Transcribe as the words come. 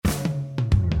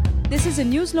This is a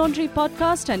News Laundry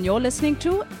podcast and you're listening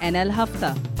to NL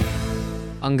Hafta.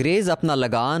 अंग्रेज अपना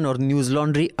लगान और न्यूज़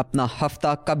लॉन्ड्री अपना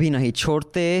हफ्ता कभी नहीं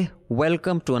छोड़ते.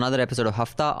 Welcome to another episode of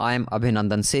Hafta. I am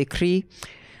Abhinandan Sekhri.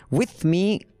 With me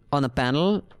on a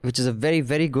panel, which is a very,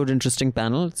 very good, interesting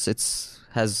panel. It's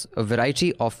has a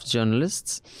variety of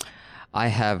journalists. I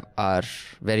have our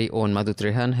very own Madhu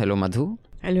Trehan. Hello, Madhu.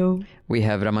 Hello. We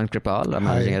have Raman Kripal, our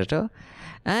managing editor.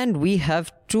 And we have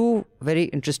two very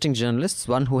interesting journalists,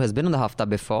 one who has been on the Hafta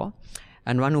before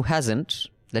and one who hasn't.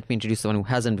 Let me introduce the one who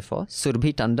hasn't before.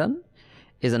 Surbhi Tandon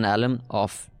is an alum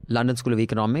of London School of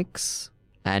Economics.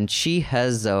 And she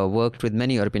has worked with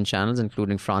many European channels,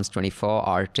 including France 24,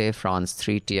 Arte, France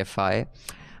 3, TFI.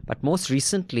 But most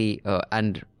recently,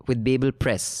 and with Babel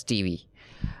Press TV.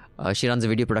 She runs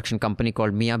a video production company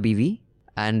called Mia BV.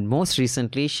 And most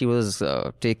recently, she was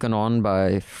taken on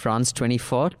by France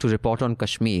 24 to report on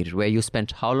Kashmir, where you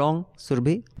spent how long,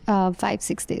 Surbhi?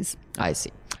 5-6 days. I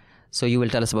see. So you will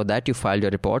tell us about that. You filed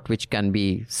your report, which can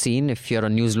be seen if you're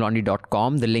on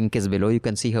newslaundry.com. The link is below. You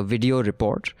can see her video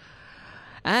report.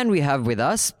 And we have with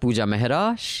us Pooja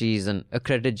Mehra. She's an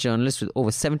accredited journalist with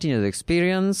over 17 years of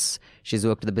experience. She's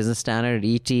worked at the Business Standard,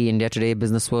 ET, India Today,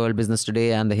 Business World, Business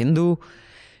Today, and The Hindu.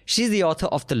 She's the author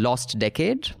of The Lost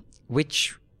Decade,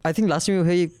 which I think last time you were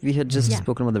here, we had just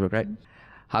spoken about the book, right?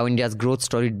 How India's growth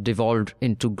story devolved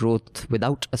into growth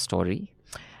without a story.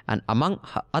 And among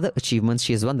her other achievements,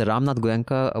 she has won the Ramnath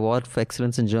Goenka Award for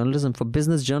Excellence in Journalism for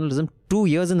Business Journalism 2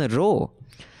 years in a row.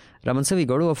 Raman sir, we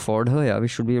got to afford her. Yeah, we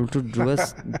should be able to do a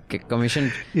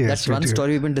commission. Yes, that's one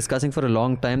story we've been discussing for a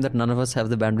long time that none of us have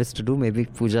the bandwidth to do. Maybe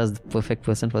Pooja is the perfect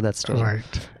person for that story.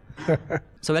 Right.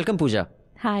 So welcome, Pooja.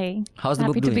 Hi. How's the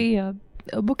book Happy doing? to be here.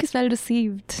 The book is well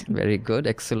received. Very good.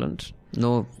 Excellent.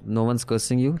 No one's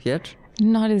cursing you yet?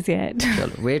 Not as yet.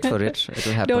 Chalo, wait for it. It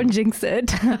will happen. Don't jinx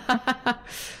it.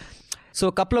 So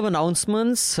a couple of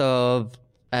announcements.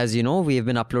 As you know, we have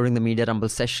been uploading the Media Rumble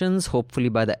sessions. Hopefully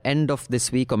by the end of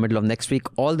this week or middle of next week,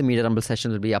 all the Media Rumble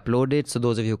sessions will be uploaded. So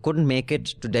those of you who couldn't make it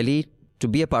to Delhi to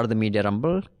be a part of the Media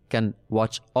Rumble can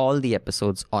watch all the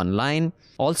episodes online.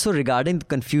 Also regarding the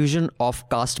confusion of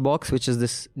Castbox, which is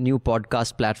this new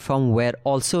podcast platform where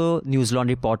also News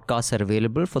Laundry podcasts are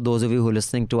available for those of you who are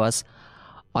listening to us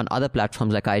on other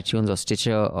platforms like iTunes or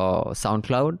Stitcher or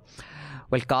SoundCloud.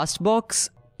 Well, Castbox,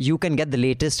 you can get the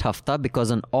latest Hafta because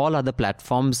on all other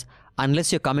platforms,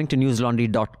 unless you're coming to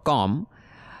newslaundry.com,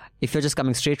 if you're just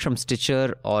coming straight from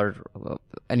Stitcher or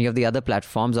any of the other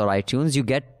platforms or iTunes, you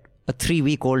get a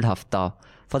 3-week-old Hafta.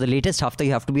 For the latest Hafta,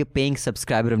 you have to be a paying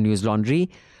subscriber of News Laundry.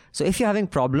 So if you're having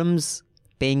problems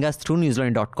paying us through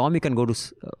newslaundry.com, you can go to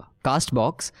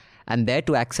Castbox, and there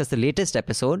to access the latest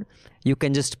episode, you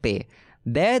can just pay.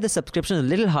 There, the subscription is a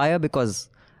little higher because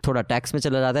थोड़ा tax में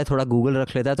चला जाता है, थोड़ा Google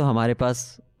रख लेता है, तो हमारे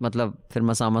पास मतलब फिर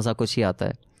मसा कुछ ही आता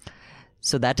है.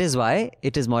 So that is why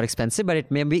it is more expensive, but it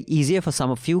may be easier for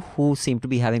some of you who seem to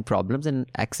be having problems in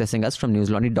accessing us from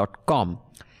newslaundry.com.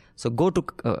 So go to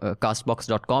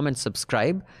castbox.com and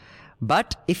subscribe.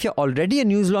 But if you're already a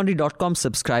newslaundry.com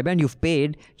subscriber and you've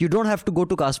paid, you don't have to go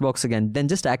to Castbox again. Then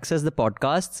just access the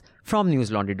podcasts from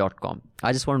newslaundry.com.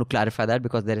 I just want to clarify that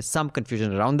because there is some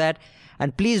confusion around that.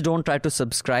 And please don't try to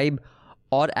subscribe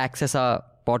or access our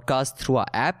podcast through our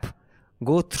app.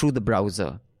 Go through the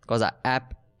browser because our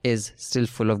app is still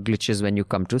full of glitches when you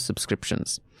come to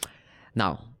subscriptions.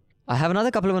 Now, I have another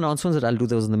couple of announcements that I'll do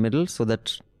those in the middle so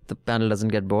that the panel doesn't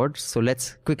get bored. So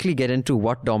let's quickly get into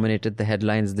what dominated the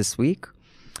headlines this week.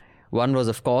 One was,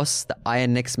 of course, the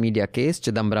INX media case.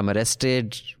 Chidambaram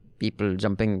arrested, people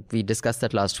jumping. We discussed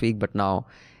that last week, but now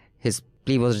his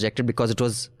plea was rejected because it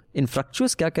was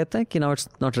infructuous. क्या कहते हैं कि now it's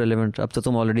not relevant. अब तो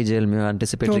तुम already jail में हो,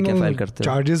 anticipatory क्या file करते हो?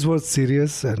 Charges were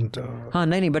serious and. हाँ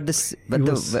नहीं, but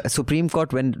the Supreme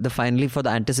Court, when finally for the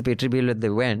anticipatory bail that they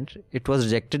went, it was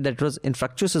rejected that it was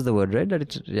infructuous is the word, right? That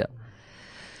it, yeah.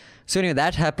 So anyway,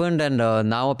 that happened, and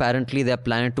now apparently they are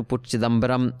planning to put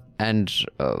Chidambaram and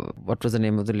what was the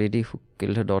name of the lady who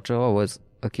killed her daughter or was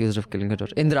accused of killing her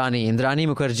daughter? Indrani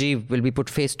Mukherjee will be put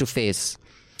face to face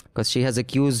because she has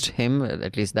accused him,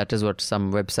 at least that is what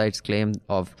some websites claim,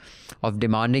 of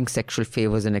demanding sexual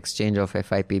favors in exchange of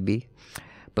FIPB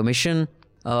permission.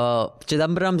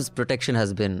 Chidambaram's protection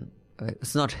has been,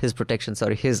 it's not his protection,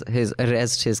 sorry, his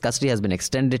arrest, his custody has been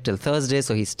extended till Thursday,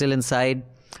 so he's still inside.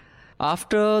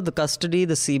 After the custody,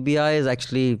 the CBI is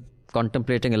actually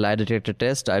contemplating a lie detector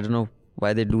test. I don't know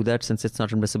why they do that since it's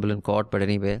not admissible in court, but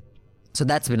anyway. So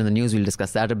that's been in the news. We'll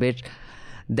discuss that a bit.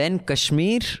 Then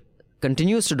Kashmir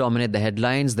continues to dominate the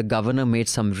headlines. The governor made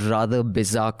some rather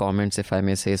bizarre comments, if I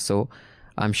may say so.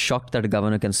 I'm shocked that a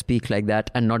governor can speak like that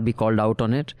and not be called out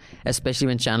on it, especially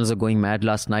when channels are going mad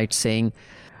last night saying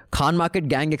Khan Market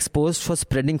gang exposed for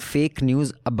spreading fake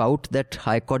news about that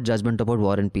High Court judgment about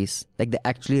War and Peace. Like they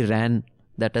actually ran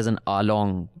that as an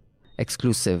hour-long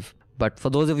exclusive. But for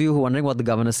those of you who are wondering what the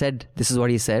governor said, this is what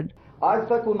he said. आज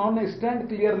तक उन्होंने stand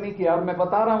clear नहीं किया और मैं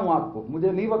बता रहा हूं आपको,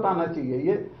 मुझे नहीं बताना चाहिए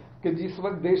ये कि जिस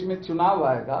वक्त देश में चुनाव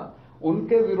आएगा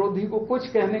उनके विरोधी को कुछ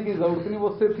कहने की जरूरत नहीं, वो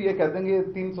सिर्फ ये कह देंगे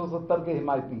 370 के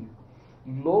हिमायती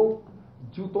हैं, लोग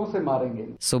जूतों से मारेंगे.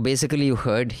 So basically you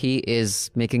heard he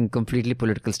is making completely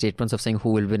political statements of saying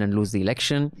who will win and lose the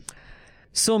election.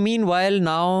 So meanwhile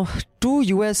now 2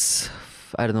 US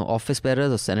office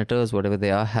bearers or senators, whatever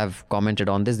they are, have commented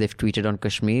on this. They've tweeted on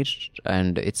Kashmir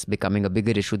and it's becoming a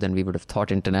bigger issue than we would have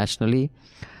thought internationally.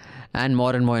 And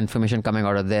more information coming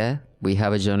out of there. We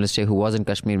have a journalist here who was in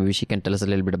Kashmir. Maybe she can tell us a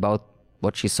little bit about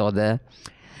what she saw there.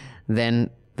 Then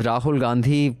Rahul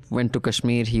Gandhi went to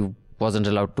Kashmir. He wasn't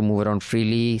allowed to move around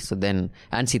freely. So then,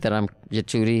 and Sitaram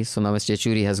Yechuri. So now Mr.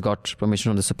 Yechuri has got permission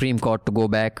from the Supreme Court to go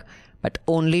back, but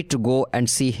only to go and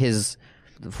see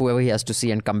whoever he has to see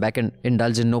and come back and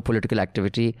indulge in no political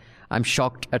activity. I'm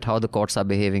shocked at how the courts are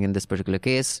behaving in this particular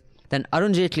case. Then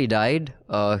Arun Jaitley died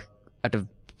at a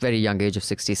very young age of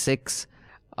 66.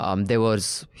 There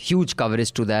was huge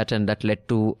coverage to that, and that led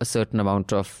to a certain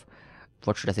amount of,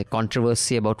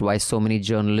 controversy about why so many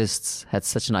journalists had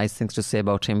such nice things to say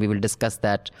about him. We will discuss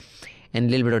that in a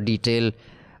little bit of detail.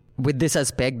 With this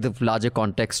as pegged, the larger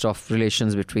context of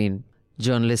relations between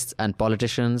journalists and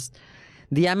politicians.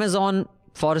 The Amazon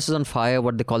forest is on fire,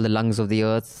 what they call the lungs of the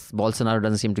earth. Bolsonaro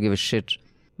doesn't seem to give a shit.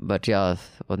 But yeah,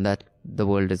 on that, the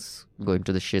world is going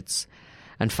to the shits.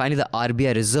 And finally, the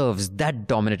RBI reserves, that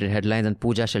dominated headlines. And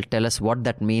Pooja shall tell us what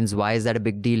that means. Why is that a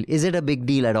big deal? Is it a big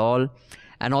deal at all?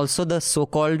 And also the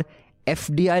so-called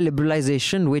FDI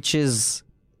liberalization, which is,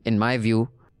 in my view,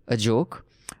 a joke.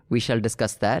 We shall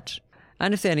discuss that.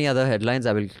 And if there are any other headlines,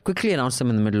 I will quickly announce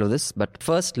them in the middle of this. But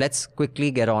first, let's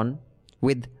quickly get on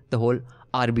with the whole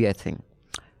RBI thing.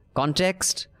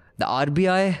 Context, the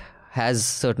RBI has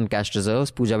certain cash reserves.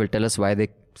 Pooja will tell us why they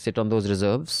sit on those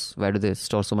reserves. Why do they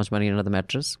store so much money under the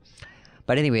mattress?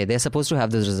 But anyway, they're supposed to have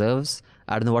those reserves.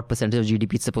 I don't know what percentage of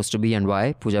GDP it's supposed to be and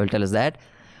why. Pooja will tell us that.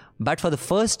 But for the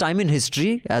first time in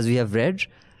history, as we have read,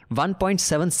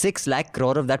 1.76 lakh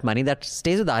crore of that money that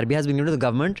stays with the RBI has been given to the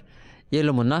government. Ye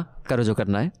lo munna, karo jo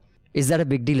karna hai. Is that a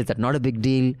big deal? Is that not a big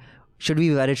deal? Should we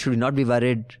be worried? Should we not be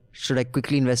worried? Should I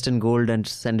quickly invest in gold and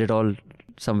send it all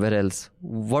somewhere else?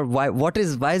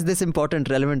 Why is this important,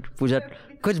 relevant? Pooja,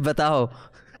 kuch batao.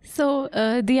 So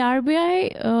the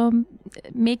RBI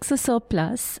makes a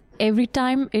surplus every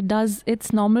time it does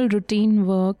its normal routine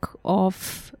work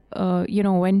of,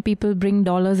 when people bring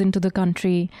dollars into the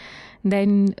country,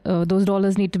 then those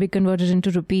dollars need to be converted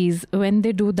into rupees. When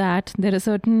they do that, there are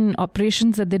certain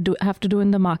operations that they have to do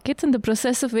in the markets, in the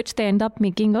process of which they end up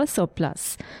making a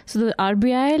surplus. So the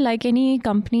RBI, like any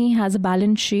company, has a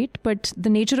balance sheet, but the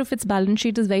nature of its balance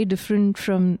sheet is very different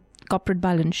from corporate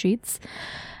balance sheets.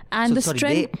 And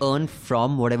they earn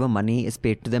from whatever money is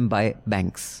paid to them by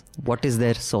banks. What is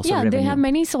their source of revenue? Yeah, they have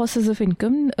many sources of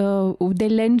income. They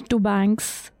lend to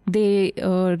banks. They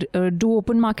do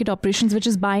open market operations, which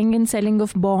is buying and selling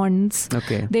of bonds.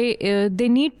 Okay. They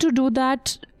need to do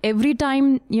that every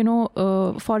time,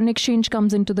 foreign exchange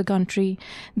comes into the country.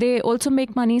 They also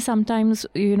make money sometimes,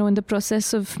 in the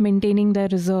process of maintaining their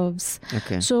reserves.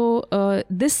 Okay. So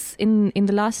this in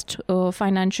the last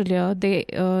financial year,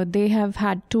 they have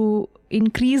had to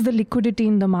increase the liquidity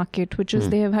in the market, which is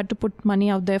they have had to put money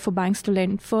out there for banks to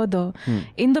lend further.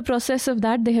 In the process of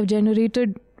that, they have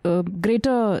generated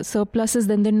greater surpluses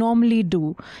than they normally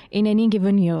do in any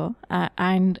given year.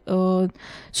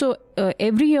 So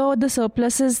every year the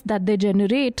surpluses that they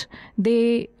generate,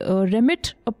 they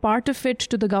remit a part of it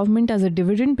to the government as a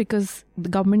dividend, because the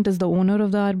government is the owner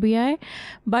of the RBI.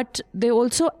 But they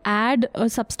also add a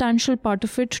substantial part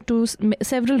of it to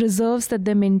several reserves that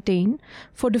they maintain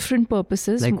for different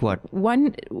purposes. Like what?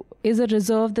 One is a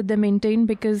reserve that they maintain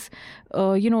because,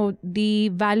 the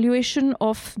valuation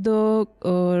of the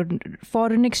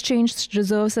foreign exchange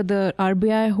reserves that the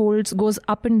RBI holds goes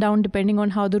up and down depending on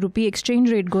how the rupee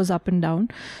exchange rate goes up and down.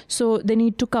 So they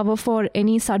need to cover for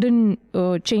any sudden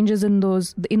changes in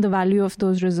the value of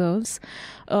those reserves.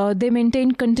 They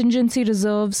maintain contingency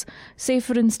reserves. Say,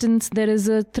 for instance, there is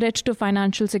a threat to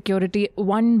financial security.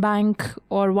 One bank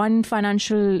or one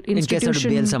financial institution... In case to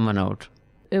bail someone out.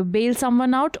 Bail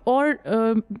someone out, or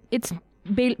it's...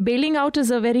 Bailing out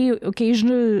is a very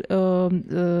occasional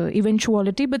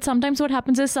eventuality, but sometimes what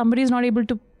happens is somebody is not able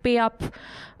to pay up.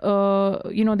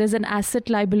 There's an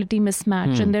asset liability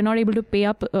mismatch, and they're not able to pay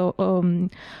up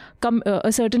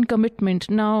a certain commitment.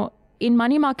 Now, in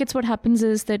money markets, what happens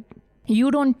is that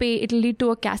you don't pay, it'll lead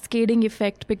to a cascading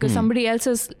effect because somebody else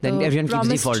has Then everyone keeps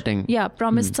promised, defaulting. Yeah,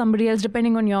 promised somebody else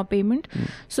depending on your payment.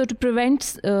 So to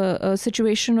prevent a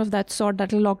situation of that sort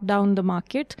that will lock down the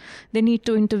market, they need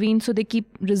to intervene. So they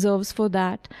keep reserves for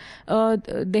that.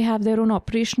 They have their own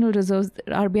operational reserves.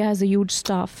 RBI has a huge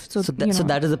staff. So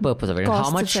that is the purpose of it. And how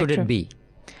costs, much should etc. it be?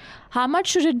 How much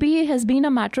should it be has been a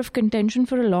matter of contention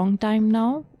for a long time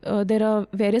now. There are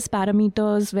various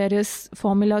parameters, various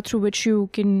formula through which you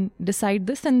can decide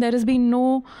this, and there has been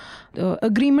no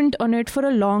agreement on it for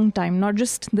a long time. Not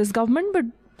just this government, but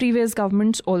previous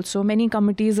governments also. Many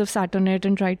committees have sat on it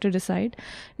and tried to decide.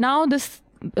 Now this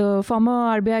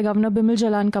former RBI Governor Bimal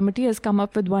Jalan committee has come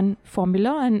up with one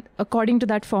formula, and according to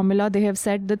that formula they have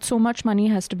said that so much money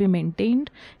has to be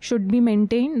maintained, should be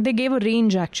maintained. They gave a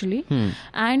range actually,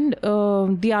 and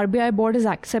the RBI board has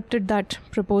accepted that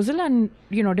proposal, and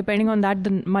depending on that,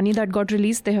 the money that got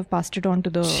released, they have passed it on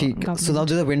to the government. So now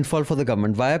there's a windfall for the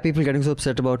government. Why are people getting so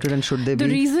upset about it, and should they be?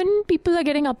 The reason people are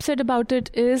getting upset about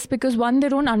it is because one, they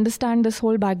don't understand this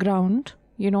whole background.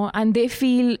 And they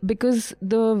feel, because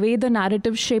the way the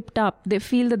narrative shaped up, they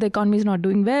feel that the economy is not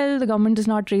doing well, the government is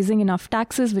not raising enough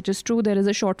taxes, which is true. There is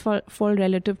a shortfall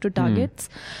relative to targets.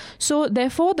 So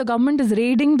therefore, the government is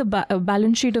raiding the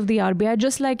balance sheet of the RBI,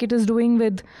 just like it is doing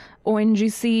with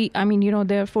ONGC. I mean,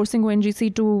 they're forcing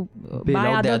ONGC to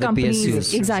buy other companies.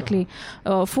 PSUs. Exactly.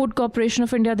 Food Corporation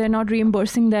of India, they're not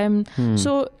reimbursing them.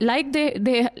 So like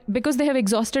they because they have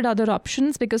exhausted other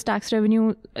options, because tax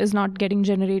revenue is not getting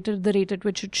generated at the rate at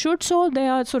which it should, so they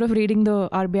are sort of raiding the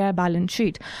RBI balance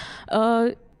sheet.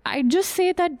 I just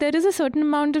say that there is a certain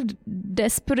amount of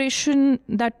desperation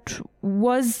that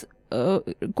was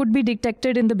could be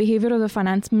detected in the behavior of the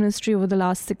finance ministry over the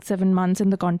last 6-7 months in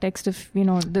the context of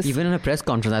this. Even in a press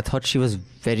conference, I thought she was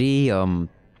very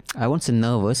I won't say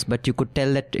nervous, but you could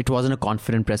tell that it wasn't a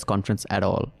confident press conference at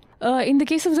all. In the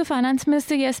case of the finance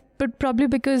minister, yes, but probably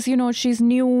because she's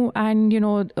new and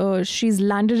she's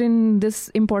landed in this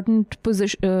important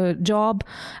position job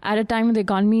at a time when the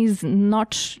economy is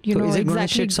not So is it exactly going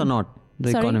to shits or not? The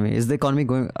Sorry? economy, is the economy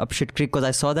going up shit creek? Because I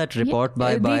saw that report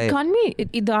by the economy.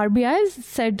 The RBI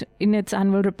said in its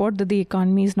annual report that the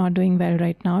economy is not doing well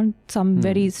right now. Some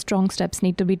very strong steps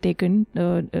need to be taken.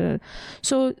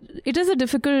 So it is a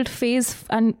difficult phase,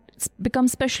 and it's become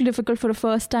especially difficult for a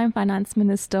first-time finance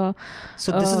minister.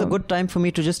 So this is a good time for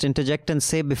me to just interject and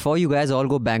say, before you guys all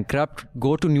go bankrupt,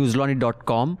 go to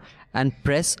newslaundry.com and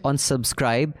press on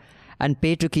subscribe and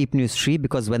pay to keep news free,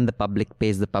 because when the public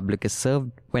pays, the public is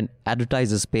served. When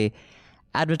advertisers pay,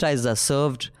 advertisers are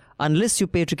served. Unless you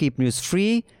pay to keep news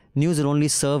free, news will only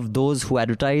serve those who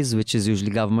advertise, which is usually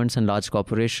governments and large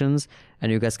corporations.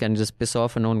 And you guys can just piss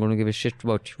off and no one's going to give a shit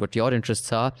about what your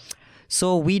interests are.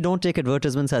 So we don't take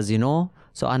advertisements, as you know.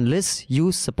 So unless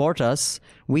you support us,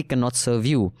 we cannot serve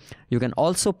you. You can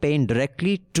also pay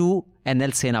indirectly to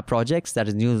NL Sena projects, that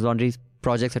is News Laundry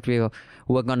projects that we are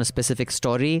working on a specific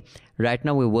story. Right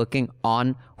now we're working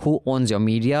on who owns your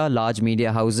media, large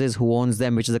media houses, who owns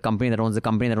them, which is the company that owns the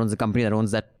company that owns the company that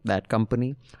owns that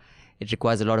company. It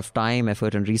requires a lot of time,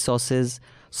 effort and resources.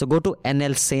 So go to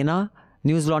NL Sena,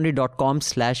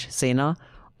 newslaundry.com/Sena,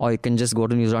 or you can just go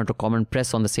to newslaundry.com and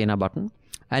press on the Sena button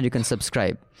and you can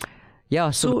subscribe. Yeah.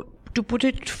 So to put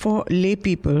it for lay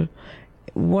people,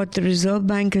 what the Reserve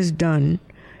Bank has done,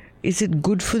 is it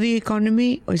good for the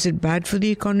economy or is it bad for the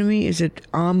economy? Is it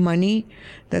our money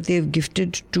that they've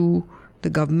gifted to the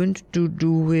government to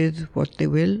do with what they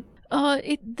will?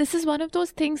 This is one of those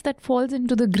things that falls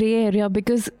into the grey area,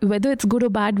 because whether it's good or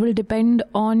bad will depend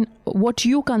on what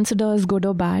you consider as good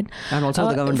or bad. And also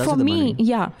the government does for with the me, money.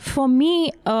 Yeah. For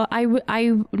me,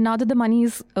 I now that the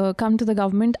money's come to the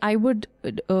government, I would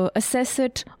assess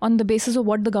it on the basis of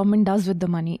what the government does with the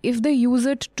money. If they use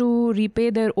it to repay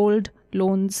their old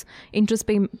loans, interest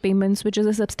payments, which is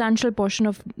a substantial portion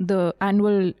of the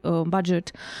annual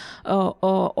budget,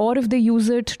 or if they use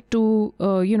it to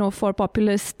for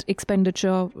populist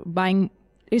expenditure, buying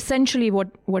essentially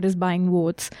what is buying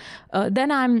votes,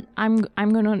 then I'm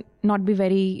going to not be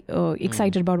very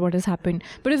excited about what has happened.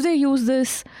 But if they use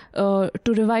this to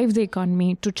revive the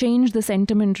economy, to change the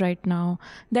sentiment right now,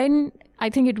 then I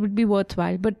think it would be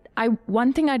worthwhile. But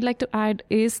one thing I'd like to add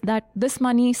is that this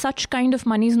money, such kind of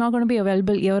money, is not going to be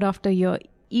available year after year,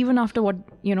 even after what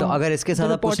तो अगर इसके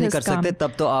साथ आप कुछ नहीं कर सकते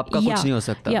तब तो आपका कुछ नहीं हो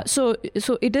सकता. Yeah,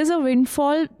 so it is a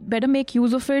windfall. Better make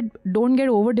use of it. Don't get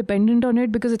over dependent on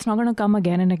it because it's not going to come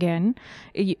again and again.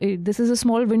 This is a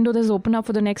small window that's open up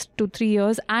for the next 2-3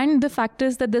 years, and the fact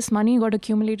is that this money got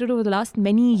accumulated over the last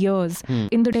many years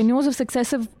in the tenures of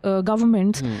successive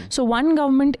governments. So one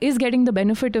government is getting the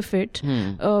benefit of it.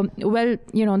 Well,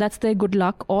 that's their good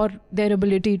luck or their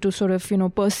ability to sort of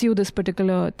pursue this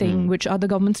particular thing, which other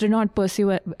governments did not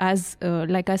pursue as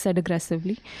like I said,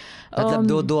 aggressively.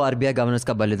 मतलब दो RBI governors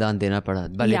का बलिदान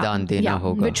देना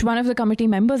होगा. Which one of the committee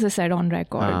members has said on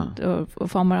record,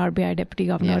 former RBI Deputy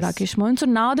Governor Rakesh Mohan. So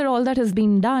now that all that has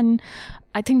been done,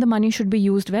 I think the money should be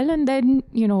used well, and then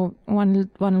one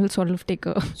will sort of take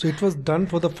a. So it was done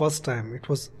for the first time.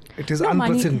 It is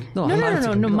unprecedented.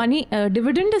 No. Money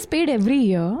dividend is paid every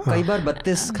year. कई बार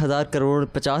 32,000 करोड़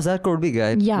 50,000 करोड़ भी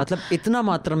गए. मतलब इतना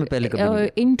मात्रा में पहले कभी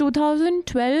नहीं. In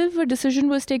 2012, a decision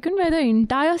was taken where the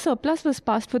entire surplus was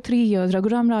passed for 3 years.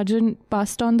 Raghuram Rajan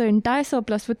passed on the entire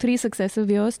surplus for 3 successive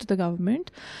years to the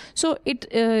government. So it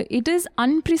is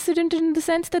unprecedented in the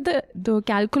sense that the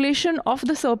calculation of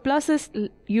the surplus is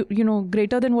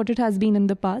greater than what it has been in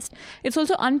the past. It's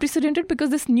also unprecedented because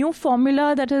this new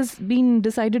formula that has been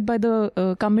decided by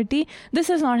the committee, this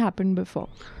has not happened before.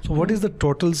 So what is the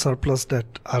total surplus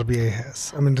that RBI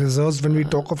has? I mean, reserves, when we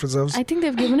talk of reserves, I think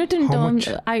they've given it in terms,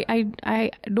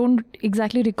 I don't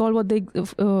exactly recall what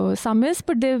the sum is,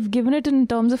 but they've given it in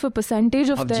terms of a percentage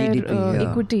of their GDP,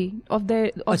 equity, of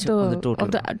the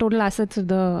total assets of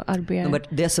the RBI. No, but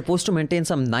they're supposed to maintain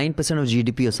some 9% of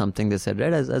GDP or something, they said,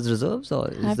 right, as reserves, or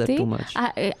is that too much?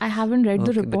 I haven't read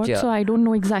the report, so I don't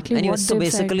know exactly what they've said. So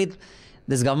basically,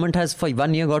 this government has for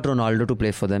 1 year got Ronaldo to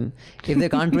play for them. If they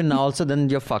can't win now also, then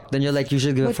you're fucked. Then you're like, you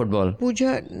should give a football.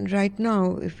 Pooja, right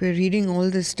now, if we're reading all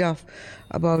this stuff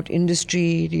about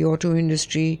industry, the auto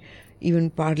industry, even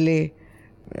Parle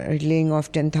laying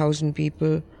off 10,000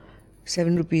 people,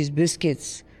 7 rupees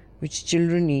biscuits, which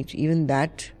children eat, even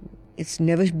that, it's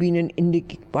never been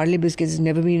Parle biscuits has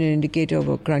never been an indicator of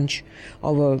a crunch,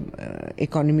 of a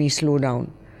economy slowdown.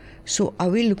 So are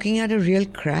we looking at a real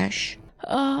crash?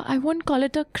 I won't call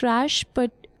it a crash,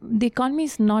 but the economy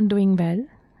is not doing well.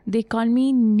 The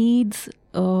economy needs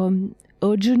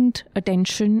urgent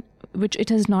attention, which it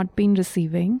has not been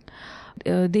receiving.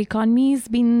 The economy's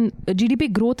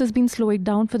GDP growth has been slowing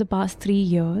down for the past 3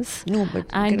 years. No, but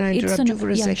can I interrupt you for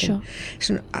a second? Sure.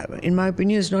 So, in my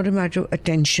opinion, it's not a matter of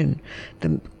attention.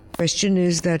 The question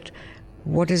is that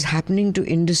what is happening to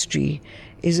industry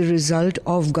is a result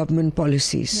of government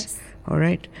policies. Yes. All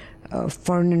right?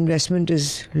 Foreign investment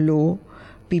is low.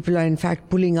 People are in fact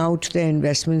pulling out their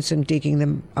investments and taking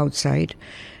them outside.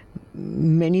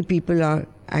 Many people are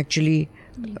actually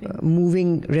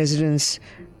moving residents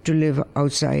to live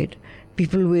outside.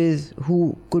 People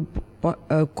who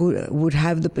would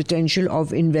have the potential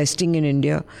of investing in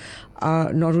India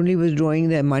are not only withdrawing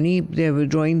their money, they're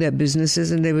withdrawing their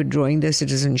businesses and they're withdrawing their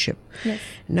citizenship. Yes.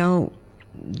 Now,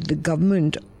 the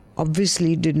government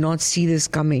obviously did not see this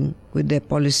coming with their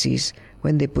policies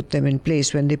when they put them in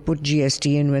place, when they put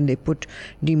GST in, when they put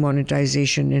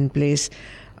demonetization in place.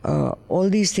 All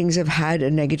these things have had a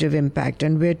negative impact,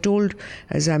 and we're told,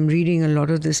 as I'm reading a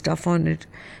lot of this stuff on it,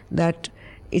 that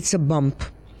it's a bump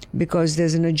because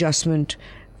there's an adjustment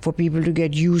for people to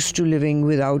get used to living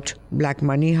without black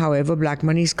money. However, black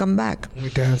money's come back.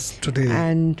 It has today.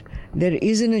 And there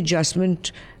is an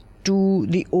adjustment to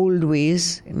the old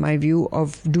ways, in my view,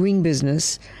 of doing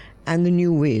business and the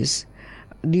new ways.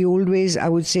 The old ways, I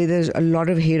would say there's a lot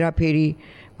of hera-peri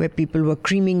where people were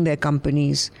creaming their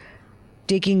companies,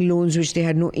 taking loans which they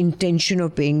had no intention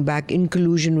of paying back in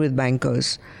collusion with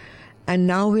bankers. And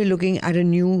now we're looking at a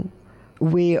new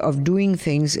way of doing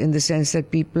things in the sense that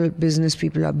business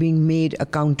people are being made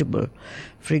accountable.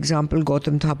 For example,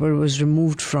 Gautam Thapar was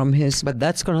removed from his... But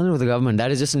that's got nothing with the government.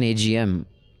 That is just an AGM.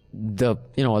 The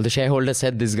shareholders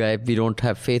said, this guy, we don't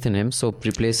have faith in him, so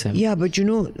replace him. Yeah, but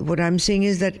what I'm saying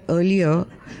is that earlier,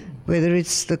 whether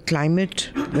it's the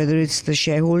climate, whether it's the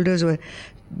shareholders, or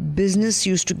business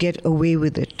used to get away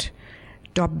with it.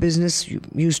 Top business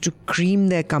used to cream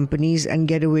their companies and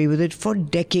get away with it for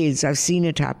decades. I've seen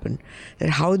it happen. That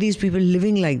how these people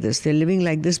living like this? They're living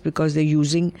like this because they're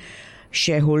using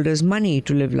shareholders' money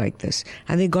to live like this.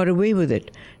 And they got away with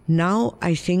it. Now,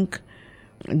 I think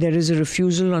there is a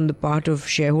refusal on the part of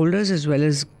shareholders as well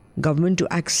as government to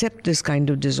accept this kind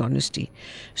of dishonesty.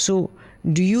 So,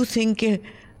 do you think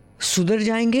sudhar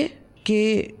jayenge?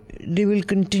 Ke they will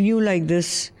continue like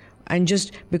this and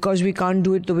just because we can't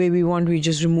do it the way we want, we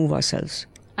just remove ourselves?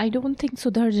 I don't think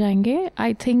sudhar jayenge.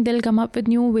 I think they'll come up with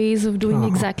new ways of doing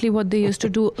exactly what they used to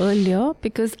do earlier,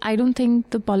 because I don't think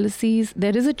the policies,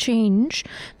 there is a change,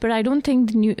 but I don't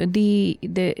think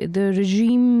the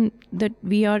regime that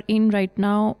we are in right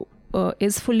now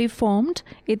is fully formed.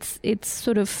 It's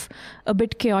sort of a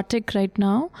bit chaotic right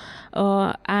now,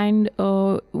 and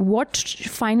what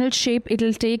final shape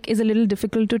it'll take is a little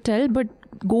difficult to tell. But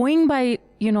going by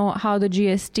how the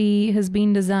GST has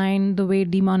been designed, the way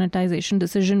demonetization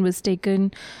decision was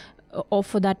taken, or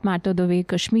for that matter the way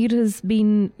Kashmir has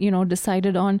been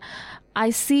decided on,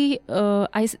 I see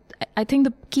I think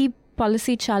the key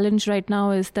policy challenge right now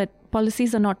is that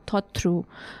policies are not thought through.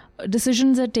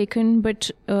 Decisions are taken,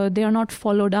 but they are not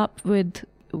followed up with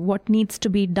what needs to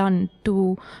be done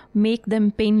to make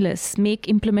them painless, make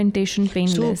implementation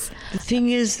painless. So the thing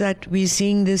is that we're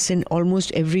seeing this in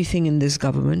almost everything in this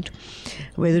government,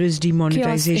 whether it's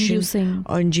demonetization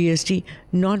or in GST,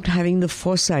 not having the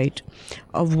foresight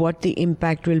of what the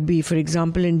impact will be. For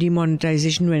example, in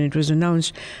demonetization, when it was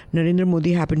announced, Narendra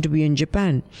Modi happened to be in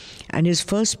Japan, and his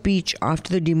first speech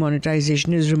after the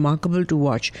demonetization is remarkable to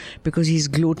watch, because he's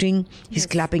gloating, he's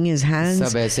clapping his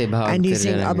hands, and he's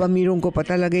saying, "Ab amiron ko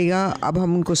pata lagega, ab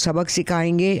hum unko sabak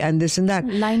sikhayenge," and this and that.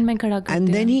 Line mein khada karte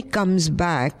and then he comes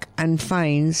back and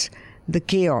finds the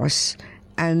chaos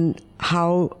and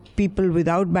how people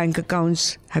without bank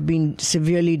accounts have been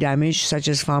severely damaged, such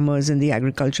as farmers in the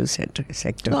agricultural sector.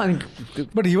 No, I mean,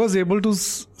 but he was able to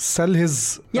sell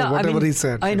his whatever he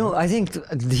said. I know. I think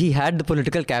he had the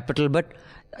political capital, but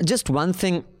just one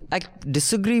thing, I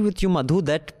disagree with you, Madhu,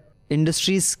 that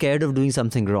industry is scared of doing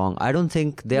something wrong. I don't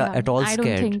think they are at all scared. I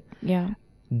don't think,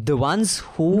 The ones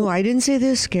who... No, I didn't say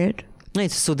they're scared.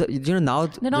 Right, so now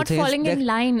they're not falling in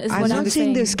line is what I'm saying. I'm not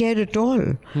saying they're scared at all.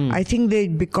 I think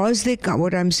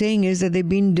what I'm saying is that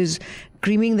they've been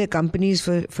creaming their companies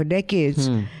for decades,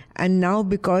 and now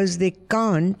because they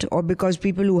can't, or because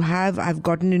people who have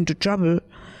gotten into trouble,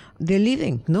 they're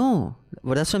leaving. No,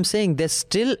 well, that's what I'm saying. They're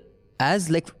still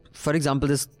for example,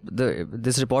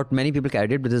 this report, many people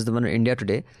carried it, but this is the one in India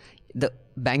Today. The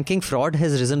banking fraud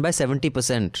has risen by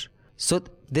 70%. So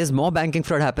there's more banking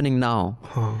fraud happening now.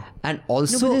 And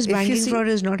also... No, but this banking fraud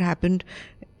has not happened.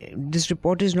 This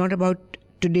report is not about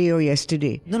today or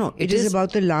yesterday. No. It is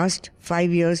about the last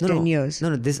 5 years, 10 years.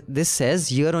 No, this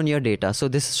says year-on-year data. So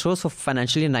this shows for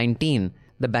financial year 19,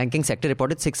 the banking sector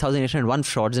reported 6,801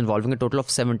 frauds involving a total of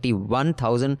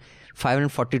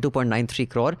 71,542.93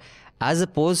 crore, as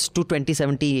opposed to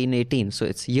 2017-18. So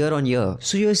it's year on year.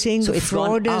 So you're saying the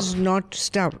fraud has not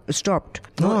stopped?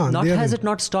 No, not has it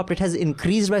not stopped. It has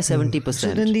increased by 70%.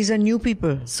 So then these are new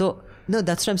people. So, no,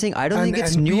 that's what I'm saying. I don't think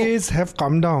it's NPAs have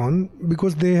come down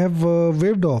because they have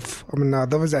waived off. I mean,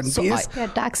 otherwise NPAs...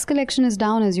 tax collection is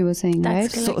down, as you were saying,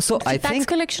 right? So I think... Tax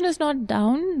collection is not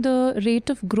down. The rate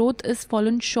of growth is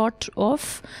fallen short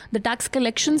of... The tax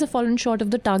collections have fallen short of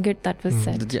the target that was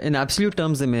set. In absolute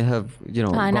terms, they may have,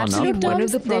 gone up. One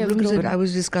of the problems that I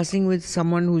was discussing with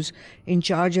someone who's in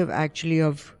charge of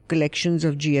collections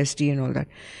of GST and all that,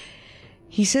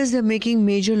 he says they're making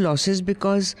major losses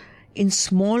because in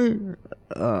small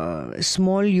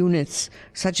units,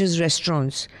 such as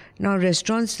restaurants. Now,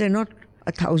 restaurants, they're not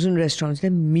 1,000 restaurants, they're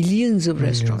millions of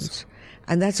restaurants.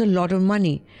 And that's a lot of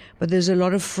money. But there's a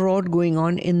lot of fraud going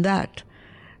on in that.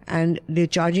 And they're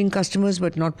charging customers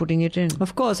but not putting it in.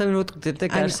 Of course, I mean,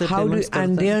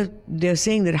 they're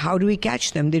saying that how do we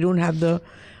catch them? They don't have the...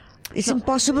 It's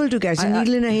impossible to catch a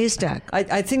needle in a haystack.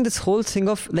 I think this whole thing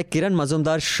of Kiran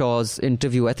Mazumdar-Shaw's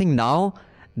interview, I think now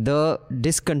the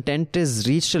discontent is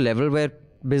reached a level where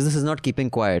business is not keeping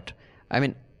quiet. I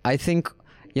mean, I think,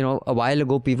 a while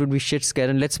ago people would be shit scared,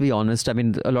 and let's be honest, I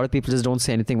mean, a lot of people just don't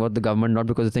say anything about the government, not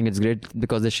because they think it's great,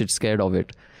 because they're shit scared of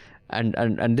it.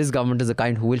 And this government is the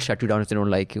kind who will shut you down if they don't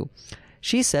like you.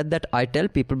 She said that I tell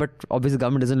people, but obviously the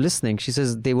government isn't listening. She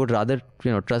says they would rather,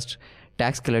 trust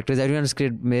tax collectors. Everyone is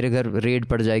scared, mere ghar raid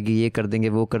pad jayegi, ye kar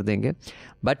denge, wo kar denge.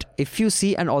 But if you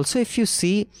see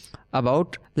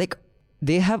about,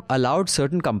 they have allowed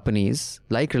certain companies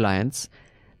like Reliance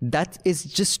that is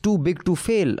just too big to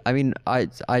fail. I mean, I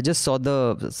just saw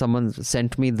someone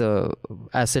sent me the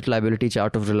asset liability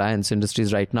chart of Reliance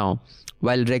Industries right now.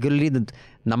 While regularly the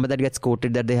number that gets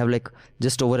quoted that they have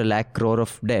just over 1 lakh crore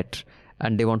of debt,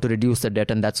 and they want to reduce the debt,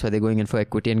 and that's why they're going in for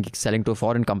equity and selling to a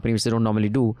foreign company, which they don't normally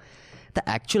do. The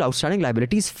actual outstanding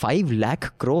liability is 5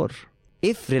 lakh crore.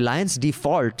 If Reliance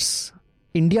defaults,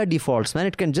 India defaults, man,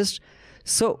 it can just...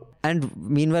 So, and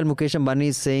meanwhile, Mukesh Ambani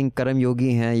is saying, Karam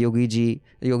Yogi hai, Yogi ji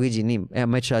nahi,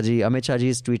 Amit Shah ji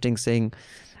is tweeting saying,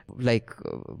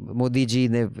 Modi ji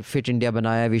ne fit India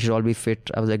banaya, we should all be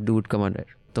fit. I was like, dude, come on.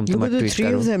 तुम Look मत at the tweet three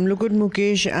करो. of them. Look at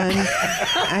Mukesh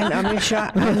and Amit Shah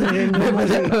and Narendra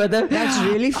Modi. That's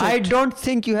really fit. I don't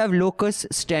think you have locus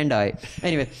standi.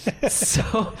 Anyway,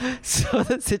 so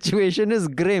the situation is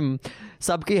grim.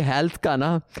 सबकी health का ना,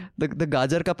 the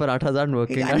गाजर का paratha aren't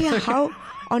working. I mean, how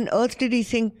on earth did he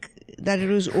think that it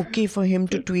was okay for him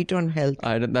to tweet on health?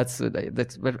 I don't. That's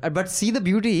but see the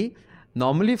beauty.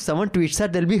 Normally, if someone tweets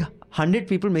that, there'll be 100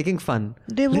 people making fun.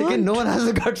 They Lekin weren't. no one has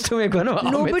the guts to make fun of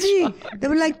Amit Nobody. Shah. There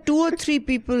were like 2 or 3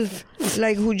 people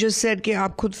like who just said कि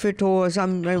आप खुद fit हो. Or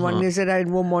some one day said I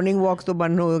वो morning walk तो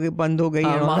बंद हो गई.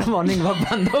 Morning walk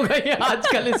बंद हो गई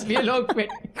आजकल इसलिए लोग fit.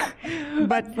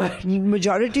 But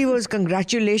majority was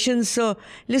congratulations. So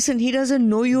listen, he doesn't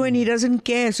know you and he doesn't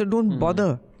care. So don't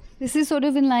bother. This is sort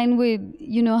of in line with,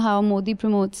 how Modi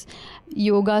promotes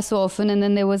yoga so often. And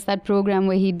then there was that program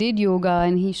where he did yoga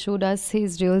and he showed us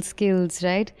his real skills,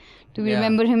 right? Do we Yeah.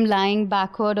 remember him lying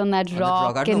backward on that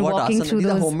rock I don't and know what walking asana. through These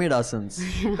are those? homemade asanas.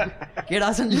 Kid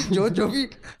asan जो भी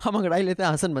हम अंगड़ाई लेते हैं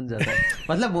आसन बन जाता है.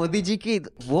 मतलब मोदी जी की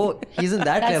वो he's in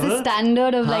that That's level. the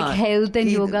standard of like हाँ, health and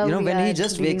he- yoga. You know, we when are he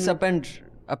just doing. wakes up and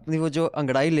अपनी वो जो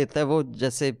अंगड़ाई लेता है वो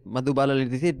जैसे मधुबाला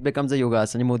लेती थी, it becomes a yoga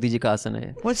आसन. ये मोदी जी का आसन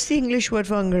है. What's the English word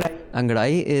for अंगड़ाई?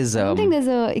 अंगड़ाई is I don't think there's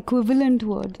a equivalent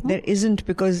word. No? There isn't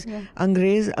because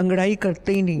अंग्रेज अंगड़ाई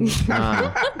करते ही नहीं.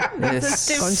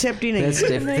 this Concept ही नहीं. This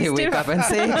stiff. They wake up and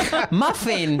say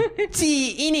muffin,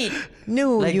 tea in it.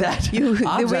 No, Like you, that. you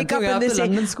आप they wake जानते up हो, and they आप तो say,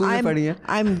 लंदन स्कूल में पढ़ी हैं.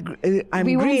 I'm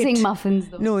We won't great. sing muffins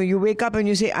though. No, you wake up and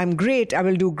you say, I'm great. I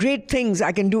will do great things.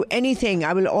 I can do anything.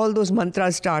 I will. All those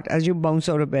mantras start as you bounce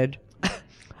out of bed.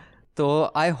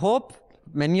 So I hope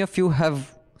many of you have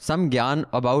some ज्ञान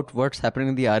about what's happening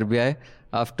in the RBI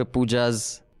after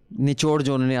Pooja's निचोड़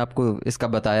जो उन्होंने आपको इसका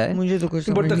बताया है. मुझे तो कुछ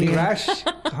But समझ the नहीं आया.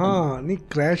 crash, हाँ, नहीं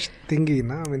crash thingy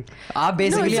ना. I mean, आप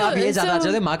बेसिकली No, आप ये जानना so-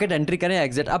 चाहते हैं मार्केट एंट्री करें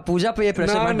एग्जिट. आप पूजा पे ये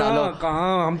प्रेशर मत डालो.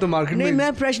 कहाँ हम तो market नहीं, में.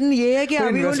 मेरा प्रश्न ये है कि कोई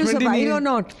are we going to investment ही नहीं survive है. or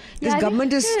not? This Yeah, I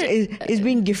government is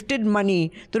being gifted money.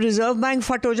 तो Reserve Bank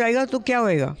फट हो जाएगा तो क्या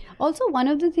होएगा? Also, one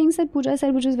of the things that Pooja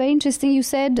said, which was very interesting, you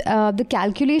said the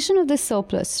calculation of the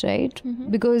surplus, right?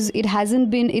 Because it hasn't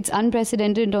been, it's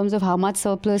unprecedented in terms of how much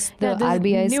surplus the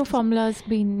RBI is. new formulas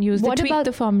being used. What They tweak about-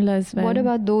 the formula as well. What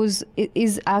about those?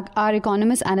 Are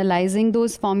economists analyzing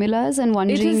those formulas and It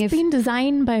wondering has if been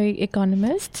designed by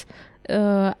economists.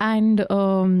 And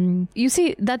you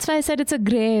see, that's why I said it's a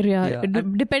gray area. Yeah.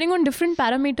 Depending on different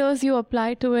parameters you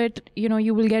apply to it,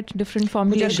 you will get different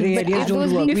formulations. Gray But areas if-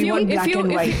 don't work. if We you- want if black you-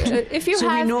 and if- white. If you So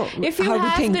we have, know if you how to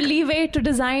have think. the leeway to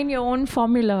design your own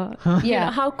formula,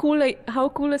 Yeah. how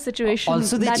cool a situation.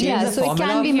 Also, they that change yeah, the so it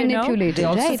formula. can be of- manipulated, They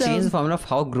also right? change the formula of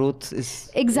how growth is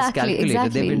Exactly, calculated.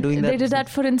 exactly. They've been doing that. They did that,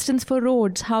 for instance, for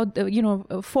roads. How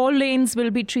 4 lanes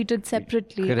will be treated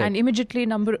separately, Correct. and immediately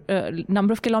number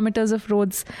of kilometers of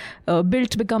roads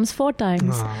built becomes 4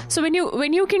 times. So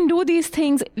when you can do these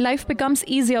things, life becomes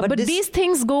easier. But But this- these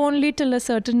things go only till a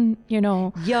certain,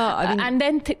 Yeah, I mean- and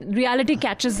then reality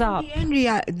catches up.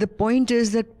 The point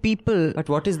is that people But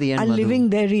what is the end, are Madhu? living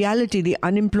their reality, the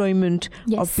unemployment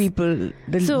Yes. of people.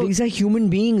 So- These are human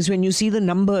beings. When you see the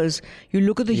numbers, you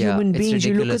look at the Yeah, human it's beings,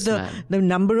 you look at ridiculous, man. the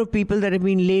number of people that have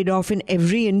been laid off in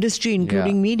every industry,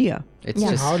 including Yeah. media. It's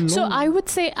Yeah. just How long? So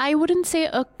I wouldn't say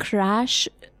a crash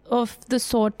of the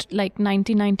sort like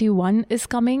 1991 is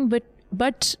coming,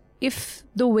 but if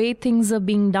the way things are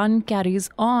being done carries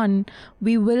on,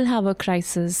 we will have a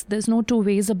crisis. There's no two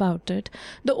ways about it.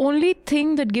 The only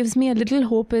thing that gives me a little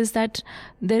hope is that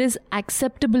there is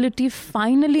acceptability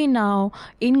finally now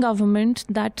in government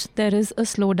that there is a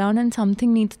slowdown and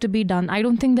something needs to be done. I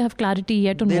don't think they have clarity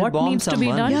yet on They'll what bomb needs to be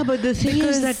someone. done. Yeah, but the thing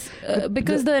is that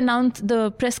Because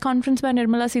the press conference by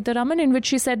Nirmala Sitharaman, in which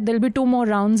she said there'll be 2 more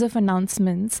rounds of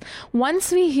announcements.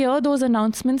 Once we hear those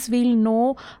announcements, we'll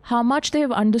know how much they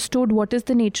have understood what is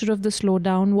the nature of the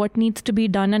slowdown, what needs to be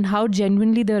done, and how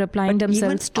genuinely they're applying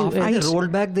themselves to after it. they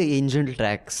rolled back the angel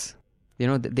tax,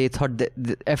 they thought that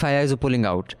the FIIs were pulling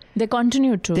out. They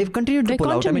continue to. They've continued to They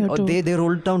pull out. I mean, continue to. they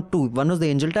rolled down 2. One was the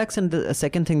angel tax, and the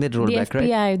second thing they rolled the back,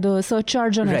 FPI, right? the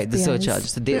surcharge on Right, the FPIs. surcharge.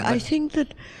 So they, I think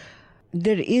that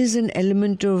there is an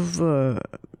element of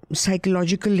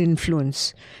psychological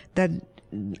influence that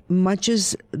much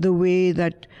as the way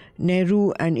that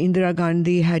Nehru and Indira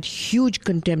Gandhi had huge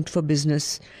contempt for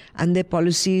business and their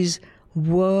policies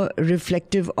were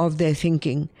reflective of their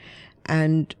thinking,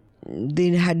 and they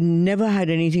had never had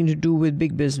anything to do with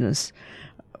big business.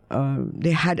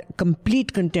 They had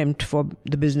complete contempt for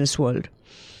the business world.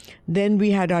 Then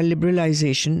we had our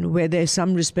liberalization, where there's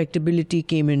some respectability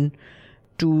came in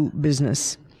to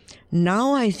business.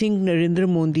 Now I think Narendra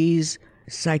Modi's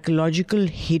psychological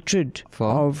hatred For?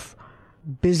 of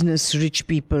business, rich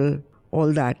people,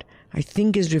 all that, I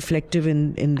think is reflective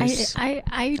in this.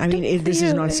 This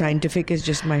is not scientific, it's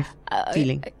just my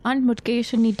feeling. Aunt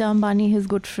Mukesh and Nita Ambani, his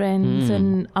good friends,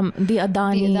 and the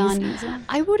Adanis.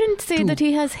 I wouldn't say that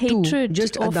he has hatred.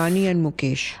 Just Adani and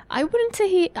Mukesh. I wouldn't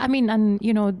say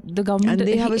the government. And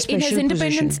they have a special in his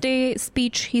Independence position. Day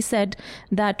speech, he said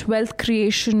that wealth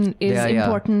creation is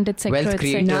important, etc. Wealth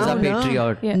creators are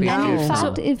patriot. Yeah. And in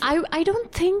fact, I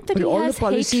don't think that But he all has the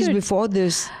policies hatred. before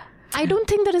this. I don't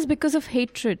think that is because of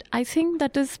hatred. I think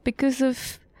that is because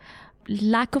of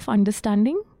lack of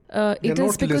understanding. It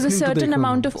is because a certain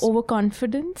amount of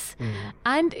overconfidence,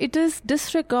 and it is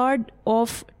disregard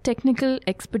of technical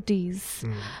expertise.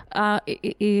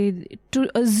 To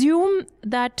assume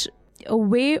that a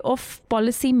way of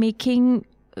policy making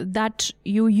that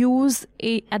you use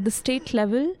at the state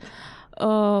level,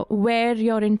 where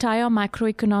your entire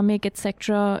macroeconomic,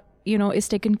 etc., is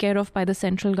taken care of by the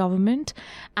central government,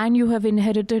 and you have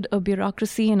inherited a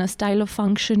bureaucracy and a style of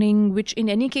functioning which in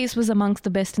any case was amongst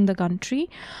the best in the country.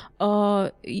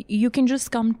 You can just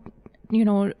come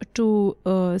to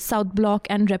South Block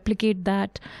and replicate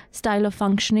that style of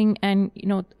functioning, and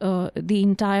the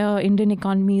entire Indian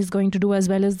economy is going to do as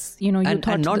well as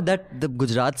and not that the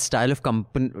Gujarat style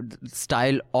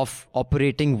of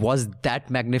operating was that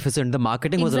magnificent. The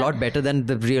marketing was a lot better than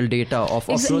the real data of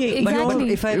Exactly. But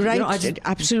if I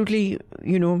absolutely,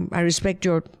 I respect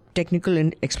your technical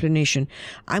explanation.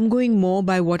 I'm going more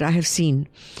by what I have seen.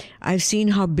 I've seen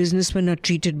how businessmen are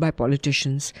treated by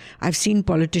politicians. I've seen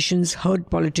heard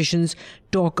politicians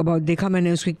talk about, देखा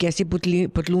मैंने उसकी कैसी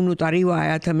पतलून उतारी हुआ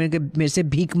आया था मेरे से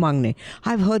भीख मांगने.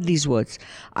 I've heard these words.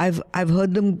 I've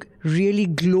heard them really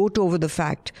gloat over the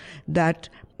fact that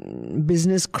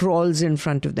business crawls in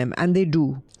front of them, and they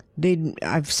do.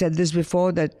 I've said this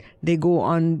before, that they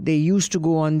used to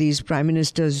go on these prime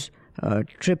ministers'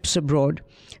 trips abroad,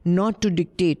 not to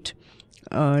dictate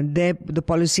the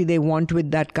policy they want with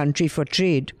that country for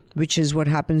trade, which is what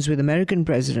happens with American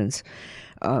presidents,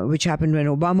 which happened when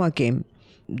Obama came.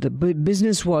 The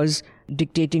business was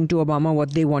dictating to Obama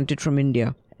what they wanted from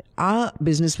India. Our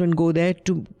businessmen go there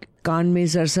to kaan mein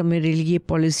zarsa mere liye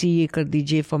policy ye kar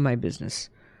dijiye for my business.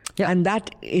 Yeah. And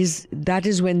that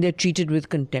is when they're treated with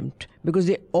contempt, because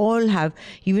they all have,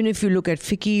 even if you look at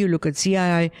FICCI, you look at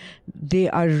CII, they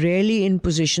are rarely in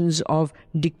positions of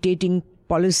dictating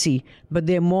policy, but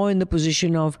they're more in the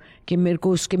position of कि मेरे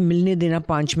को उसके मिलने देना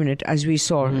 5 minutes, as we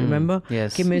saw, remember?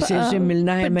 Yes. कि मेरे से उसे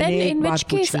मिलना है, but मैंने then एक in बात which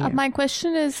case, पूछनी है. my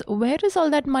question is, where is all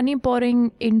that money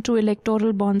pouring into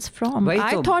electoral bonds from?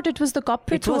 I thought it was the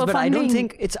corporates who were but funding.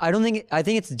 I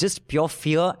think it's just pure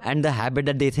fear and the habit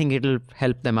that they think it'll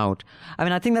help them out. I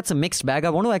mean, I think that's a mixed bag. I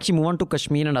want to actually move on to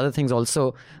Kashmir and other things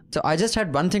also. So I just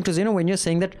had one thing to say, when you're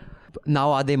saying that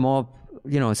now are they more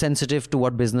sensitive to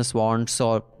what business wants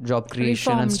or job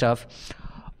creation and stuff,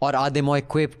 or are they more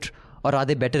equipped, or are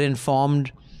they better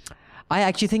informed? I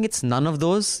actually think it's none of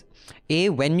those.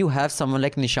 When you have someone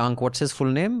like Nishank, what's his full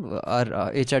name? Our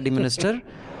HRD minister,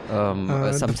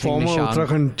 the former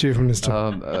Uttarakhand chief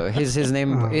minister. His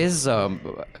name is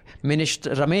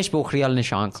Minister Ramesh Pokhriyal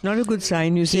Nishank. It's not a good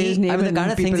sign. You say his name, the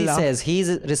kind of things he laugh. says, he's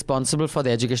responsible for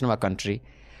the education of our country.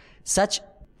 Such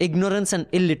ignorance and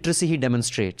illiteracy he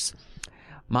demonstrates.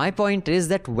 My point is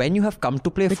that when you have come to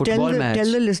play a football match...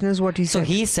 Tell the listeners what he said. So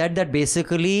he said that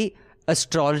basically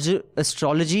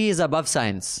astrology is above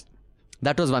science.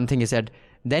 That was one thing he said.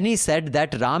 Then he said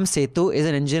that Ram Setu is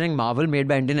an engineering marvel made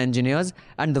by Indian engineers,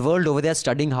 and the world over there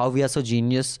studying how we are so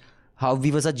genius, how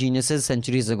we were such geniuses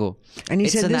centuries ago. And he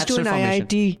said this to an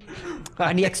IIT.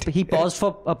 And he paused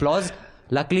for applause.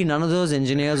 Luckily, none of those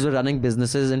engineers were running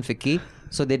businesses in FICCI.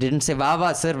 So they didn't say,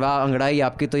 "Wah, sir, wah, angdai,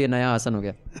 aapki to ye naya aasan ho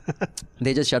gaya."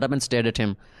 They just shut up and stared at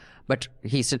him. But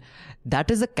he said, that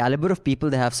is the caliber of people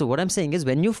they have. So what I'm saying is,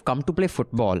 when you've come to play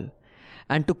football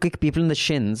and to kick people in the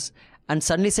shins and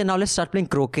suddenly say, now let's start playing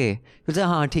croquet. You'll say,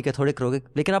 हाँ ठीक है थोड़े croquet.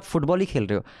 लेकिन आप football ही खेल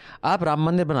रहे हो. आप राम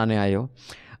मंदिर बनाने आए हो.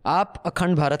 आप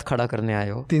अखंड भारत खड़ा करने आए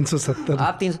हो.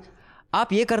 370.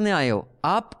 आप ये करने आए हो.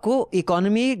 आपको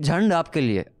इकोनॉमी झंड आपके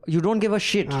लिए. You don't give a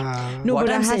shit. No, what but I'm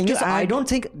I have saying to is, I don't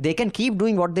think they can keep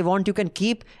doing what they want. You can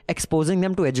keep exposing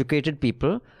them to educated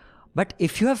people. But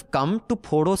if you have come to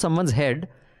photo someone's head,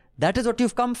 that is what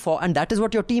you've come for, and that is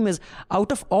what your team is.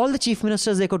 Out of all the chief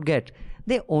ministers they could get,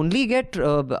 they only get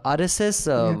RSS,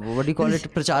 what do you call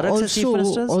it, Pracharaks as chief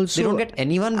ministers. Also, they don't get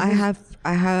anyone.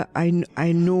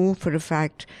 I know for a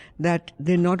fact that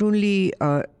they're not only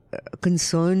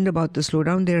concerned about the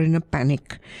slowdown, they're in a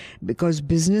panic because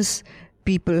business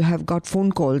people have got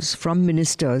phone calls from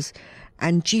ministers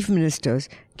and chief ministers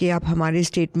कि आप हमारे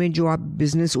state में जो आप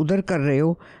business उधर कर रहे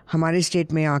हो हमारे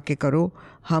स्टेट में आके करो,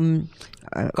 हम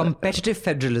competitive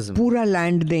federalism. पूरा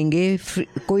लैंड देंगे,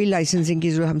 कोई लाइसेंसिंग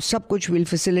की जरूरत, हम सब कुछ, will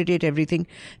facilitate everything.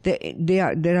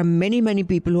 There are many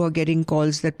people who are getting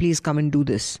calls that please come and do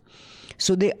this.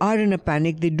 So they are in a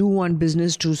panic. They do want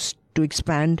business to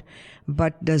expand,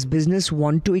 but does business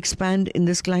want to expand in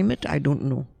this climate? I don't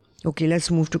know. Okay,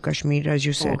 let's move to Kashmir, as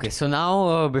you said. Okay, so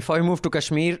now before we move to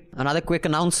Kashmir, another quick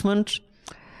announcement.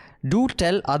 Do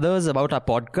tell others about our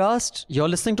podcast. You're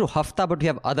listening to Hafta, but we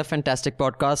have other fantastic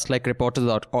podcasts like Reporters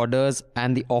Without Orders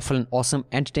and the Awful and Awesome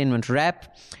Entertainment Wrap.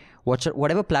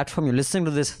 Whatever platform you're listening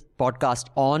to this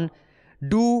podcast on,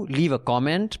 do leave a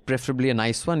comment, preferably a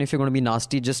nice one. If you're going to be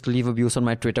nasty, just leave abuse on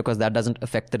my Twitter because that doesn't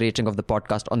affect the rating of the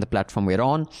podcast on the platform we're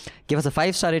on. Give us a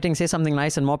 5-star rating, say something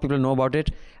nice and more people know about it.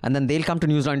 And then they'll come to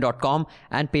newsline.com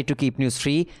and pay to keep news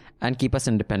free and keep us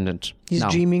independent. He's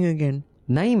dreaming again.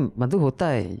 Nahin, Madhu, hota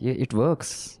hai. It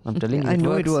works. I'm telling you, I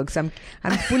know it works. I'm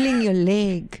pulling your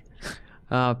leg.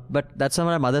 But that's what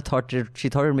my mother thought. She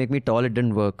thought it would make me tall. It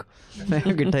didn't work.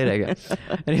 Anyway,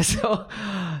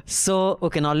 so,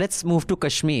 okay, now let's move to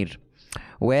Kashmir,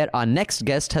 where our next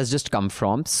guest has just come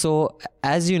from. So,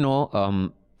 as you know,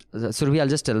 Surabhi, I'll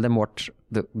just tell them what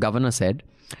the governor said.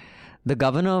 The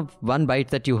governor, one bite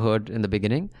that you heard in the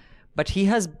beginning, but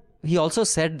he also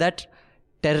said that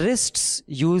terrorists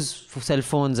use cell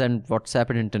phones and WhatsApp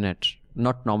and internet,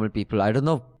 not normal people. I don't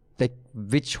know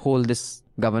which hole this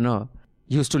governor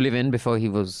used to live in before he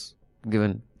was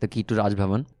given the key to Raj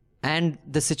Bhavan. And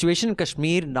the situation in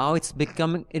Kashmir, now it's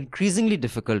becoming increasingly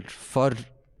difficult for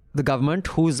the government,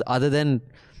 who's, other than,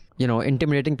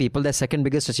 intimidating people, their second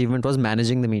biggest achievement was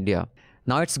managing the media.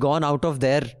 Now it's gone out of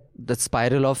the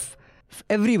spiral of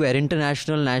everywhere,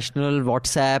 international, national,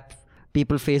 WhatsApp,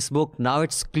 people, Facebook. Now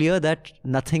it's clear that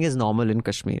nothing is normal in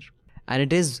Kashmir. And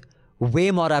it is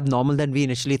way more abnormal than we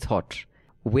initially thought.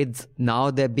 With now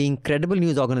there being credible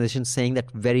news organizations saying that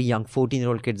very young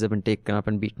 14-year-old kids have been taken up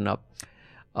and beaten up.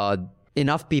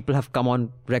 Enough people have come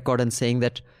on record and saying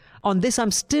that. On this,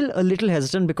 I'm still a little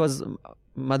hesitant because,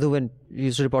 Madhu, when you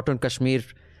used to report on Kashmir,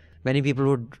 many people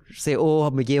would say,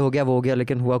 oh, ye ho gaya, wo ho gaya,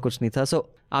 lekin hua kuch nahi tha. So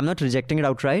I'm not rejecting it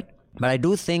outright, but I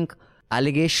do think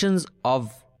allegations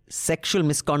of sexual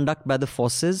misconduct by the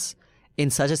forces in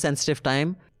such a sensitive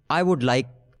time, I would like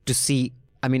to see,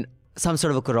 some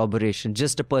sort of a corroboration.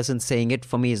 Just a person saying it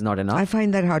for me is not enough. I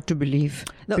find that hard to believe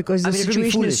because the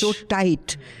situation is so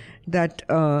tight that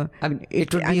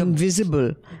it would be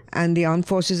invisible, and the armed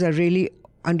forces are really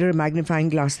under a magnifying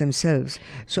glass themselves.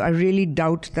 So I really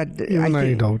doubt that.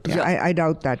 I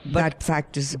doubt that. But, that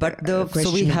fact is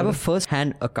so we have a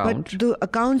first-hand account. But the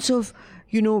accounts of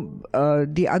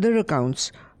the other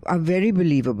accounts are very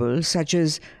believable, such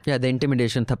as the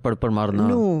intimidation, thappad par marna,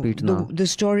 peetna. The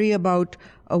story about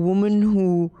a woman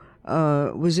who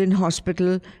was in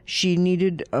hospital. She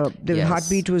needed the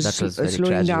heartbeat was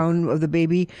slowing tragic. down of the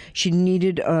baby. She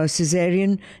needed a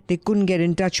cesarean. They couldn't get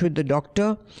in touch with the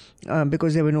doctor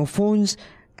because there were no phones.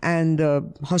 And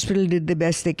the hospital did the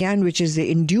best they can, which is they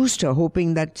induced her,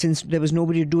 hoping that since there was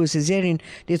nobody to do a cesarean,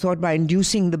 they thought by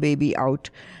inducing the baby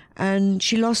out. And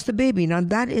she lost the baby. Now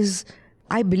that is,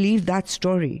 I believe that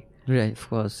story. Right, of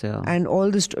course, yeah. And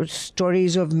all the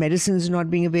stories of medicines not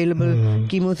being available,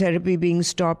 chemotherapy being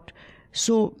stopped.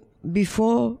 So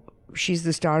before, she's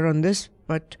the star on this,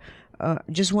 but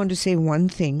just want to say one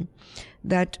thing,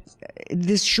 that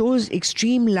this shows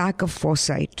extreme lack of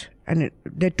foresight. And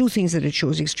there are two things that it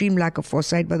shows: extreme lack of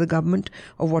foresight by the government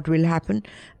of what will happen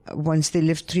once they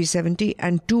lift 370,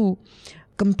 and two,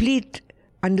 complete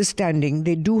understanding.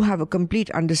 They do have a complete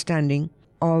understanding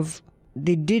of.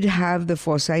 They did have the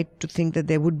foresight to think that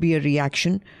there would be a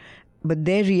reaction, but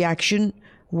their reaction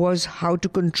was how to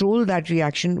control that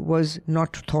reaction was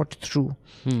not thought through.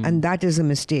 And that is a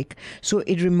mistake. So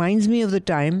it reminds me of the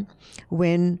time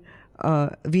when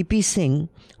VP Singh,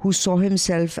 who saw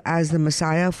himself as the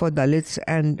messiah for Dalits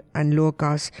and lower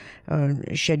caste,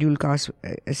 scheduled caste,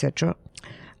 etc.,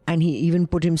 and he even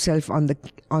put himself on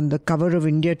the cover of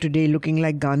India Today looking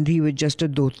like Gandhi with just a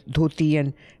dhoti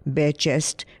and bare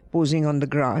chest, posing on the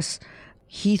grass.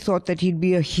 He thought that he'd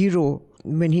be a hero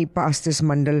when he passed this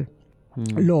Mandal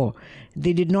law.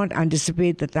 They did not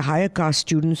anticipate that the higher caste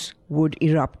students would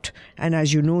erupt. And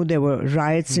as you know, there were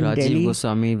riots in Delhi.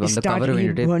 Goswami on the cover of India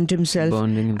Today, burnt himself.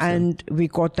 And we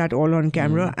caught that all on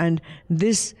camera. And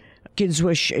this students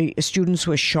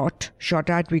were shot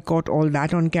at. We caught all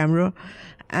that on camera.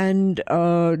 And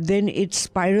then it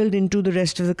spiraled into the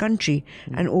rest of the country.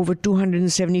 And over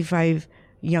 275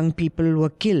 young people were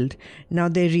killed. Now,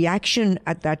 their reaction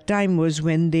at that time was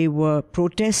when they were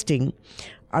protesting,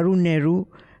 Arun Nehru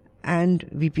and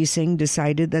VP Singh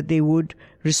decided that they would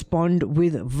respond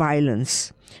with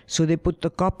violence. So they put the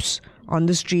cops on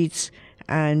the streets,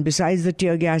 and besides the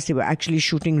tear gas, they were actually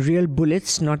shooting real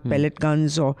bullets, not pellet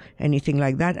guns or anything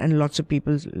like that. And lots of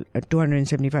people,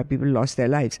 275 people lost their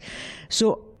lives.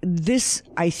 So this,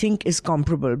 I think, is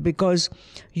comparable, because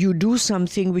you do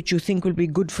something which you think will be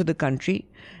good for the country,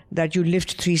 that you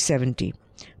lift 370.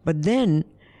 But then,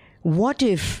 what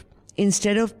if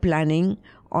instead of planning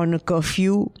on a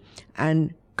curfew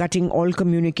and cutting all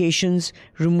communications,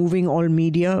 removing all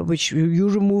media, which you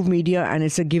remove media and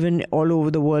it's a given all over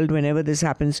the world whenever this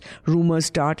happens, rumors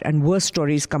start and worse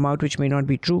stories come out which may not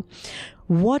be true.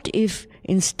 What if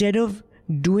instead of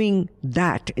doing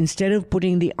that, instead of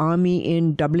putting the army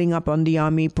in, doubling up on the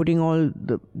army, putting all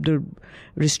the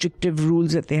restrictive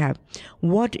rules that they have,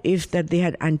 what if that they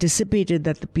had anticipated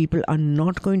that the people are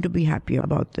not going to be happy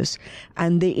about this,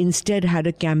 and they instead had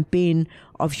a campaign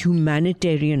of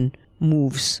humanitarian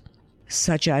moves,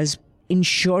 such as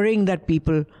ensuring that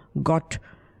people got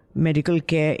medical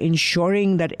care,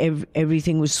 ensuring that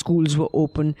everything was, schools were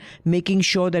open, making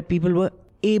sure that people were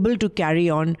able to carry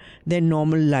on their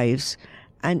normal lives.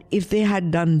 And if they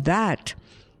had done that,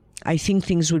 I think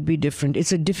things would be different.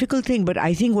 It's a difficult thing, but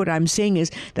I think what I'm saying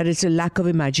is that it's a lack of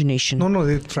imagination. No,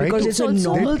 they try because to. It's a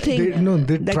normal thing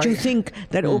that you think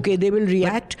that, okay, they will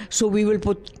react, so we will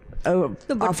put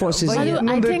our forces in.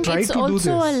 I think it's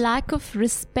also a lack of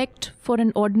respect for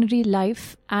an ordinary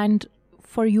life and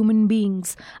for human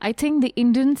beings. I think the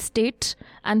Indian state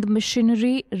and the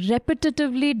machinery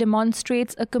repetitively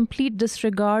demonstrates a complete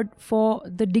disregard for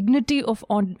the dignity of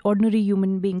ordinary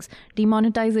human beings.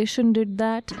 Demonetization did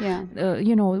that. Yeah.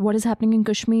 What is happening in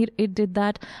Kashmir, it did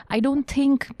that. I don't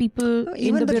think people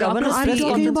in the bureaucracy... I'm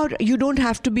talking about, you don't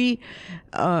have to be...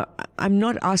 I'm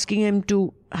not asking them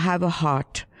to have a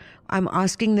heart. I'm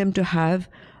asking them to have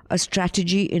a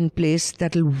strategy in place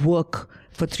that will work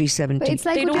for 370. But it's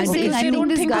like they don't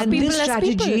think and this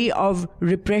strategy of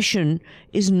repression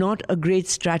is not a great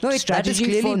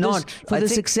strategy for the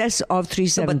success of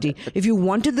 370. If you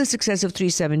wanted the success of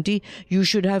 370, you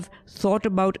should have thought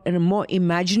about in a more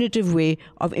imaginative way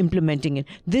of implementing it.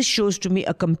 This shows to me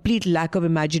a complete lack of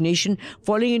imagination,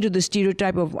 falling into the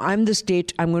stereotype of I'm the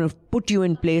state, I'm going to put you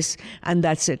in place, and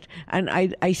that's it. And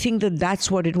I think that that's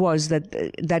what it was, that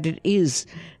it is,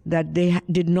 that they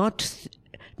did not...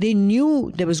 They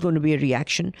knew there was going to be a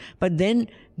reaction, but then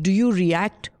do you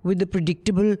react with the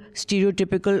predictable,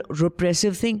 stereotypical,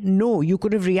 repressive thing? No, you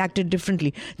could have reacted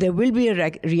differently. There will be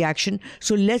a reaction,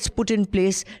 so let's put in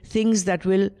place things that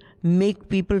will make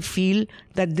people feel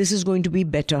that this is going to be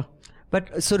better.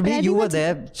 But Surbhi, you were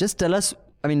there. Just tell us,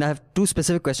 I mean, I have two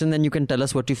specific questions, then you can tell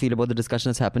us what you feel about the discussion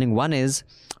that's happening. One is,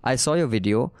 I saw your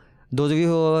video. Those of you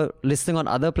who are listening on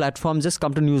other platforms, just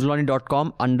come to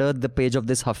newslaundry.com. Under the page of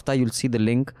this hafta, you'll see the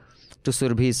link to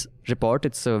Surbhi's report.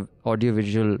 It's a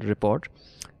audio-visual report.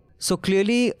 So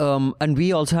clearly, and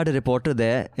we also had a reporter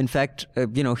there. In fact,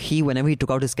 whenever he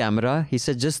took out his camera, he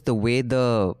said just the way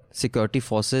the security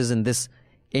forces in this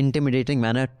intimidating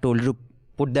manner told you to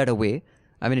put that away.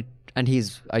 I mean,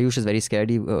 Ayush is very scared.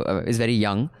 He is very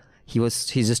young. He's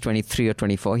just 23 or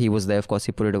 24. He was there, of course,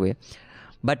 he put it away.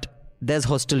 But there's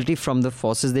hostility from the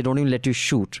forces. They don't even let you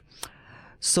shoot.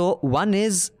 So one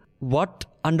is,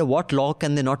 under what law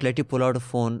can they not let you pull out a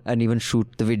phone and even shoot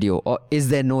the video? Or is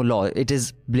there no law? It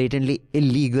is blatantly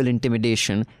illegal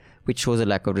intimidation, which shows a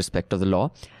lack of respect of the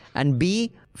law. And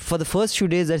B, for the first few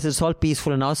days, it's all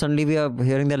peaceful. And now suddenly we are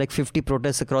hearing there are like 50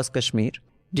 protests across Kashmir.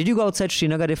 Did you go outside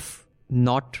Srinagar? If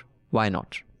not, why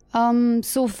not?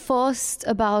 So first,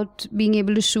 about being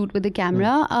able to shoot with the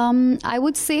camera, I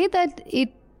would say that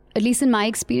at least in my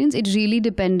experience, it really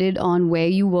depended on where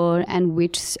you were and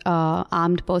which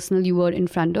armed personnel you were in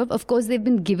front of. Of course, they've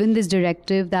been given this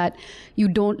directive that you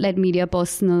don't let media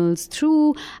personals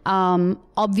through.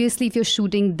 Obviously, if you're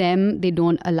shooting them, they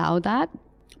don't allow that.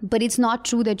 But it's not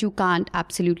true that you can't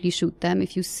absolutely shoot them.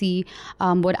 If you see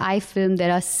what I filmed,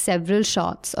 there are several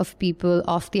shots of people,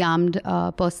 of the armed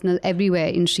personnel everywhere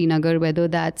in Srinagar, whether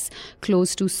that's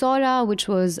close to Sora, which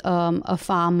was a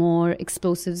far more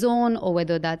explosive zone, or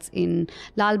whether that's in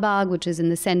Lal Bagh, which is in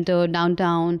the center,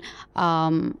 downtown,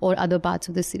 or other parts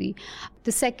of the city.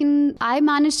 The second, I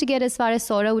managed to get as far as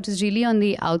Sora, which is really on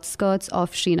the outskirts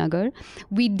of Srinagar.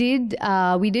 We did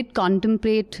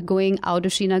contemplate going out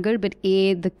of Srinagar, but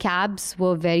the cabs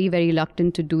were very, very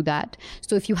reluctant to do that.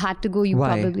 So if you had to go,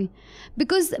 Why? Probably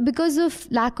because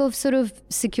of lack of sort of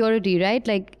security, right?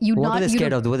 Like What were they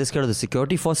scared of? Were they scared of the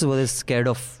security forces? Were they scared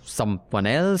of someone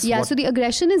else? Yeah. So the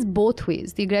aggression is both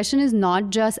ways. The aggression is not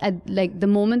just at like the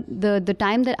moment, the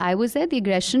time that I was there. The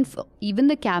aggression, even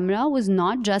the camera, was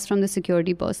not just from the security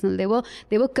security personnel.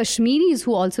 There were Kashmiris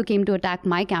who also came to attack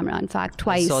my camera, in fact,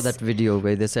 twice. I saw that video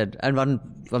where they said, and one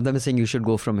of them is saying you should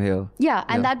go from here. Yeah,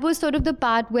 and that was sort of the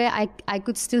part where I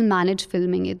could still manage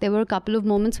filming it. There were a couple of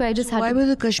moments where I just had Why were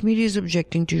the Kashmiris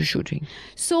objecting to you shooting?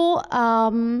 So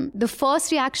the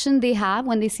first reaction they have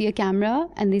when they see a camera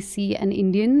and they see an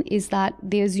Indian is that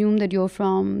they assume that you're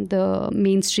from the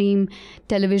mainstream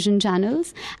television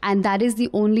channels, and that is the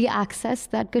only access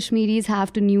that Kashmiris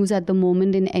have to news at the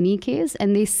moment in any case,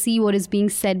 and they see what is being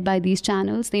said by these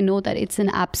channels. They know that it's an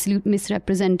absolute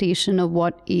misrepresentation of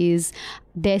what is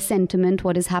their sentiment,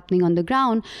 what is happening on the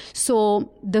ground. So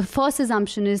the first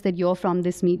assumption is that you're from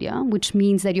this media, which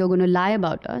means that you're going to lie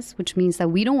about us, which means that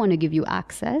we don't want to give you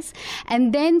access.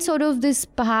 And then sort of this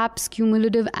perhaps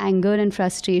cumulative anger and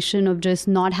frustration of just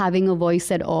not having a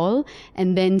voice at all,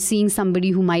 and then seeing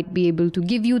somebody who might be able to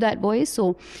give you that voice.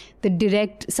 So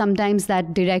sometimes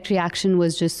that direct reaction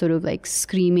was just sort of like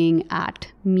screaming at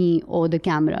me or the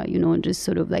camera, just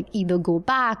sort of like either go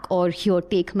back or here,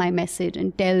 take my message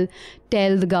and tell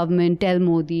the government, tell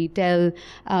Modi, tell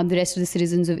the rest of the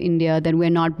citizens of India that we're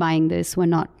not buying this, we're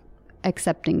not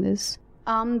accepting this.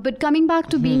 But coming back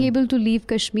to being able to leave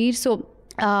Kashmir, so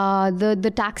a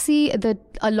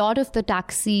lot of the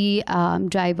taxi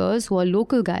drivers who are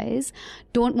local guys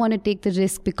don't want to take the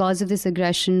risk because of this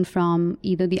aggression from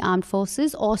either the armed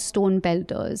forces or stone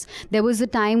pelters. There was a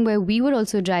time where we were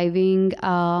also driving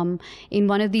in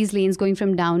one of these lanes going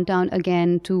from downtown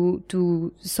again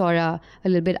to Sora, a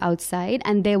little bit outside,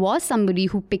 and there was somebody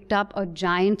who picked up a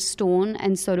giant stone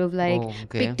and sort of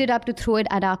picked it up to throw it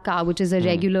at our car, which is a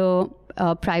regular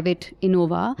private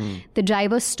Innova. The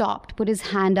driver stopped, put his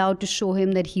hand out to show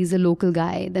him that he's a local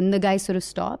guy. Then the guy sort of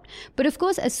stopped. But of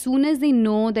course, as soon as they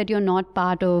know that you're not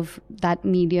part of that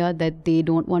media that they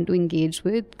don't want to engage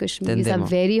with, Kashmiris are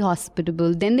very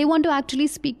hospitable. Then they want to actually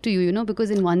speak to you, because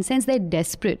in one sense they're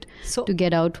desperate to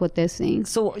get out what they're saying.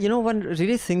 So, one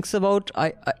really thinks about,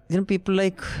 people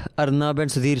like Arnab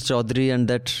and Sudhir Chaudhary and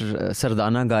that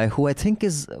Sardana guy, who I think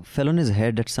fell on his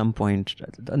head at some point.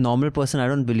 A normal person, I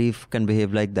don't believe, can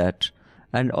behave like that.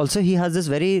 And also he has this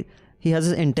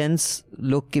intense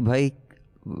look कि भाई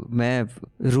मैं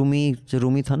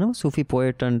रूमी था ना, Sufi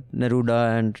poet and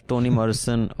Neruda and Toni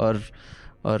Morrison और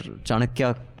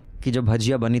चाणक्य की जब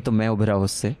भजिया बनी तो मैं उभरा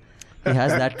उससे. He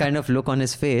has that kind of look on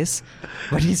his face,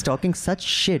 but he's talking such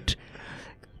shit.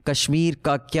 Kashmir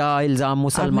का क्या इल्जाम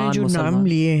मुसलमान जो नाम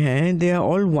लिए हैं, they are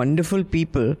all wonderful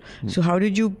people. So how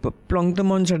did you plonk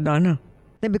them on Sardana?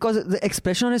 Because the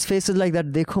expression on his face is like that.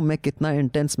 देखो मैं कितना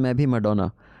intense, मैं भी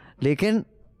Madonna. लेकिन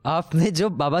आपने जो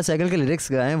बाबा साइकिल के lyrics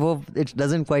गाए हैं वो it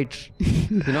doesn't quite,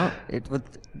 it would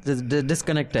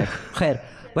disconnect है. खैर,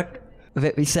 but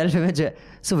self-image.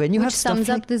 So when you Which have stuff sums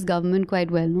up this government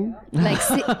quite well, no? Like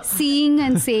seeing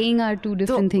and saying are two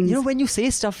different things. When you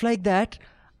say stuff like that,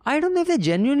 I don't know if they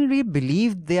genuinely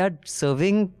believe they are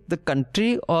serving the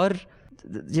country or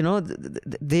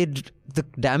the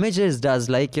damage it does,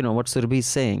 like what Surbhi is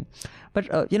saying. But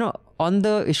on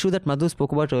the issue that Madhu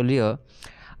spoke about earlier,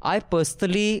 I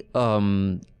personally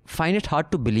find it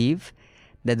hard to believe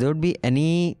that there would be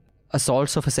any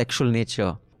assaults of a sexual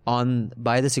nature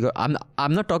by the security.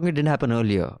 I'm not talking it didn't happen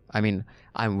earlier. I mean,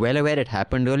 I'm well aware it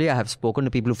happened earlier. I have spoken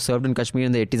to people who've served in Kashmir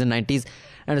in the 80s and 90s,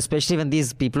 and especially when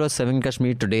these people who are serving in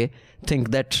Kashmir today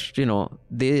think that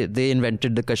they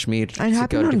invented the Kashmir and security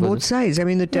happened on both forces. sides. I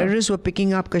mean, the terrorists were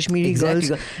picking up Kashmiri girls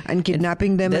and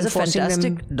kidnapping them and forcing them. There's a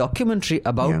fantastic documentary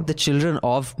about the children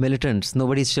of militants,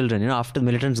 nobody's children. After the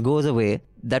militants goes away,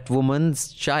 that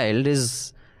woman's child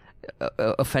is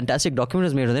a fantastic documentary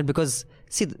is made on it, because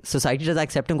see, society does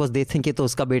accept him because they think it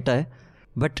uska beta hai,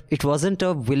 but it wasn't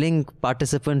a willing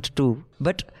participant too.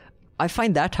 But I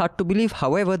find that hard to believe.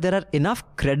 However, there are enough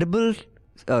credible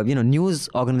news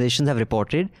organizations have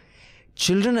reported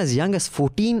children as young as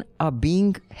 14 are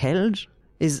being held.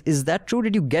 Is that true?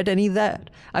 Did you get any of that?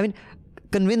 I mean,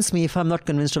 convince me if I'm not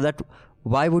convinced of that.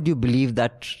 Why would you believe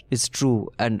that is true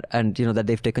and that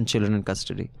they've taken children in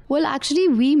custody? Well, actually,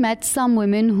 we met some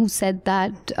women who said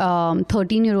that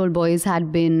 13-year-old boys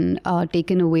had been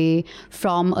taken away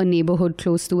from a neighborhood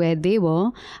close to where they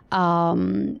were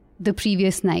the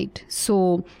previous night.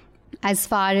 So as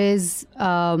far as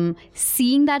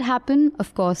seeing that happen,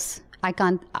 of course, I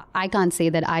can't say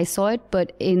that I saw it,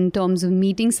 but in terms of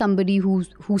meeting somebody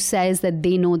who says that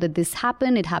they know that this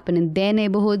happened, it happened in their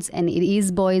neighborhoods, and it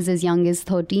is boys as young as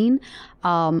 13,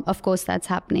 of course that's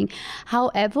happening.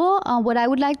 However, what I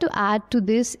would like to add to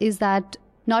this is that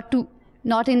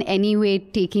not in any way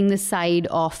taking the side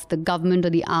of the government or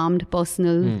the armed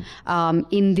personnel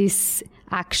in this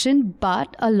action,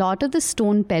 but a lot of the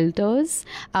stone pelters,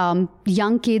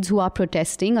 young kids who are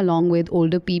protesting along with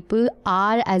older people,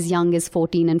 are as young as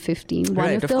 14 and 15.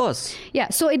 Right, of course. Yeah,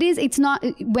 so it's not,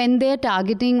 when they're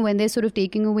sort of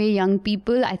taking away young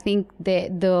people, I think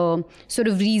the sort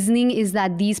of reasoning is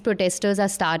that these protesters are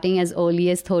starting as early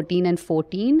as 13 and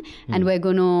 14, and we're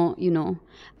going to,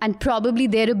 and probably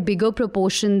they're a bigger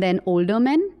proportion than older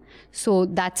men. So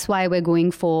that's why we're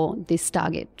going for this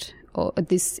target, or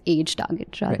this age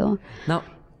target rather. Right. Now,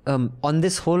 on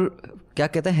this whole, क्या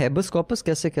कहते हैं, habeas corpus?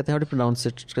 कैसे कहते हैं? How to pronounce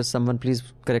it? Because someone please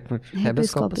correct me.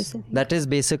 Habeas corpus. That is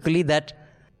basically that.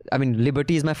 I mean,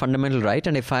 liberty is my fundamental right,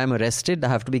 and if I am arrested, I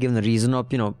have to be given the reason of,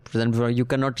 you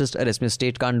cannot just arrest me. The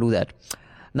state can't do that.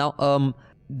 Now,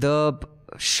 the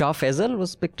Shah Faisal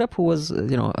was picked up, who was,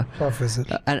 Shah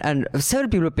Faisal. And several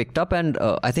people were picked up, and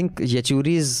I think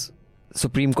Yechuri's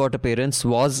Supreme Court appearance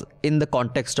was in the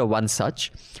context of one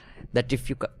such, that if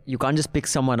you can't just pick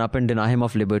someone up and deny him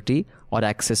of liberty or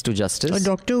access to justice. A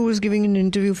doctor who was giving an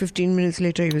interview 15 minutes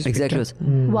later, he was exactly picked up.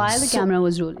 While the camera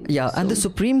was rolling. Yeah, and the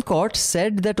Supreme Court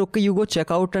said that, okay, you go check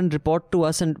out and report to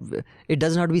us, and it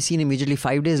doesn't have to be seen immediately.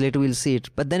 5 days later, we'll see it.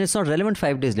 But then it's not relevant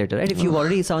 5 days later, right? If you've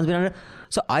already, someone's been under.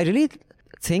 So I really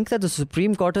think that the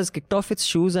Supreme Court has kicked off its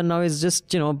shoes and now is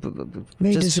just,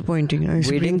 very just disappointing.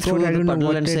 Wading through the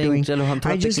puddle and saying,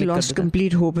 I just lost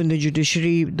complete hope in the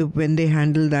judiciary when they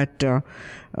handled that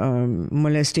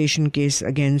molestation case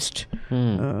against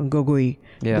Gogoi.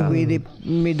 Yeah. The way they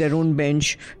made their own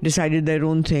bench, decided their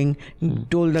own thing,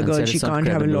 told the And girl said she it's not can't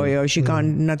have a credible. lawyer, she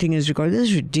can't, nothing is recorded. This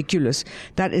is ridiculous.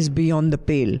 That is beyond the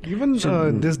pale. Even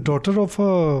this daughter of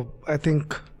I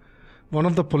think one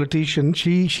of the politicians,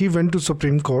 she went to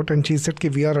Supreme Court and she said,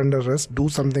 we are under arrest, do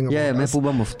something about Yeah, us.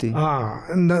 Mehbooba Mufti.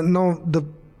 And now the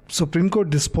Supreme Court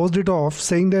disposed it off,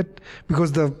 saying that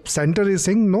because the center is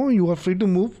saying, no, you are free to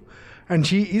move. And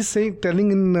she is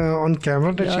telling on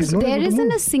camera that she's not There able to isn't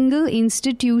move. a single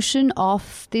institution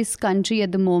of this country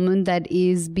at the moment that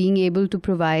is being able to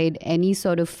provide any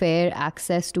sort of fair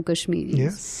access to Kashmiris.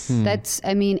 Yes. That's,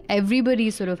 everybody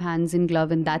is sort of hands in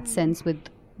glove in that sense with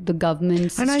the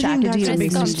government's And I think strategy. that's a and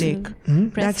big policy.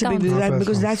 mistake. That's a big mistake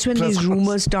because that's when these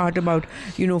rumors start about,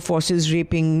 forces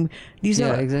raping. These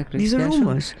are exactly. These are Yeah, sure.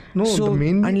 rumors. No, so the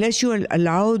main- unless you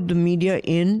allow the media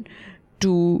in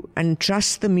and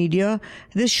trust the media,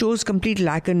 this shows complete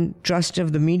lack of trust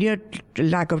of the media,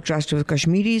 lack of trust of the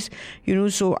Kashmiris.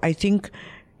 So I think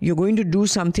you're going to do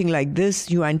something like this,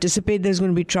 you anticipate there's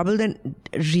going to be trouble, then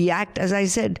react, as I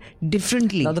said,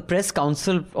 differently. Now the press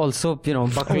council also,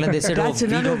 buckled and they said, That's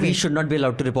another we way. should not be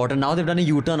allowed to report. And now they've done a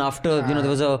U-turn after, there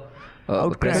was a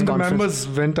press And the conference. members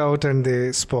went out and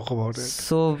they spoke about it.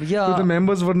 So, So yeah. the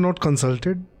members were not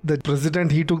consulted. The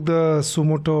president, he took the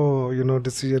sumoto,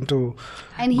 decision to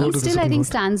And go he to the still, I Supreme think, Court.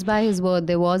 stands by his word.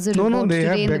 There was a report No, they today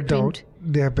have in the backed print. out.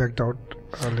 They have backed out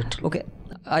a little. Okay.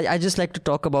 I just like to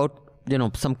talk about,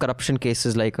 some corruption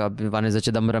cases like one is the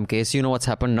Chidambaram case. You know what's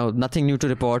happened now. Nothing new to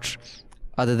report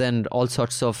other than all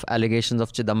sorts of allegations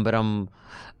of Chidambaram,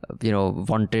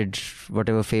 wanted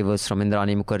whatever favors from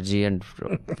Indrani Mukherjee, and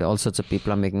all sorts of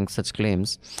people are making such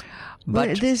claims.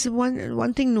 But there's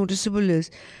one thing noticeable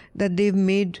is that they've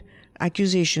made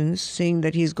accusations saying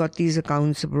that he's got these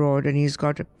accounts abroad and he's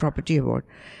got a property abroad,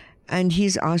 and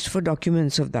he's asked for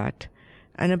documents of that,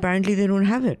 and apparently they don't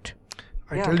have it.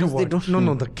 I tell you what.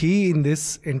 No. The key in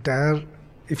this entire,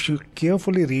 if you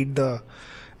carefully read the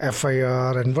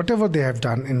FIR and whatever they have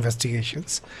done,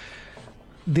 investigations,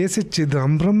 they say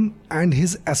Chidambaram and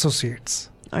his associates.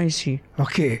 I see.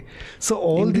 Okay. So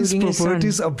all these Including his son.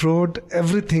 properties abroad,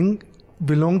 everything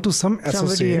belong to some associates.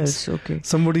 Somebody else, okay.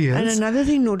 Somebody else. And another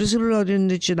thing noticeable in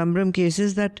the Chidambaram case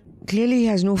is that clearly he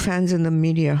has no fans in the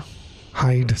media.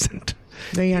 He doesn't.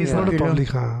 Very He's not a unpopular.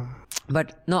 public.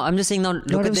 But no, I'm just saying now,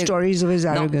 look Lot at of the stories of his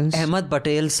now, arrogance. Ahmed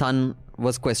Patel's son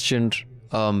was questioned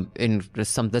in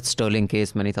that Sterling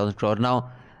case, many thousand crore. Now,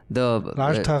 the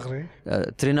Raj Thakre.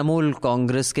 Trinamool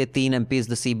Congress ke 3 MPs,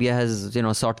 the CBI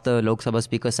has sought the Lok Sabha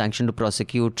Speaker sanction to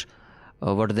prosecute.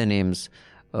 What are their names?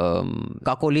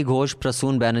 Kakoli Ghosh,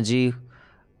 Prasoon Banerjee,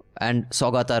 and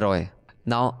Saugata Roy.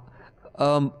 Now,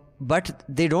 but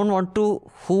they don't want to.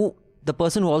 The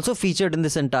person who also featured in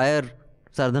this entire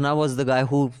Sardhana was the guy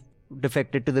who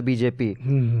defected to the BJP.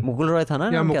 Mukul Roy tha na?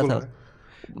 Yeah, Naam kya Mukul tha?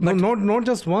 Roy. No, not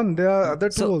just one. There are other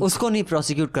two. So also. usko nahi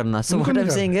prosecute karna. So Unko what nahi I'm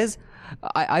karna. saying is,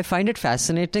 I find it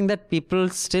fascinating that people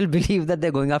still believe that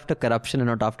they're going after corruption and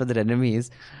not after their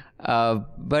enemies.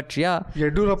 But yeah.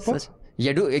 Yedurappa.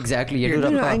 Exactly. You know,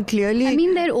 Yedurappa. and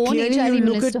clearly, their own clearly HRD you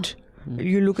look minister.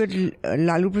 you look at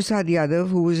Lalu Prasad Yadav,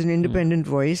 who was an independent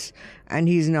voice, and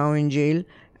he's now in jail.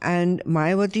 And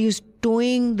Mayawati is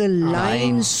towing the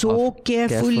line so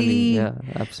carefully. Yeah,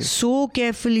 absolutely. So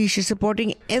carefully. She's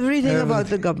supporting everything about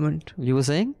the government. You were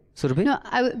saying, Surabhi? No,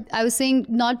 I was saying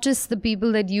not just the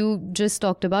people that you just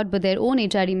talked about, but their own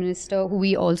HRD minister, who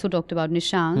we also talked about,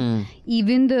 Nishank.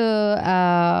 Even the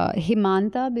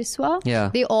Himanta Biswa,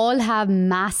 they all have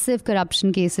massive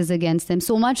corruption cases against them.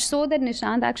 So much so that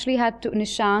Nishank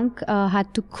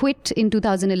had to quit in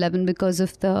 2011 because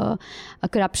of the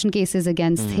corruption cases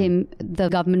against him. The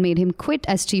government made him quit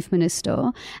as chief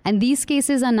minister, and these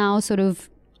cases are now sort of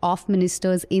off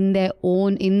ministers in the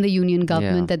union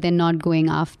government that they're not going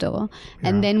after.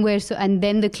 And then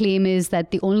the claim is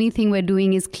that the only thing we're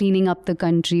doing is cleaning up the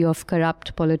country of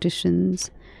corrupt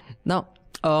politicians. Now,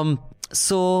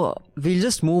 so we'll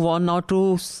just move on now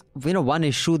to one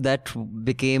issue that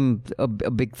became a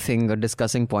big thing, a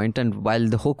discussing point, and while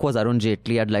the hook was Arun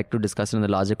Jaitley, I'd like to discuss it in the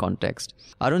larger context.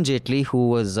 Arun Jaitley, who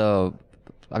was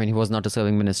he was not a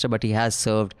serving minister, but he has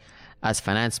served as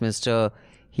finance minister.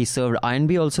 He served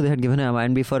INB also. They had given him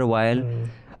INB for a while.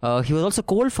 He was also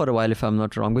coal for a while, if I'm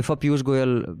not wrong. Before Piyush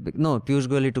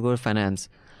Goyal he took over finance.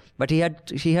 But he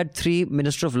had 3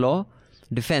 Minister of Law,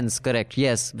 Defense, correct?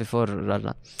 Yes, before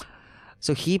Rana.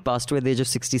 So he passed away at the age of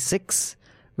 66,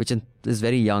 which is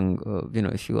very young,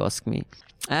 if you ask me.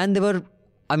 And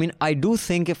I do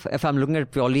think if I'm looking at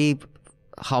purely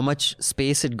how much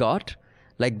space it got,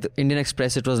 like the Indian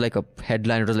Express, it was like a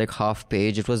headline. It was like half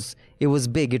page. It was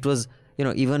big. It was.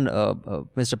 Even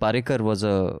Mr. Parikar was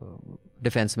a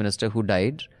defense minister who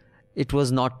died. It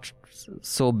was not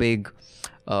so big.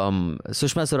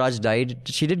 Sushma Swaraj died.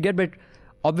 She did get, but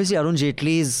obviously Arun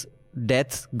Jaitley's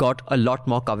death got a lot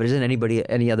more coverage than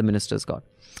any other ministers got.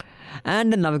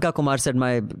 And then Navika Kumar said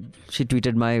she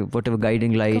tweeted my whatever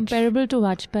guiding light. Comparable to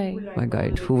Vajpayee. My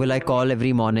guide. Who will I call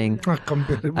every morning? Call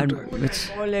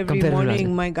every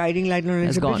morning. My guiding light. No,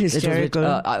 it's a bit hysterical.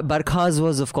 Barkha's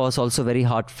was, of course, also very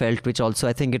heartfelt, which also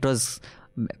I think it was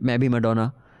maybe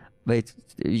Madonna. But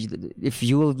if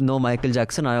you know Michael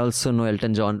Jackson, I also know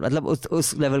Elton John. मतलब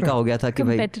उस level का हो गया था कि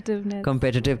भाई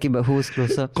competitive कि who is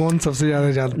closer. कौन सबसे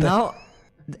ज़्यादा जानता है? Now,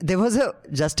 there was a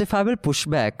justifiable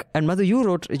pushback, and Madhu,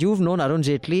 you've known Arun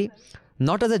Jaitley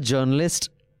not as a journalist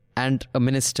and a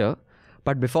minister,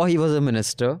 but before he was a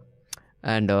minister,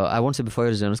 and I won't say before he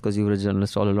was a journalist because you were a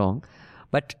journalist all along,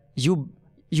 but you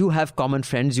have common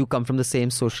friends, you come from the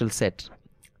same social set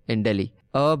in Delhi.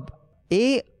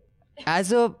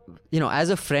 As a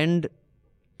friend,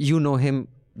 you know him,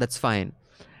 that's fine.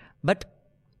 But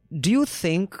do you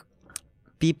think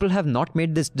people have not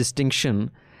made this distinction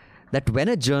that when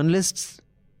a journalist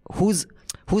whose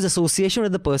association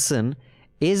with the person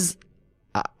is,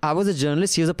 I was a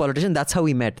journalist, he was a politician, that's how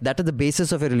we met. That is the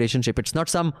basis of a relationship. It's not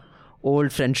some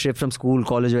old friendship from school,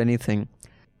 college or anything.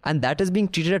 And that is being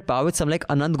treated at par with some like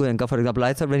Anand Goenka, for example.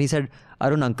 I thought when he said,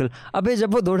 Arun uncle, abhe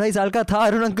jab wo 2.5 saal ka tha,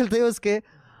 Arun uncle the uske.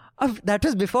 That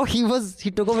was before he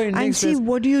took over Indian Express. And see,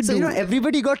 what do you do? So,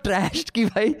 everybody got trashed. Ki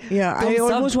bhai, I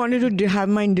almost wanted to have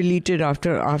mine deleted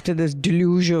after this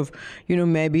deluge of,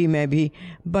 maybe.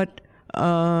 But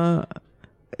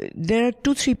there are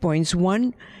 2-3 points.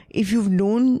 One, if you've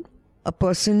known a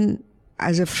person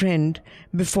as a friend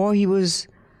before he was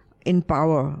in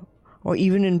power or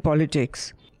even in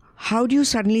politics, how do you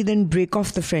suddenly then break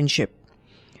off the friendship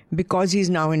because he's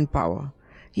now in power?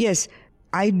 Yes,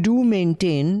 I do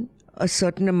maintain a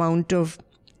certain amount of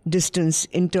distance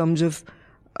in terms of...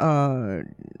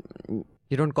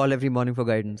 you don't call every morning for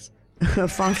guidance.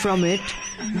 Far from it.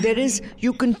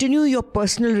 You continue your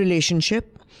personal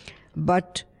relationship,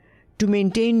 but to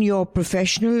maintain your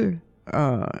professional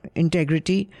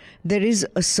integrity, there is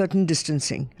a certain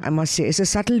distancing, I must say. It's a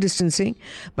subtle distancing,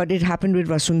 but it happened with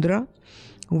Vasundhara,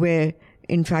 where,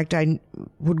 in fact, I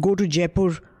would go to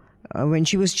Jaipur when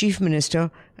she was chief minister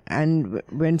and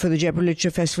went for the Jaipur Literature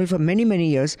Festival for many, many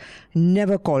years,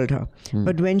 never called her.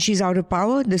 But when she's out of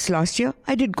power, this last year,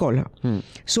 I did call her.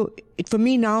 So for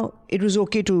me now, it was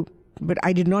okay but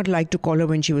I did not like to call her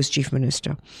when she was chief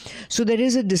minister. So there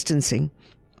is a distancing.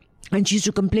 And she used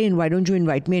to complain, why don't you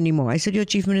invite me anymore? I said, you're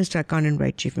chief minister, I can't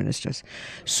invite chief ministers.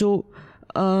 So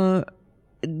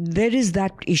there is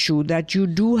that issue that you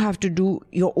do have to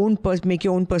make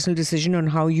your own personal decision on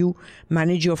how you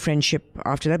manage your friendship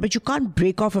after that. But you can't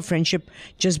break off a friendship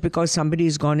just because somebody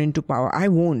has gone into power. I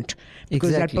won't,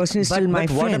 because that person is still my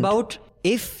friend. But what about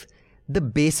if the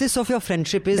basis of your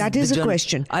friendship is... That is a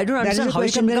question. I don't understand how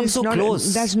you can become so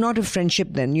close. That's not a friendship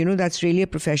then. That's really a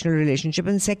professional relationship.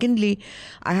 And secondly,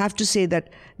 I have to say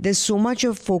that there's so much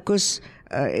of focus...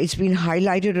 it's been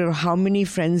highlighted on how many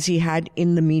friends he had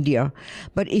in the media.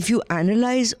 But if you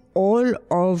analyze all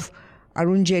of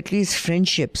Arun Jaitley's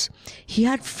friendships. He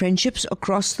had friendships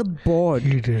across the board.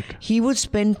 He did. He would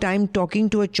spend time talking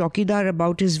to a chowkidar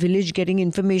about his village, getting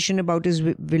information about his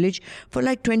village for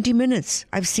like 20 minutes.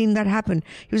 I've seen that happen.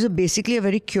 He was basically a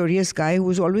very curious guy who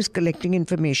was always collecting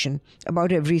information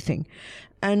about everything.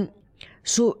 And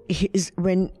so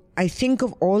when I think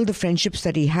of all the friendships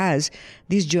that he has,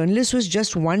 these journalists was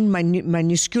just one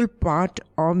minuscule part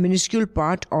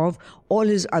of all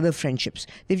his other friendships.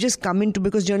 They've just come into,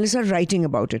 because journalists are writing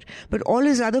about it, but all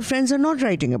his other friends are not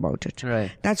writing about it.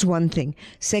 Right. That's one thing.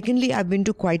 Secondly, I've been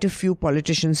to quite a few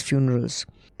politicians' funerals.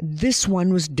 This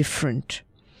one was different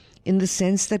in the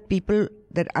sense that people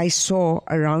that I saw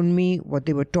around me, what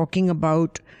they were talking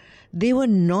about, they were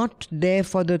not there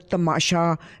for the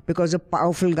tamasha because a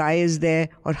powerful guy is there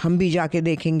or hum bhi jaake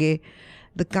dekhenge.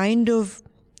 The kind of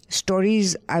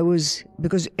stories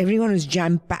because everyone was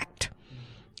jam-packed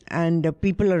and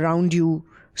people around you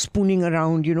spooning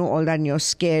around, all that, and you're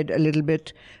scared a little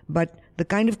bit. But the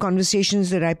kind of conversations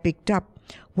that I picked up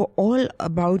were all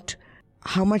about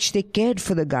how much they cared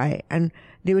for the guy. And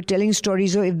they were telling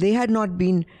stories of if they had not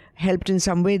been helped in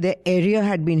some way, their area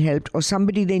had been helped or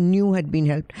somebody they knew had been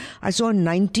helped. I saw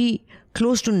a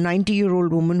close to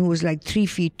 90-year-old woman who was like 3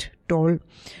 feet tall,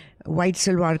 white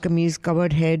salwar kameez,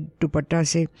 covered head, dupatta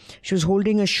se. She was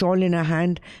holding a shawl in her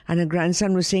hand and her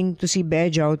grandson was saying, "Tusi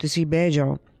beh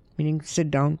jao," meaning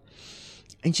sit down.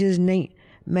 And she says, "Nahi,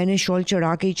 maine shawl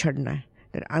chada ke hi chadna hai."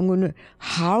 That I'm going to...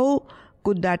 How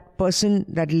could that person,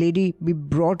 that lady, be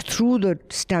brought through the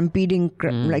stampeding,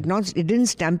 it didn't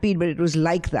stampede, but it was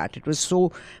like that. It was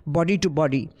so body to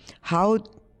body. How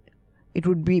it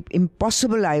would be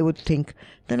impossible, I would think.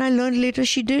 Then I learned later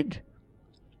she did.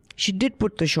 She did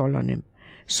put the shawl on him.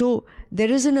 So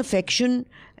there is an affection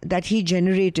that he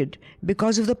generated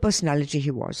because of the personality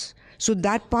he was. So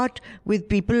that part with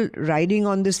people riding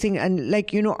on this thing, and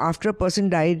after a person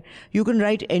died, you can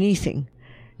write anything.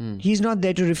 He's not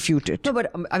there to refute it. No,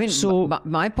 but I mean, so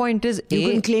my point is, you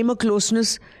can claim a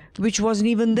closeness which wasn't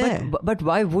even there. But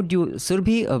why would you,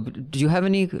 Surbhi? Do you have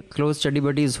any close study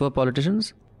buddies who are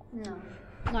politicians? No,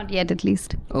 not yet, at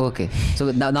least. Okay, so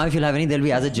now if you'll have any, they'll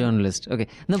be as a journalist. Okay,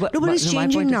 but it's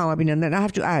changing now. Abhinandan, I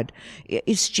have to add,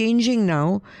 it's changing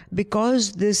now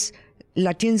because this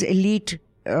Lutyens' elite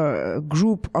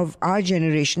group of our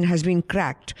generation has been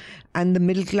cracked, and the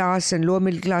middle class and lower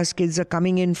middle class kids are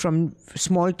coming in from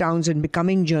small towns and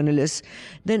becoming journalists.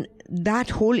 Then that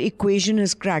whole equation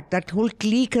has cracked. That whole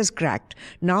clique has cracked.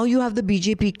 Now you have the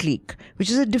BJP clique, which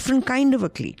is a different kind of a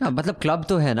clique. No, but club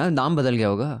to hai na, naam badal gaya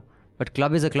hoga. But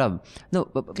club is a club. No,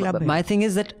 but my thing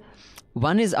is that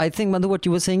one is, I think, Madhu, what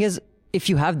you were saying is, if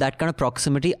you have that kind of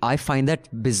proximity, I find that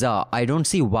bizarre. I don't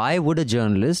see why would a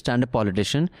journalist and a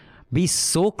politician be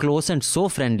so close and so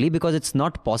friendly, because it's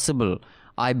not possible,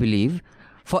 I believe,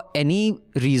 for any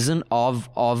reason of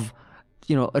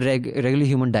regular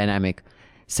human dynamic.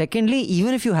 Secondly,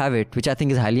 even if you have it, which I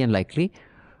think is highly unlikely,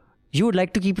 you would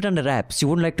like to keep it under wraps. You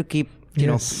wouldn't like to keep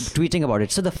tweeting about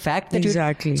it. So the fact that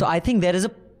so I think there is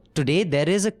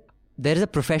a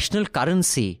professional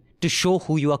currency to show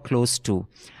who you are close to,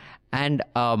 and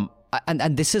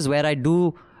this is where I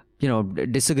do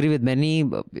disagree with many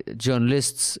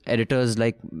journalists, editors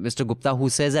like Mr. Gupta, who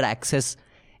says that access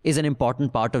is an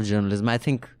important part of journalism. I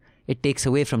think it takes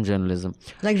away from journalism.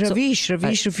 Like Ravish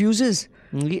refuses.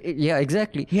 Yeah,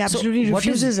 exactly. He absolutely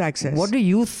refuses access. What do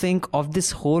you think of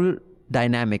this whole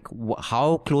dynamic?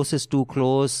 How close is too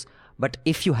close? But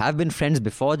if you have been friends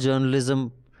before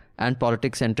journalism and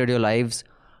politics entered your lives,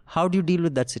 how do you deal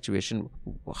with that situation?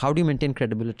 How do you maintain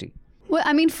credibility? Well,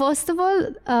 I mean, first of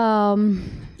all,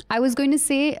 I was going to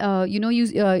say,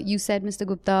 you said Mr.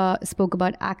 Gupta spoke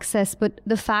about access, but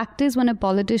the fact is, when a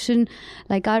politician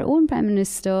like our own Prime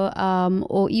Minister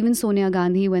or even Sonia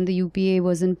Gandhi, when the UPA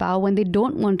was in power, when they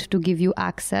don't want to give you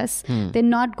access, they're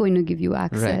not going to give you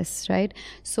access, right?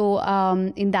 So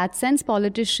in that sense,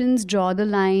 politicians draw the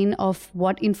line of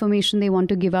what information they want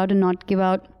to give out and not give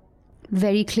out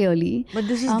very clearly. But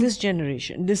this is this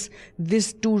generation,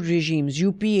 this two regimes,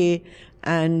 UPA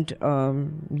and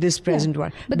this present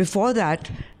one. But before that,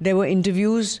 there were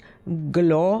interviews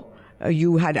galore.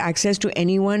 You had access to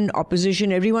anyone,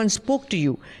 opposition, everyone spoke to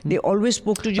you. They always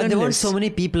spoke to journalists. But there weren't so many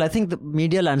people. I think the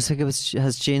media landscape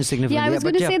has changed significantly. Yeah, I was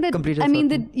going to say that,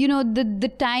 the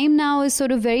time now is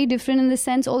sort of very different in the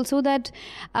sense also that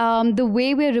the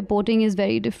way we're reporting is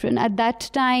very different. At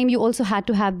that time, you also had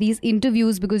to have these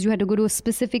interviews because you had to go to a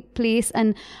specific place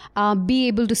and be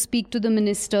able to speak to the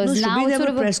ministers. Now there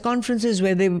were press conferences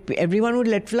where everyone would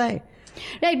let fly.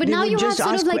 Right, but they now you just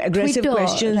have sort of like aggressive Twitter,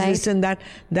 questions, right? This and that.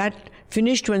 That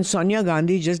finished when Sonia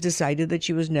Gandhi just decided that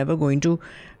she was never going to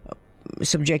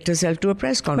subject herself to a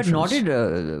press conference. But nor did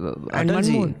and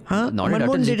Atalji. Manmohan. Nor did Manmohan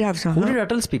Atalji. did have some. Who did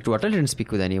Atal speak to? Atal didn't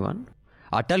speak with anyone.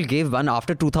 Atal gave one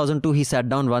after 2002. He sat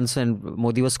down once when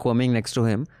Modi was squirming next to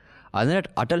him. Other than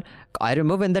that, Atal, I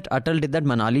remember when that Atal did that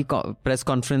Manali press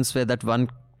conference where that one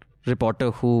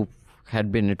reporter who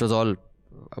had been, it was all,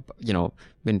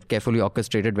 been carefully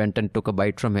orchestrated, went and took a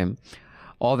bite from him.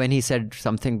 Or when he said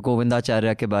something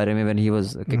Govindacharya ke baare mein when he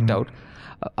was kicked out.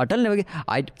 Atal never.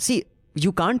 See,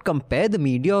 you can't compare the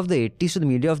media of the 80s to the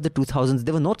media of the 2000s.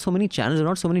 There were not so many channels, there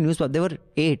were not so many newspapers. There were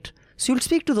 8. So you'll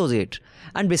speak to those 8.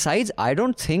 And besides, I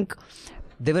don't think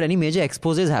there were any major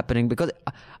exposés happening because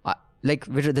like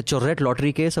the Chorret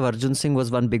lottery case of Arjun Singh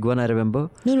was one big one, I remember.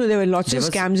 No, there were lots of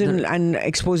scams and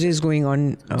exposes going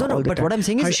on. But what I'm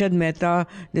saying is Harshad Mehta.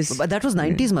 But that was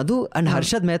 90s, Madhu. And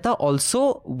Harshad Mehta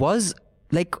also was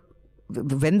like,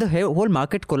 when the whole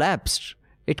market collapsed,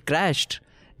 it crashed.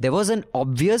 There was an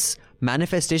obvious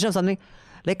manifestation of something.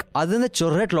 Like, other than the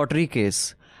Chorret lottery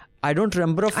case, I don't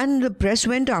remember of... And the press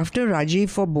went after Rajiv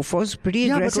for Bofors pretty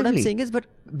aggressively. But what I'm saying is, but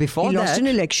before he that... He lost an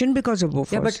election because of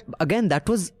Bofors. Yeah, but again,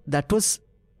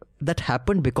 that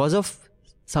happened because of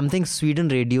something Sweden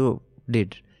radio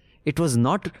did. It was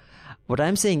not... What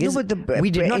I'm saying is,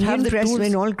 we did not have the press, tools.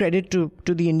 when all credit to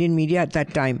the Indian media at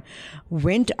that time,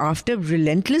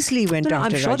 relentlessly went after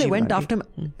I'm sure Rajiv they went Gandhi. after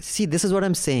him. See, this is what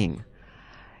I'm saying.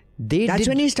 That's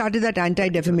when he started that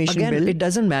anti-defamation bill. It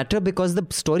doesn't matter because the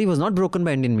story was not broken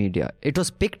by Indian media. It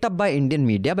was picked up by Indian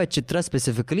media, by Chitra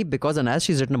specifically, because, and as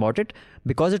she's written about it,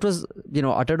 because it was,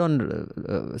 uttered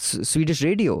on Swedish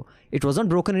radio. It was not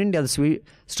broken in India. The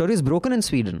story is broken in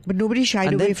Sweden. But nobody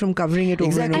shied away from covering it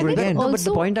over and over again. No, but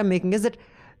the point I'm making is that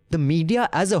the media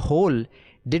as a whole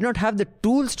did not have the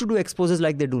tools to do exposes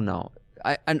like they do now.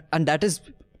 And that is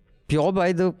pure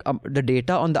by the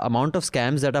data on the amount of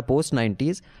scams that are post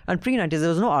 90s and pre 90s. There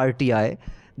was no RTI.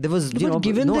 There was,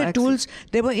 given no the tools,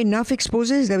 there were enough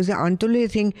exposes. There was the Antole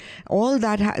thing. All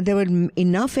that, there were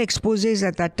enough exposes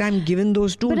at that time given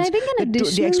those tools. But I think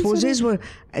the exposes were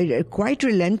quite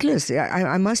relentless.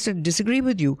 I must disagree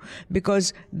with you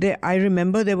because I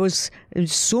remember there was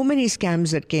so many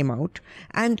scams that came out,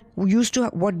 and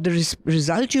what the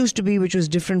result used to be, which was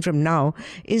different from now,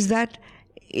 is that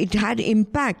it had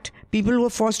impact. People were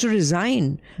forced to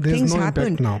resign. Things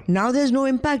happened. Now there's no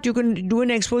impact. You can do an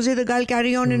expose, the guy will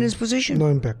carry on in his position. No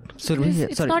impact. So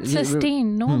it's not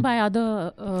sustained, by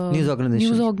other news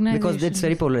organizations. Because it's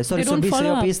very polarized. Sorry, so say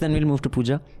your piece, then we'll move to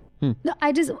Pooja. No,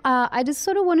 I just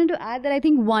sort of wanted to add that I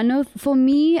think one of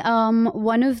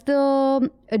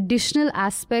the additional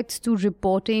aspects to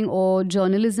reporting or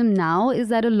journalism now is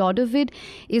that a lot of it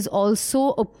is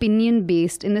also opinion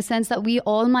based, in the sense that we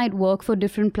all might work for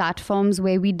different platforms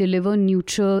where we deliver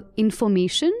neutral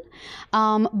information.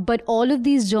 But all of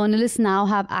these journalists now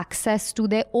have access to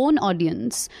their own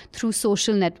audience through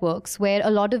social networks, where a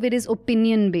lot of it is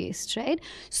opinion based, right?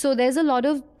 So there's a lot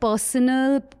of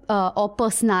personal or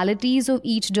personalities of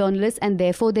each journalist, and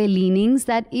therefore their leanings,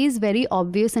 that is very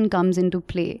obvious and comes into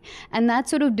play. And that's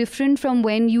sort of different from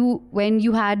when you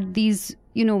had these,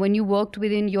 when you worked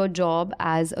within your job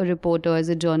as a reporter, as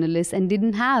a journalist, and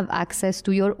didn't have access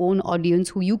to your own audience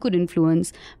who you could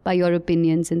influence by your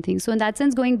opinions and things. So in that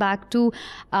sense, going back to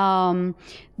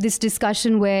this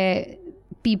discussion where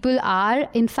people are,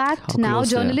 in fact, now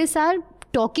journalists are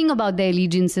talking about their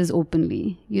allegiances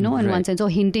openly, in one sense, or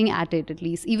hinting at it at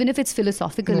least, even if it's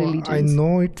philosophical allegiance. I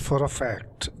know it for a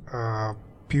fact.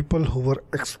 People who were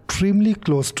extremely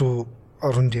close to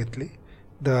Arun Jaitley,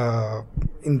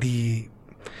 in the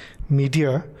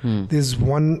media, there's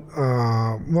one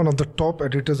of the top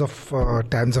editors of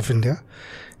Times of India.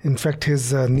 In fact,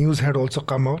 his news had also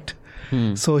come out.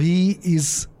 So he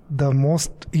is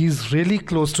he's really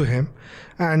close to him.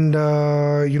 And,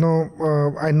 I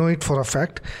know it for a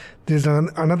fact. There's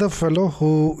another fellow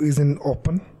who is in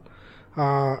Open.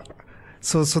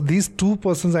 So these two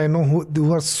persons I know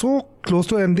who are so close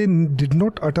to him, and they did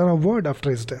not utter a word after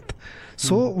his death.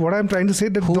 So what I'm trying to say,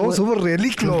 that those who were really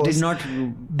close, did not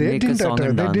they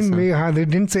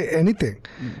didn't say anything,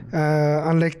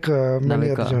 unlike many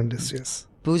other journalists. Yes.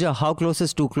 Pooja, how close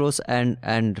is too close,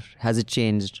 and has it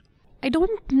changed? I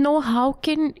don't know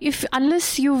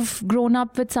unless you've grown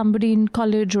up with somebody in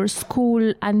college or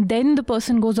school and then the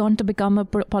person goes on to become a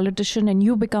politician and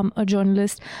you become a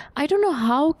journalist. I don't know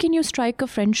how can you strike a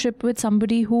friendship with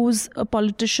somebody who's a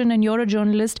politician and you're a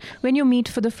journalist when you meet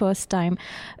for the first time.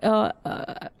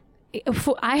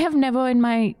 I have never in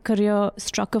my career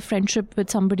struck a friendship with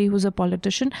somebody who's a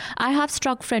politician. I have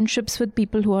struck friendships with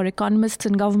people who are economists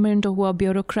in government or who are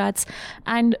bureaucrats.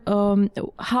 And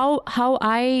how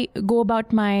I go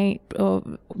about my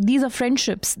these are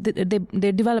friendships.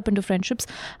 They develop into friendships.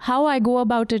 How I go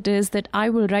about it is that I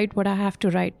will write what I have to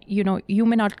write. You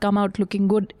may not come out looking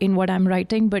good in what I'm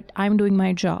writing, but I'm doing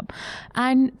my job,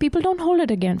 and people don't hold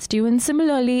it against you. And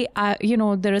similarly,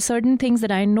 there are certain things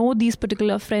that I know these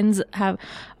particular friends have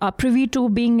privy to,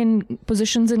 being in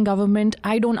positions in government.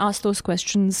 I don't ask those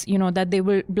questions, that they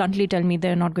will bluntly tell me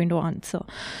they're not going to answer.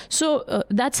 So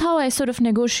that's how I sort of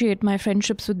negotiate my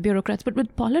friendships with bureaucrats. But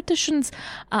with politicians,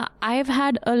 I've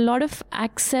had a lot of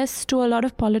access to a lot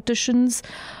of politicians,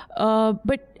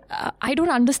 but I don't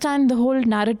understand the whole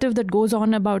narrative that goes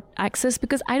on about access,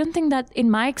 because I don't think that, in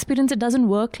my experience, it doesn't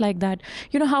work like that.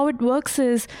 How it works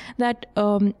is that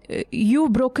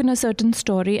you've broken a certain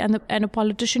story, and a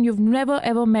politician you've never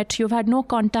ever met, you've had no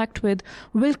contact with,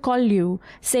 will call you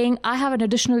saying, I have an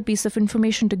additional piece of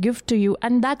information to give to you.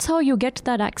 And that's how you get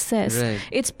that access. Right.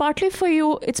 It's partly for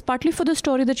you, it's partly for the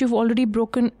story that you've already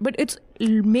broken, but it's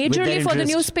majorly for the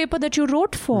newspaper that you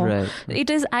wrote for. Right. It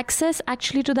is access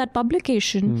actually to that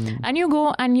publication. And you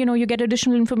go and you get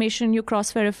additional information, you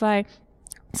cross-verify.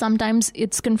 Sometimes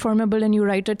it's confirmable and you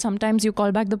write it. Sometimes you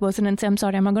call back the person and say, I'm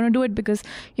sorry, I'm not going to do it because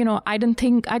I didn't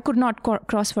think, I could not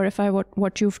cross-verify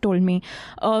what you've told me.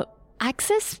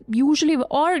 Access usually,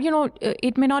 or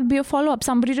it may not be a follow-up.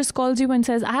 Somebody just calls you and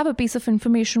says, I have a piece of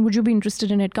information, would you be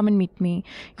interested in it? Come and meet me.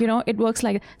 It works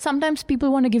like, sometimes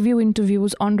people want to give you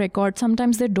interviews on record,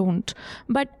 sometimes they don't.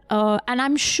 But and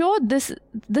I'm sure this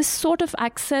sort of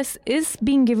access is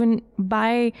being given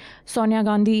by Sonia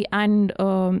Gandhi and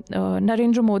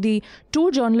Narendra Modi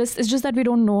to journalists. It's just that we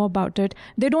don't know about it.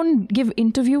 They don't give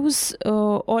interviews,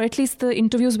 or at least the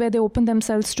interviews where they open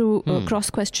themselves to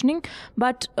cross-questioning.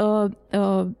 But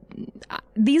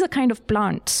these are kind of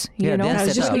plants, Yeah, they're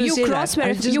set up.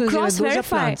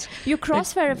 you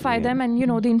cross-verify them, and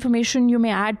the information you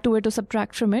may add to it or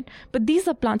subtract from it. But these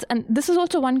are plants, and this is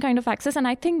also one kind of access. And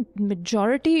I think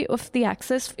majority of the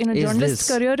access in a journalist's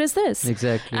career is this.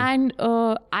 Exactly. And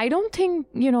I don't think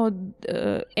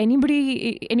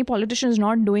any politician is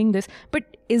not doing this.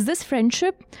 But is this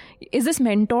friendship? Is this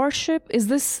mentorship? Is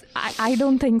this? I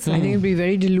don't think so. I think it'd be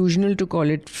very delusional to call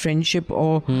it friendship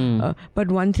or. But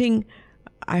one thing,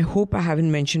 I hope I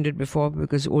haven't mentioned it before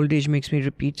because old age makes me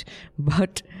repeat.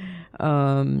 But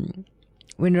when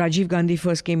Rajiv Gandhi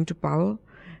first came to power,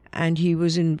 and he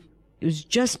was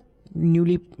just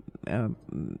newly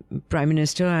prime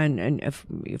minister, and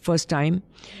first time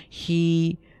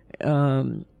he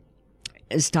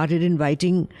started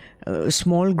inviting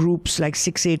small groups like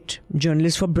 6-8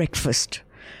 journalists for breakfast.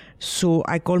 So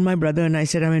I called my brother and I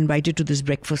said, I'm invited to this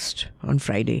breakfast on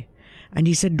Friday. And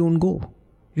he said, don't go.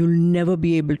 You'll never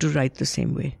be able to write the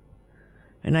same way.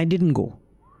 And I didn't go.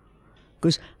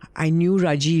 Because I knew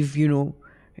Rajiv,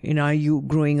 you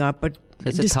growing up. But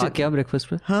tha kya breakfast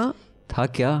pe? Huh? Tha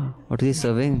kya? What is he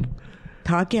serving?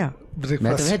 Tha kya?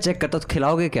 मैं तो check करता हूँ,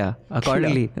 खिलाओगे क्या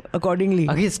accordingly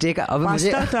अगर stay का अब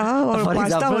मुझे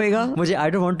पास्ता होएगा मुझे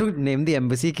I don't want to name the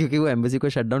embassy क्योंकि वो एम्बेसी को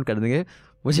शट डाउन कर देंगे.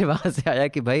 मुझे वहाँ से आया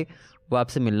कि भाई वो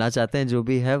आपसे मिलना चाहते हैं, जो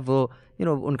भी है वो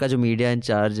उनका जो मीडिया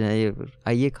इंचार्ज है, ये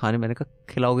आइए खाने. मैंने कहा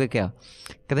खिलाओगे क्या?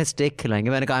 कहते हैं स्टेक खिलाएंगे.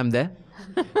 मैंने कहा आई एम देयर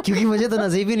क्योंकि मुझे तो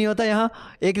नसीब ही नहीं होता यहाँ.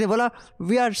 एक ने बोला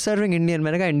वी आर सर्विंग इंडियन.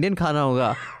 मैंने कहा इंडियन खाना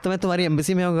होगा तो मैं तुम्हारी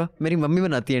एम्बेसी में होगा, मेरी मम्मी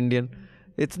बनाती है इंडियन.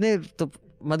 इतने तो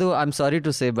Madhu, I'm sorry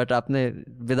to say, but aapne,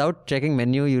 without checking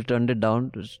menu, you turned it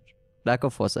down. Lack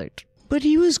of foresight. But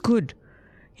he was good.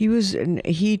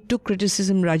 He took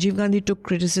criticism. Rajiv Gandhi took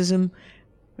criticism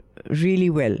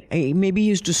really well. Maybe he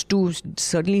used to stew.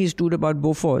 Certainly he stewed about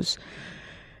Bofors.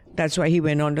 That's why he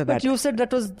went on to that. But you said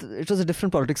it was a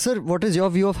different politics. Sir, what is your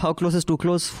view of how close is too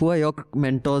close? Who are your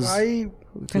mentors?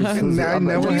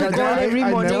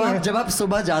 जब आप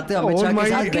सुबह जाते हो अमित शाह के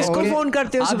साथ किसको phone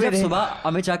करते हो सुबह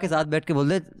अमित शाह के साथ बैठ के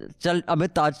बोलते चल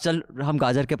अमित आज चल हम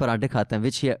गाजर के पराठे खाते हैं,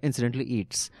 which he incidentally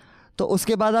eats. तो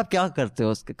उसके बाद आप क्या करते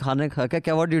हो उसके खाने खा के?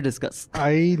 क्या what do you discuss?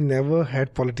 I never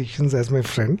had politicians as my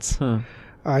friends.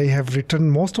 I have written,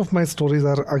 most of my stories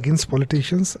are against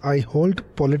politicians. I hold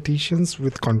politicians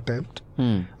with contempt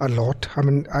a lot. I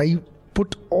mean, I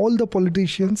put all the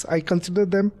politicians, I consider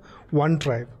them one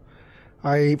tribe.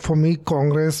 For me,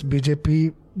 Congress,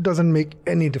 BJP doesn't make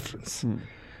any difference.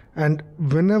 And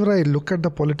whenever I look at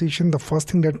the politician, the first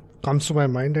thing that comes to my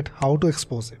mind is how to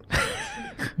expose him.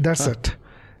 That's it.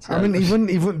 I mean, even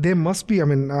they must be,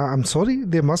 I'm sorry,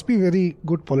 they must be very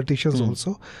good politicians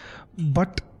also.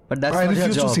 But that's I not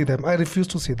refuse your to job. see them. I refuse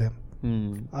to see them.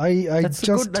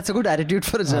 That's a good attitude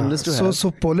for a journalist to have.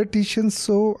 So politicians.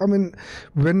 So I mean,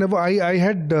 whenever I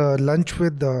had lunch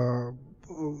with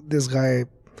this guy.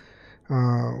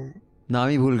 नाम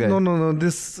ही भूल गए.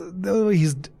 No.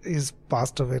 He's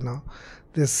passed away now.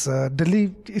 This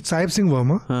Delhi, it's Sahib Singh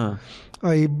Verma.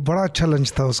 बड़ा अच्छा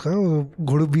lunch था उसका.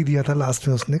 गुड़ भी दिया था लास्ट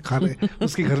में उसने खाने.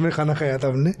 उसके घर में खाना खाया था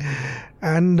हमने.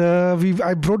 And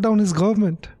I brought down his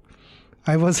government.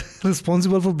 I was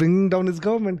responsible for bringing down his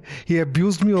government. He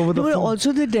abused me over the phone.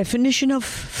 Also, the definition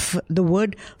of the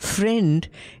word friend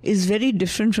is very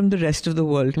different from the rest of the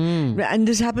world. And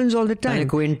this happens all the time. An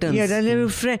acquaintance. Yeah,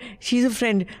 friend. She's a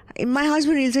friend. My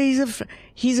husband, he'll say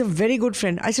he's a very good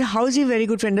friend. I said, how is he a very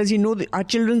good friend? Does he know our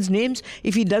children's names?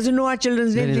 If he doesn't know our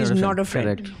children's names, he's not a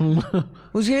friend. Correct. I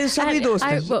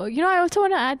also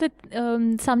want to add that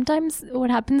sometimes what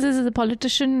happens is the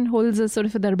politician holds a sort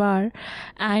of a darbar,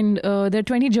 and there are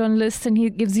 20 journalists, and he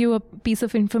gives you a piece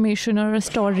of information or a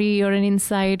story or an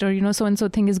insight, or so and so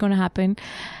thing is going to happen.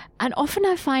 And often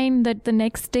I find that the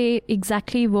next day,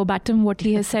 exactly verbatim what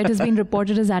he has said has been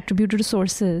reported as attributed to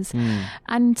sources.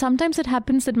 And sometimes it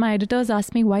happens that my editors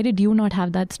ask me, why did you not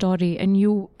have that story? And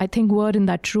you, I think, were in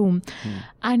that room.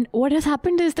 And what has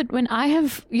happened is that when I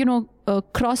have,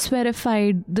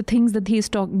 cross-verified the things that this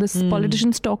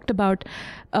politicians talked about,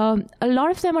 a lot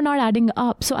of them are not adding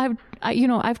up. So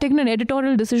I've taken an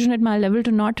editorial decision at my level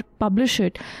to not publish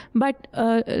it. But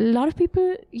a lot of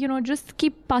people, just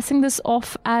keep passing this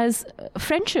off as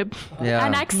friendship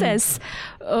and access.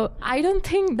 I don't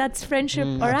think that's friendship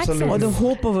or access. Or the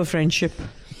hope of a friendship.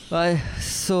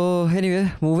 So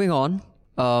anyway, moving on.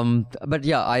 But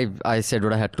yeah, I said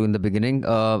what I had to in the beginning.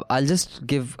 I'll just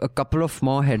give a couple of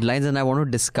more headlines, and I want to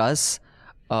discuss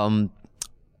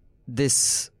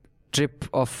this trip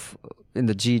of in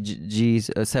the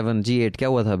G8 क्या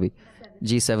हुआ था अभी?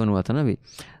 G7 हुआ था ना अभी.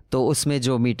 तो उसमें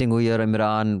जो मीटिंग हुई और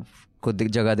इमरान को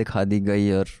जगह दिखा दी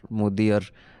गई और मोदी और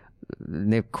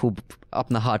ने खूब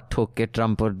अपना हाथ ठोक के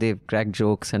ट्रम्प और they crack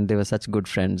jokes and they were such good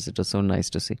friends. It was so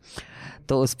nice to see.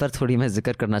 तो उस पर थोड़ी मैं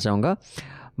जिक्र करना चाहूँगा.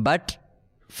 But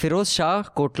Firoz Shah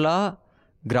Kotla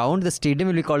ground, the stadium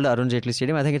will be called the Arun Jaitley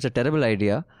Stadium. I think it's a terrible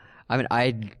idea. I mean,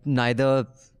 I neither,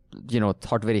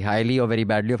 thought very highly or very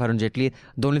badly of Arun Jaitley.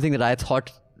 The only thing that I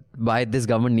thought why this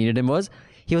government needed him was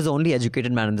he was the only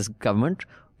educated man in this government,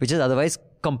 which is otherwise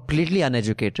completely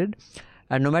uneducated.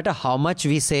 And no matter how much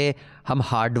we say, hum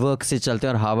hard work se chalte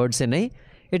hain aur Harvard se nahi,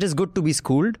 it is good to be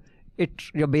schooled.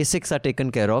 Your basics are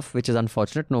taken care of, which is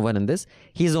unfortunate. No one in this.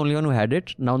 He's the only one who had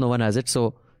it. Now no one has it.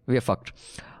 So we are fucked.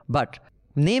 But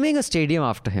naming a stadium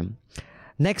after him.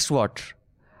 Next what?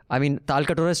 I mean,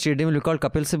 Talkatora Stadium will be called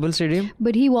Kapil Sibal Stadium.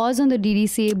 But he was on the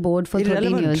DDCA board for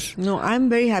 13 years. No, I'm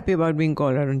very happy about being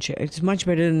called Arun Jaitley. It's much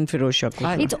better than Firoz Shah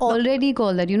Kotla. It's already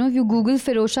called that. If you Google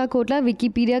Firoz Shah Kotla,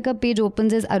 Wikipedia ka page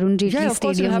opens as Arun Jaitley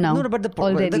Stadium now. No, but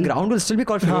the ground will still be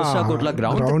called Firoz Shah Kotla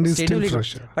ground. Ground is still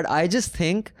Firoz Shah. But I just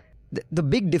think the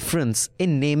big difference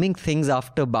in naming things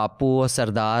after Bapu or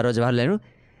Sardar or Jawaharlal Nehru,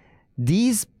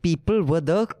 these people were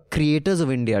the creators of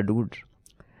India, dude.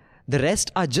 The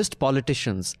rest are just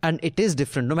politicians, and it is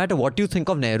different. No matter what you think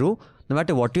of Nehru, no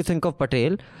matter what you think of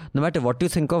Patel, no matter what you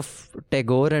think of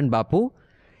Tagore and Bapu,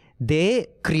 they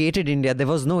created India. There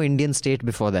was no Indian state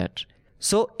before that.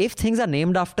 So if things are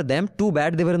named after them, too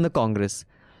bad they were in the Congress.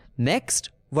 Next,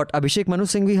 what Abhishek Manu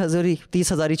Singhvi Hazari,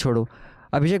 30,000 छोड़ो.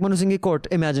 Abhishek Manu Singhvi court,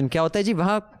 imagine क्या होता है जी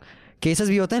वहाँ cases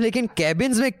भी होते हैं लेकिन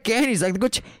cabins में कह नहीं सकते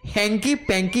कुछ हैंकी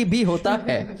पैंकी भी होता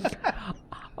है.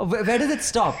 Where does it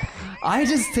stop? I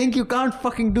just think you can't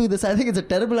fucking do this. I think it's a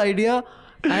terrible idea,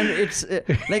 and it's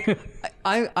like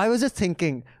I was just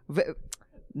thinking.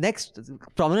 Next,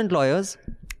 prominent lawyers,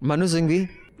 Manu Singhvi.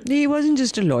 He wasn't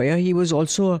just a lawyer. He was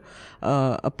also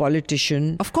a politician.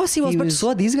 Of course he was, but so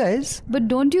are these guys. But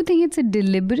don't you think it's a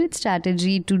deliberate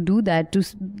strategy to do that? To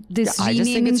this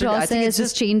renaming process,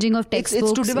 this changing of textbooks.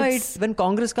 It's to divide. When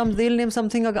Congress comes, they'll name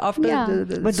something after. Yeah.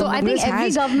 But so I think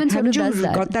every government sort of does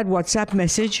that. Got that WhatsApp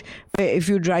message where if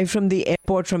you drive from the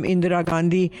airport, from Indira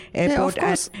Gandhi Airport,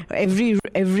 and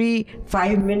every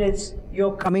 5 minutes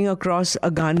you're coming across a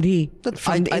Gandhi.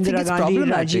 I think it's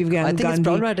problematic. I think it's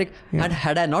problematic. Yeah. And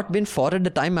had I not been 4 at the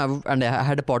time, and I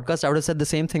had a podcast, I would have said the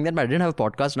same thing then, but I didn't have a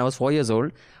podcast and I was 4 years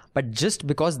old. But just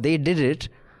because they did it,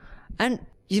 and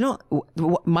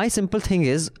my simple thing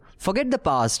is, forget the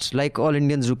past, like all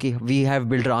Indians do, we have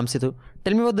built Ram Setu.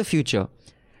 Tell me about the future.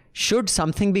 Should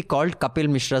something be called Kapil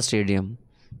Mishra Stadium,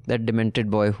 that demented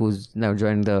boy who's now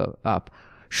joined the app?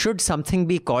 Should something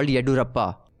be called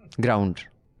Yedurappa ground,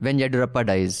 when Yediyurappa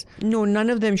dies. No, none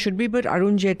of them should be, but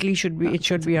Arun Jaitley should be. It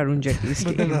should be Arun Jaitley's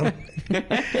case.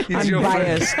 I'm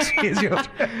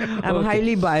biased. I'm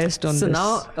highly biased on this. So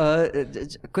now,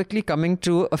 quickly coming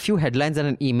to a few headlines and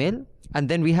an email. And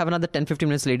then we have another 10-15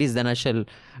 minutes, ladies. Then I shall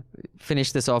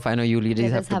finish this off. I know you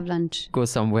ladies have to lunch. Go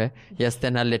somewhere. Yes,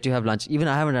 then I'll let you have lunch. Even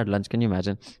I haven't had lunch. Can you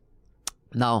imagine?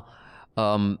 Now,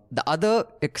 the other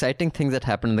exciting things that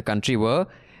happened in the country were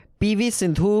PV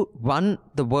Sindhu won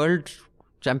the World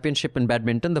Championship in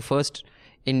badminton. The first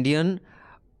Indian,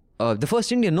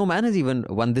 no man has even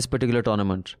won this particular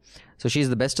tournament. So she's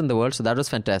the best in the world. So that was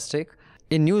fantastic.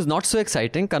 In news not so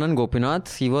exciting, Kanan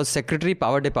Gopinath, he was Secretary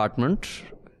Power Department,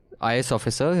 IS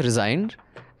officer, resigned,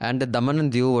 and the Daman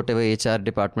and Diu, whatever HR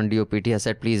department, DOPT has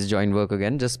said, please join work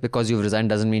again. Just because you've resigned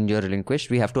doesn't mean you're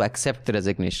relinquished. We have to accept the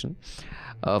resignation.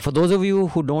 For those of you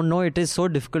who don't know, it is so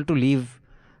difficult to leave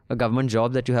a government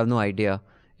job that you have no idea.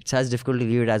 It's as difficult to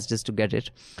leave it as just to get it.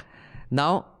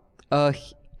 Now,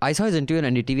 I saw his interview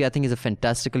on NDTV. I think he's a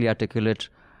fantastically articulate.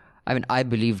 I mean, I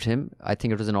believed him. I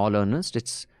think it was in all earnest.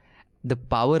 It's the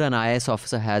power an IS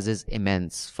officer has is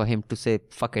immense. For him to say,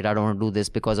 fuck it, I don't want to do this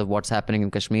because of what's happening in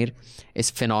Kashmir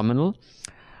is phenomenal.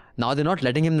 Now they're not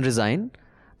letting him resign.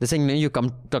 They're saying, no, you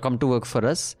come to work for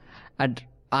us. And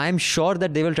I'm sure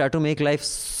that they will try to make life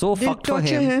so fucked for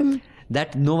him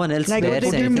that no one else like dares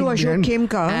what they did to Ashok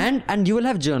Khemka. And you will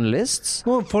have journalists.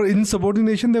 Oh, for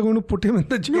insubordination, they're going to put him in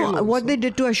the jail. No, what they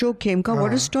did to Ashok Khemka,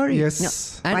 what a story.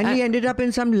 Yes. Yeah. And he ended up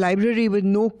in some library with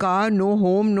no car, no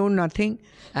home, no nothing.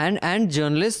 And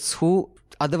journalists who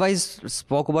otherwise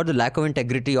spoke about the lack of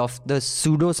integrity of the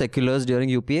pseudo-seculars during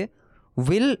UPA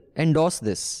will endorse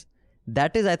this.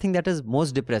 That is, I think that is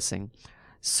most depressing.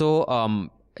 So,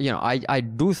 I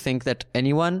do think that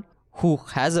anyone who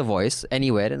has a voice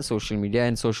anywhere in social media,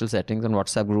 in social settings, and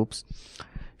WhatsApp groups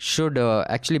should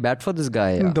actually bat for this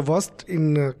guy. The worst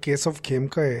in case of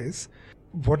Khemka is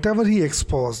whatever he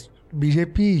exposed,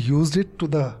 BJP used it to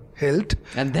the hilt,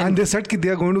 and they said that they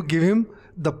are going to give him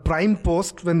the prime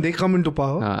post when they come into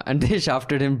power. And they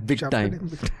shafted him big time.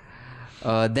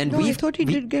 I thought he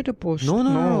did get a post.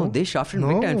 No. They shafted him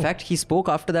big time. In fact, he spoke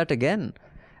after that again.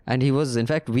 And he was, in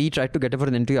fact, we tried to get him for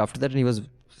an interview after that, and he was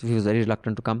very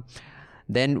reluctant to come.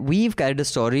 Then we've carried a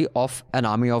story of an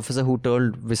army officer who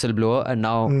told whistleblower, and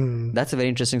now that's a very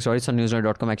interesting story. It's on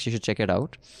newsnight.com. Actually, you should check it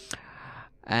out.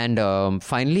 And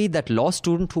finally, that law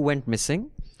student who went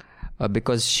missing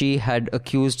because she had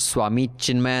accused Swami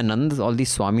Chinmayanand, all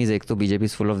these Swamis, BJP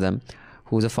is full of them,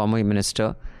 who's a former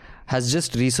minister, has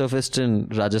just resurfaced in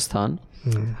Rajasthan.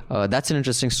 That's an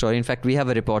interesting story. In fact, we have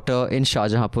a reporter in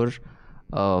Shahjahanpur,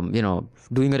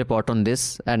 doing a report on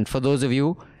this. And for those of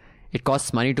you, it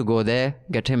costs money to go there,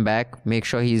 get him back, make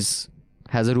sure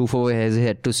has a roof over his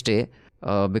head to stay.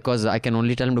 Because I can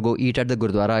only tell him to go eat at the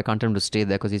Gurdwara. I can't tell him to stay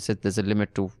there because he said there's a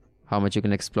limit to how much you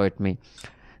can exploit me.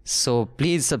 So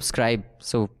please subscribe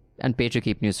and pay to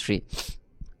keep news free.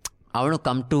 I want to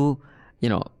come to,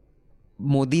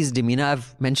 Modi's demeanor.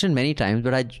 I've mentioned many times,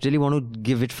 but I really want to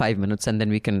give it 5 minutes and then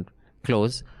we can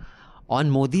close. On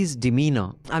Modi's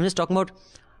demeanor, I'm just talking about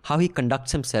how he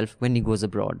conducts himself when he goes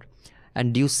abroad.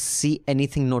 And do you see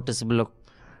anything noticeable or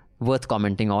worth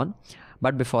commenting on?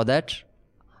 But before that,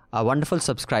 our wonderful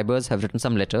subscribers have written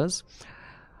some letters.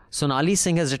 Sonali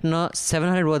Singh has written a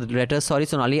 700-word letter. Sorry,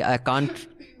 Sonali, I can't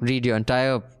read your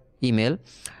entire email.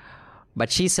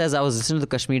 But she says, I was listening to the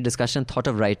Kashmir discussion, thought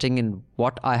of writing in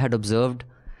what I had observed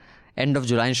end of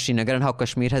July in Srinagar and how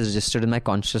Kashmir has registered in my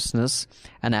consciousness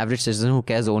an average citizen who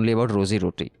cares only about rosy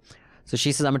roti. So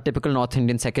she says, I'm a typical North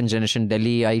Indian second generation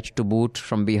Delhiite to boot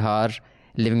from Bihar,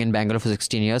 living in Bangalore for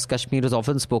 16 years. Kashmir was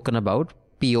often spoken about,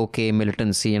 POK,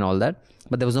 militancy and all that.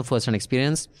 But there was no first-hand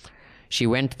experience. She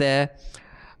went there.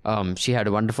 She had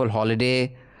a wonderful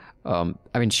holiday.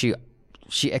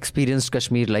 She experienced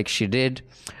Kashmir like she did.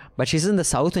 But she's in the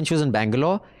south when she was in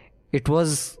Bangalore. It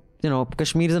was,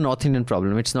 Kashmir is a North Indian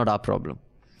problem. It's not our problem.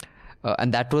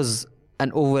 And that was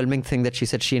an overwhelming thing that she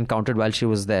said she encountered while she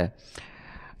was there.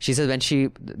 She said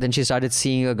then she started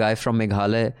seeing a guy from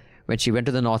Meghalaya. When she went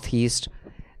to the northeast,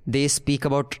 they speak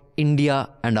about India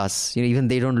and us. Even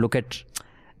they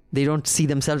don't see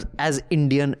themselves as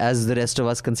Indian as the rest of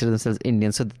us consider themselves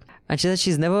Indian. So, and she said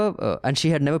she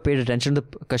had never paid attention to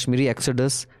the Kashmiri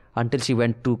exodus until she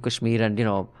went to Kashmir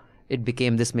and, it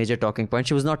became this major talking point.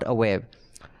 She was not aware.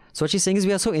 So what she's saying is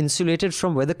we are so insulated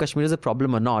from whether Kashmir is a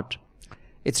problem or not.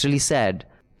 It's really sad.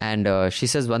 And she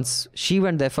says once she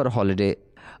went there for a holiday,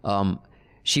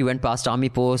 she went past army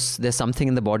posts. There's something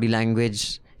in the body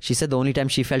language. She said the only time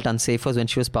she felt unsafe was when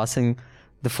she was passing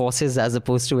the forces as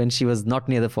opposed to when she was not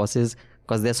near the forces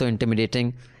because they're so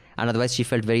intimidating. And otherwise she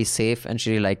felt very safe and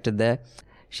she really liked it there.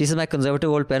 She says, my conservative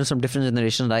old parents from different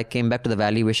generations, I came back to the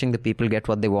valley wishing the people get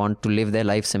what they want, to live their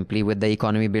life simply with the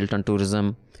economy built on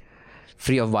tourism,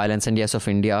 free of violence and yes of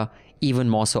India, even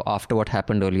more so after what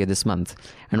happened earlier this month.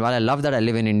 And while I love that I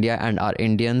live in India and are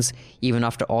Indians, even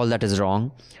after all that is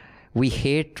wrong, we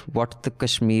hate what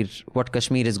Kashmir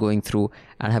is going through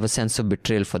and have a sense of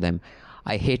betrayal for them.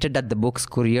 I hated that the books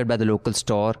couriered by the local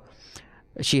store,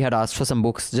 she had asked for some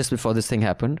books just before this thing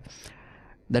happened,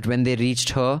 that when they reached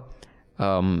her,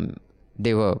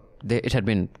 it had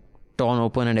been torn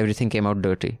open and everything came out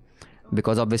dirty,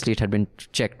 because obviously it had been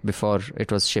checked before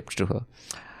it was shipped to her.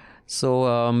 So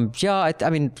I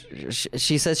mean,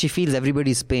 she says she feels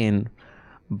everybody's pain,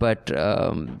 but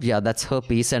that's her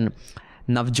piece. And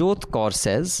Navjot Kaur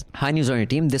says, hi News Laundry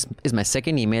team, this is my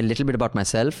second email, little bit about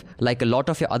myself. Like a lot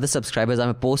of your other subscribers, I'm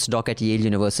a postdoc at Yale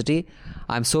University.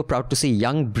 I'm so proud to see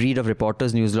young breed of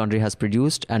reporters News Laundry has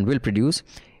produced and will produce.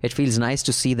 It feels nice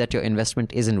to see that your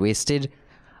investment isn't wasted.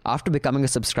 After becoming a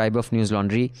subscriber of News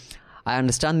Laundry, I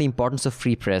understand the importance of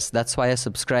free press. That's why I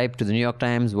subscribe to the New York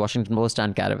Times, Washington Post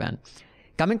and Caravan.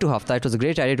 Coming to Hafta, it was a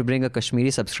great idea to bring a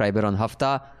Kashmiri subscriber on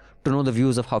Hafta to know the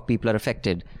views of how people are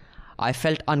affected. I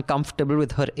felt uncomfortable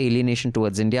with her alienation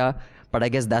towards India, but I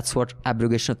guess that's what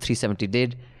abrogation of 370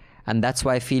 did, and that's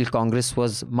why I feel Congress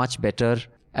was much better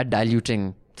at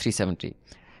diluting 370.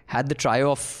 Had the trio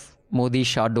of Modi,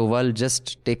 Shah, Doval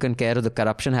just taken care of the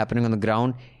corruption happening on the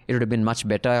ground, it would have been much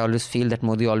better. I always feel that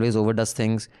Modi always overdoes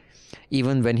things,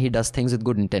 even when he does things with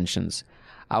good intentions.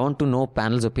 I want to know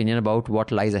panel's opinion about what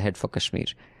lies ahead for Kashmir.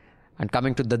 And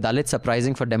coming to the Dalits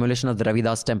uprising for demolition of the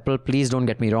Ravidas temple, please don't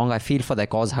get me wrong, I feel for their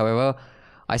cause. However,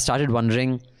 I started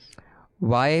wondering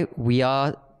why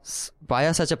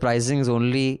such uprisings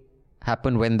only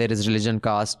happen when there is religion,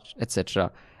 caste,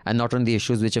 etc., and not on the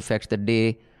issues which affect the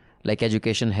day, like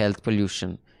education, health,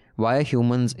 pollution. Why are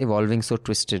humans evolving so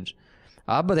twisted?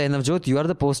 But Navjot, you are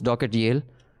the postdoc at Yale.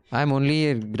 I'm only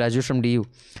a graduate from DU.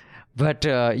 But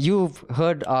you've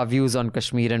heard our views on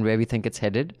Kashmir and where we think it's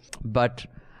headed. But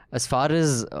as far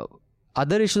as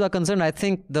other issues are concerned, I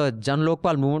think the Jan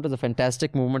Lokpal movement was a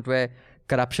fantastic movement where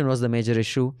corruption was the major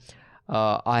issue.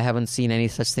 I haven't seen any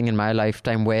such thing in my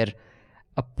lifetime where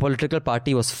a political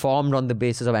party was formed on the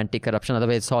basis of anti-corruption.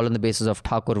 Otherwise, it's all on the basis of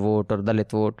Thakur vote or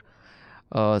Dalit vote.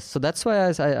 So that's why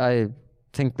I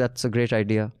think that's a great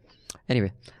idea.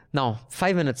 Anyway, now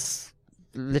 5 minutes.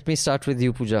 Let me start with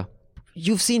you, Pooja.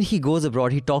 You've seen he goes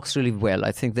abroad. He talks really well.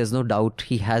 I think there's no doubt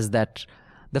he has that.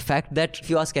 The fact that if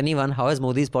you ask anyone, how has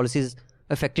Modi's policies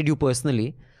affected you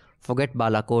personally? Forget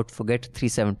Balakot, forget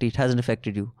 370. It hasn't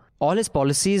affected you. All his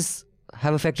policies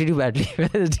have affected you badly.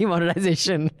 Whether it's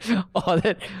demonetization, all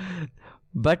that.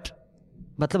 But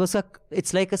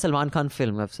it's like a Salman Khan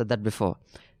film. I've said that before.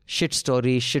 Shit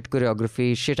story, shit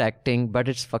choreography, shit acting, but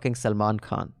it's fucking Salman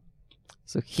Khan.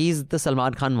 So he's the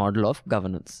Salman Khan model of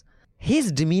governance.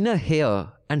 His demeanor here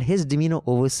and his demeanor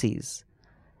overseas.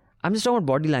 I'm just talking about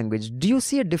body language. Do you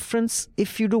see a difference?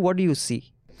 If you do, what do you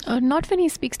see? Not when he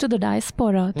speaks to the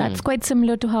diaspora. That's quite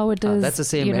similar to how it is. That's the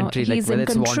same entry. Like whether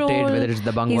it's control, Wanted, whether it's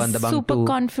the Bang 1, the Bang 2. He's super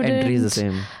confident. Entry is the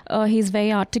same. He's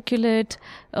very articulate.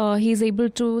 He's able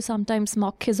to sometimes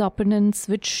mock his opponents,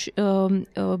 which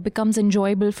becomes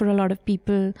enjoyable for a lot of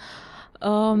people.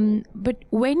 But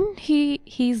when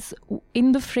he's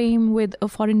in the frame with a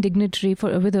foreign dignitary,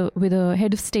 with a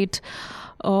head of state,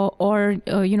 or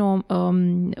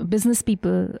business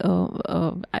people,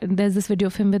 there's this video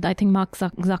of him with, I think, Mark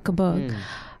Zuckerberg.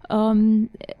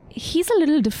 He's a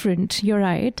little different. You're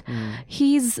right.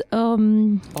 He's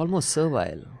almost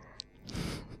servile.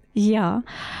 Yeah.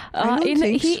 I don't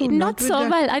think so. Not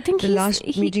servile. I think the last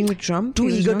meeting with Trump. Too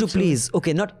eager to please.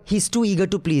 Okay, he's too eager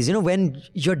to please. You know, when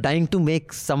you're dying to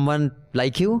make someone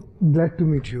like you. Glad to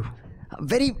meet you.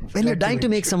 When you're dying to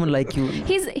make someone like you.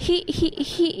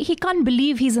 He can't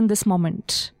believe he's in this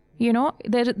moment. You know,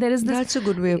 there is this. That's a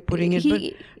good way of putting it. But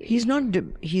he's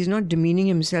not demeaning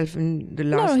himself in the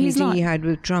last meeting he had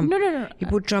with Trump. No. He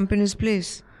put Trump in his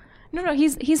place. No,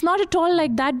 he's not at all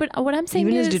like that. But what I'm saying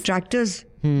is, even his detractors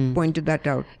pointed that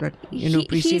out. That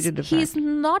preceded the fact. He's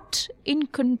not in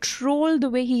control the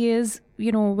way he is.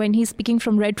 You know, when he's speaking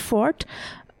from Red Fort,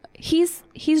 he's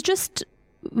just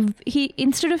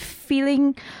instead of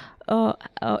feeling.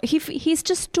 He's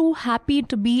just too happy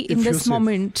to be in this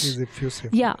moment. He's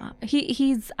effusive. Yeah,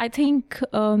 he's. I think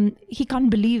he can't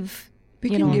believe. We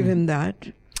can give him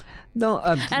that. No,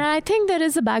 and I think there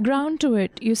is a background to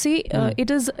it. You see, it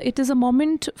is a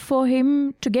moment for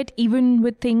him to get even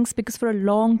with things, because for a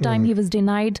long time he was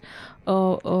denied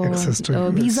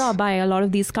visa by a lot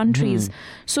of these countries.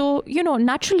 So,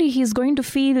 naturally he's going to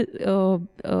feel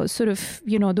sort of,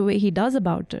 the way he does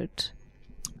about it.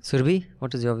 Surbhi,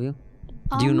 what is your view?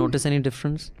 Do you notice any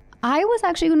difference? I was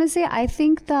actually going to say, I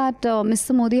think that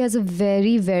Mr. Modi has a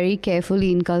very, very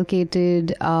carefully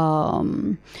inculcated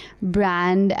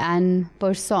brand and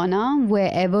persona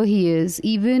wherever he is.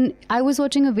 Even I was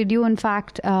watching a video, in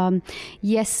fact,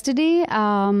 yesterday,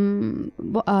 done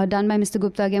by Mr.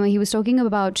 Gupta again. He was talking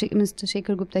about Mr.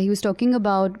 Shekhar Gupta. He was talking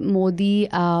about Modi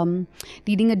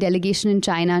leading a delegation in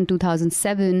China in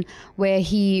 2007,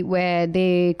 where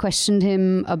they questioned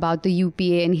him about the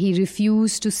UPA, and he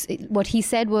refused to. What he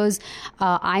said was,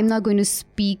 I'm not going to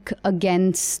speak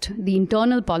against the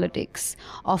internal politics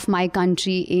of my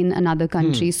country in another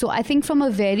country. So I think from a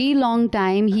very long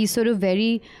time, he's been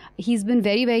very,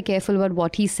 very careful about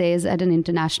what he says at an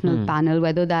international panel,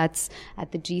 whether that's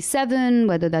at the G7,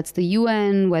 whether that's the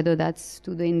UN, whether that's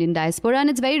to the Indian diaspora. And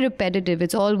it's very repetitive.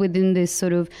 It's all within this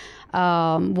sort of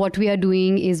what we are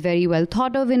doing is very well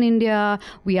thought of in India.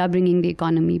 We are bringing the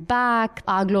economy back.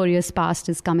 Our glorious past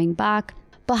is coming back.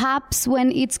 Perhaps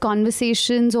when it's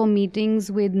conversations or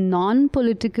meetings with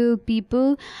non-political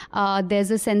people, there's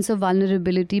a sense of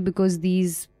vulnerability because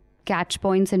these catch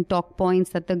points and talk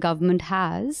points that the government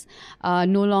has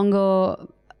no longer,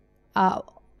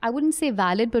 I wouldn't say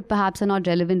valid, but perhaps are not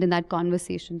relevant in that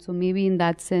conversation. So maybe in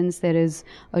that sense, there is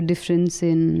a difference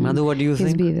in Madhu, what do you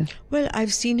think? behavior. Well,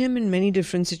 I've seen him in many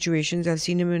different situations. I've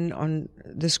seen him on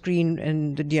the screen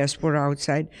and the diaspora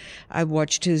outside. I've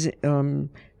watched his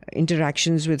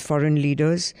interactions with foreign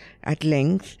leaders at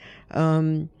length.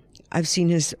 I've seen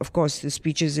his, of course, the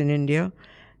speeches in India.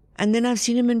 And then I've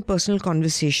seen him in personal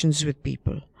conversations with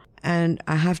people. And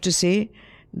I have to say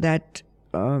that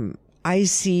I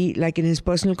see, like in his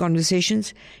personal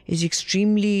conversations, he's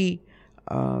extremely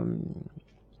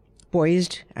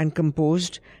poised and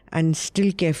composed and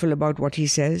still careful about what he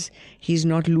says. He's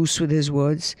not loose with his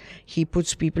words. He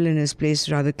puts people in his place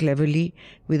rather cleverly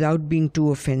without being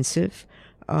too offensive.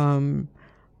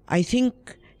 I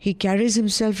think he carries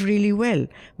himself really well.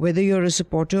 Whether you're a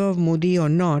supporter of Modi or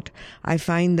not, I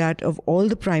find that of all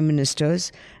the prime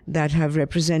ministers that have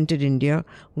represented India,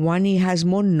 one, he has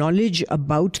more knowledge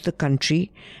about the country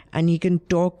and he can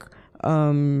talk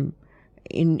in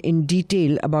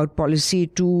detail about policy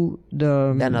to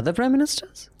the... Than other prime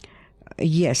ministers?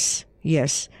 Yes.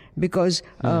 Because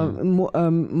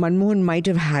Manmohan might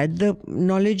have had the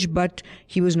knowledge, but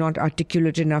he was not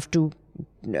articulate enough to...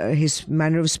 his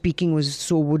manner of speaking was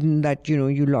so wooden that,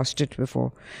 you lost it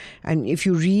before. And if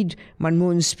you read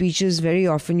Manmohan's speeches, very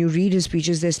often you read his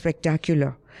speeches, they're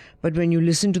spectacular. But when you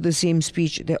listen to the same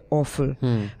speech, they're awful.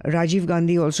 Rajiv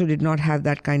Gandhi also did not have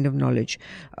that kind of knowledge.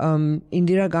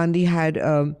 Indira Gandhi had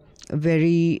a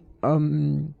very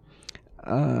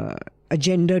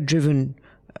agenda-driven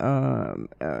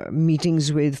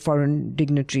meetings with foreign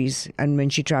dignitaries, and when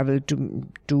she traveled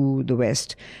to the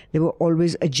West, they were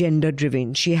always agenda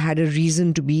driven. She had a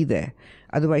reason to be there,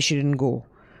 otherwise she didn't go.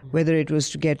 Whether it was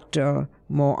to get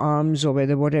more arms or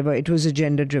whatever, it was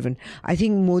agenda driven. I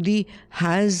think Modi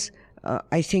has,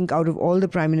 I think out of all the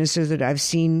prime ministers that I've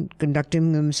seen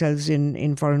conducting themselves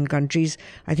in foreign countries,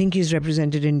 I think he's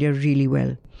represented India really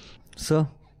well. So,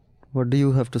 what do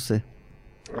you have to say?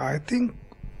 I think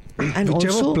and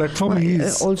whichever also, platform he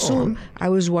is on. I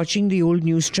was watching the old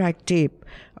News Track tape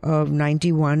of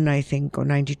 91, I think, or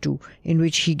 92, in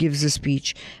which he gives a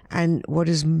speech. And what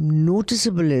is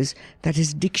noticeable is that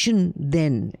his diction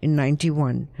then, in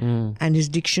 91, and his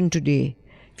diction today,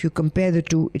 if you compare the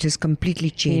two, it has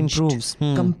completely changed. He improves.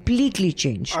 Completely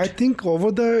changed. I think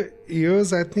over the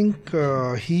years,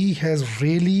 he has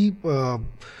really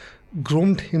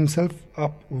groomed himself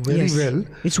up very well.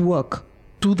 It's work.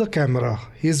 To the camera,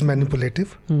 he is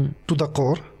manipulative to the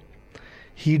core.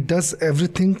 He does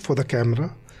everything for the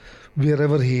camera,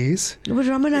 wherever he is. But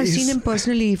Raman, I've seen him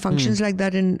personally. He functions like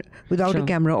that without a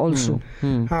camera also.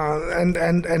 And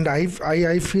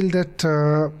I feel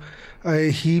that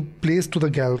he plays to the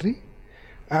gallery,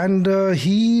 and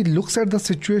he looks at the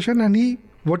situation, and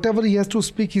whatever he has to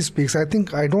speak, he speaks. I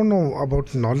don't know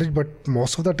about knowledge, but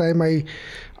most of the time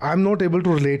I'm not able to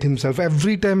relate himself.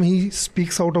 Every time he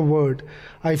speaks out a word,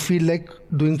 I feel like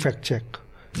doing fact check.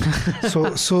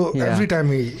 So Yeah. every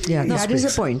time he that speaks.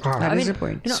 is a point. That is a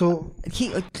point. So he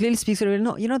clearly speaks very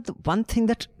well. The one thing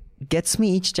that gets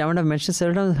me each time, and I've mentioned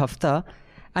several times, Hafta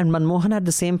and Manmohan had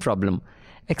the same problem,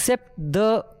 except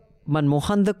the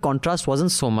contrast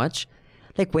wasn't so much.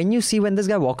 Like when this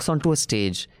guy walks onto a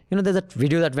stage, there's that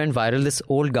video that went viral, this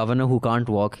old governor who can't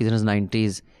walk, he's in his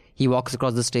 90s. He walks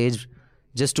across the stage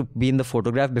just to be in the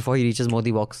photograph before he reaches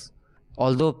Modi walks.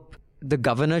 Although the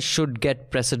governor should get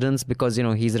precedence because,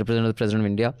 he's the representative of the President of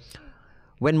India.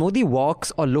 When Modi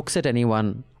walks or looks at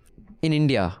anyone in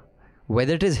India,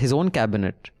 whether it is his own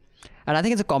cabinet. And I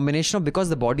think it's a combination of, because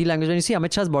the body language, when you see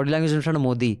Amit Shah's body language in front of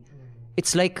Modi,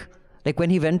 it's like when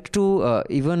he went to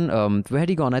where had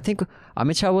he gone? I think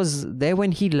Amit Shah was there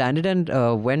when he landed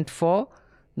and went for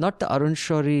not the Arun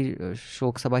Shourie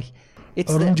Shok Sabha.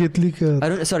 It's Arun Jaitley ka.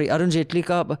 Arun Jaitley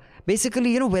ka.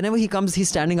 Basically, whenever he comes, he's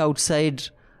standing outside,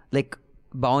 like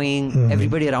bowing.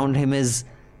 Everybody around him is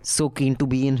so keen to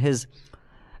be in his,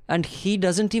 and he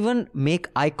doesn't even make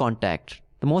eye contact.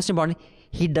 The most important,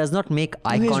 he does not make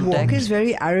eye contact. His walk is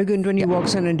very arrogant when he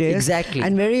walks on a dais. Exactly.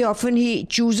 And very often he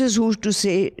chooses who to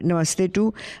say namaste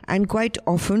to. And quite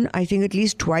often, I think at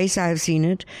least twice I have seen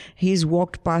it, he's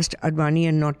walked past Advani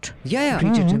and not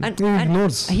greeted him. And He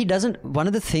ignores. he doesn't, one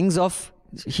of the things of,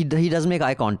 he doesn't make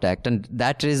eye contact, and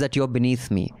that is that you're beneath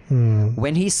me.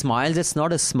 When he smiles, it's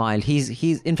not a smile. He's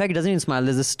in fact, he doesn't even smile.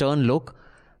 There's a stern look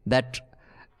that,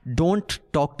 don't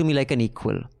talk to me like an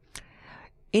equal.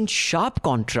 In sharp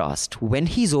contrast, when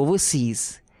he's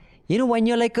overseas, when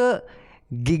you're like a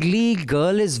giggly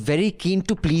girl is very keen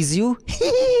to please you.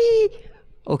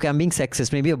 Okay, I'm being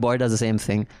sexist. Maybe a boy does the same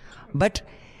thing. But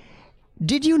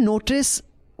did you notice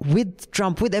with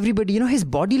Trump, with everybody, his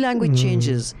body language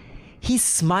changes. He's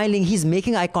smiling, he's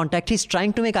making eye contact, he's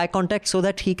trying to make eye contact so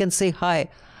that he can say hi.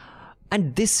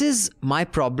 And this is my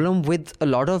problem with a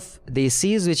lot of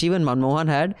desis, which even Manmohan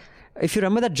had. If you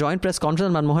remember that joint press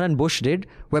conference Manmohan and Bush did,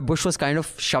 where Bush was kind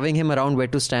of shoving him around where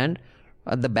to stand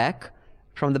at the back.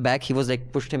 From the back, he was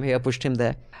like, pushed him here, pushed him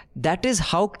there. That is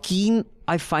how keen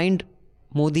I find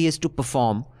Modi is to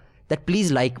perform. That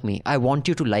please like me. I want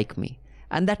you to like me.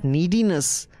 And that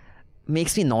neediness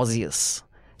makes me nauseous.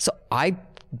 So I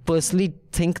personally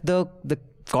think the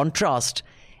contrast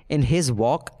in his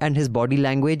walk and his body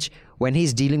language when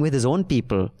he's dealing with his own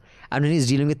people and when he's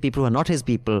dealing with people who are not his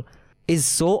people is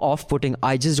so off-putting.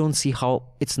 I just don't see how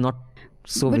it's not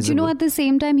so but visible. at the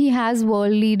same time, he has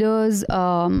world leaders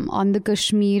on the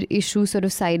Kashmir issue sort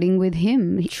of siding with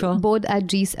him. Sure. Both at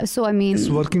G7. So, I mean... It's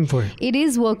working for him. It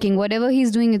is working. Whatever he's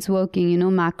doing, it's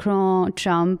working. Macron,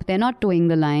 Trump, they're not towing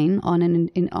the line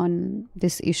on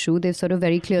this issue. They've sort of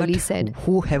very clearly said.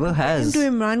 Whoever has... To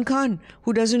Imran Khan,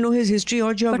 who doesn't know his history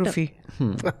or geography.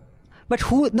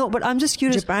 But I'm just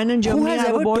curious. Japan and who Germany has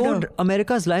have a ever border. told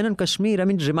America's line on Kashmir? I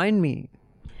mean, remind me.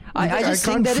 I just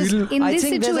think can't feel- In I this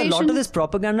think there's a lot situation- of this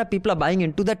propaganda people are buying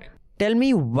into that. Tell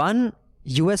me one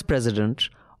US president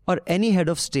or any head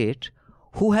of state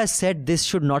who has said this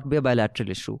should not be a bilateral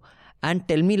issue. And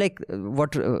tell me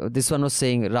what this one was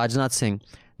saying, Rajnath Singh,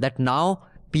 that now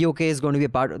POK is going to be a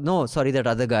part. No, sorry, that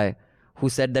other guy who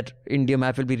said that India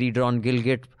map will be redrawn,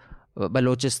 Gilgit,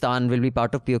 Balochistan will be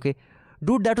part of POK.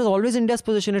 Dude, that was always India's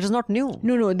position. It is not new.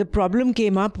 No. The problem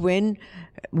came up when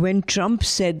Trump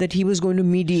said that he was going to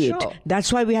mediate. Sure.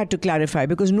 That's why we had to clarify,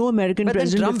 because no American But then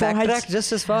president Trump before backtracked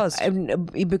just as fast.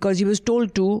 because he was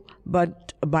told to,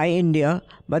 but by India.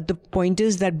 But the point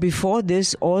is that before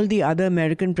this, all the other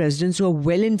American presidents were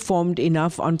well informed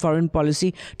enough on foreign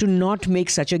policy to not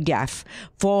make such a gaffe.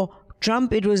 For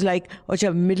Trump, it was like,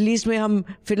 अच्छा Middle East में हम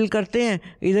fiddle करते हैं,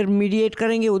 इधर mediate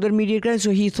करेंगे, उधर mediate करेंगे. So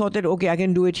he thought that, okay, I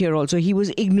can do it here also. He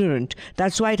was ignorant.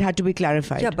 That's why it had to be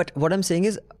clarified. Yeah, but what I'm saying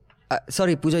is,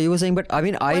 sorry, Pooja, you were saying, but I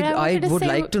mean, I wanted to would say-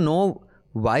 like to know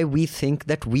why we think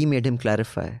that we made him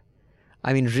clarify.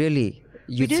 I mean, really,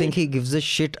 you think he gives a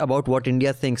shit about what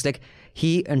India thinks? Like,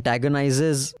 he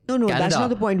antagonizes No, Canada, that's not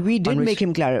the point. We did on which- make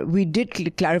him we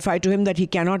did clarify to him that he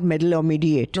cannot meddle or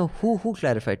mediate. No, who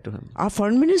clarified to him? Our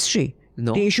foreign ministry.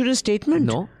 No. They issued a statement.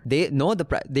 No, they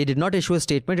did not issue a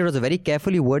statement. It was a very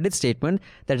carefully worded statement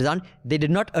that is on. They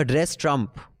did not address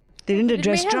Trump. They didn't It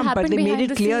address may have Trump, but happened they made behind it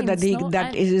the clear that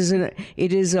scenes, no?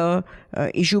 it is a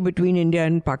issue between India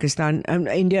and Pakistan.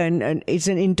 India and it's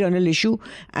an internal issue,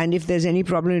 and if there's any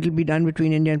problem, it will be done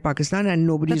between India and Pakistan, and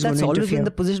nobody's going That's to always interfere. been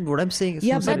the position. What I'm saying is,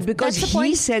 Yeah, sorry. but because that's the he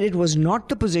point. said it was not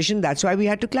the position, that's why we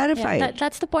had to clarify it.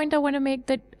 That's the point I want to make,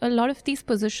 that a lot of these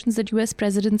positions that US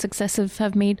presidents successive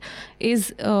have made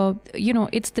is,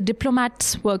 it's the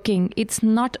diplomats working. It's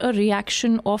not a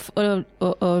reaction of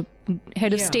a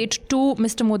head of state to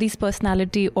Mr. Modi's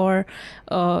personality or,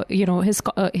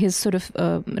 his sort of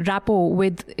rapport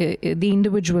with the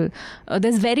individual.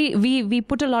 We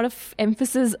put a lot of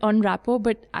emphasis on rapport,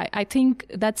 but I think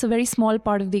that's a very small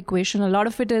part of the equation. A lot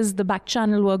of it is the back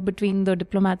channel work between the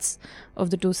diplomats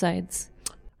of the two sides.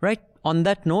 Right. On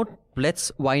that note,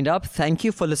 let's wind up. Thank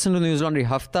you for listening to News Laundry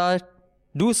Hafta.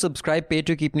 Do subscribe, pay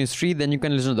to keep news free. Then you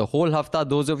can listen to the whole Hafta.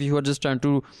 Those of you who are just trying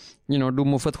to, do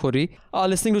Mufat Khori, are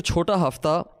listening to Chota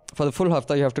Hafta. For the full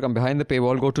Hafta, you have to come behind the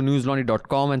paywall. Go to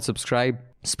newslaundry.com and subscribe.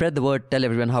 Spread the word. Tell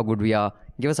everyone how good we are.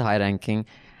 Give us a high ranking.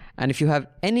 And if you have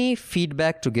any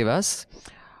feedback to give us,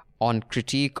 on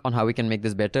critique on how we can make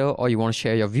this better, or you want to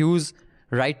share your views,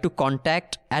 write to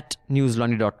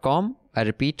contact@newslaundry.com. I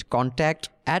repeat,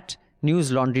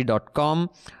 contact@newslaundry.com.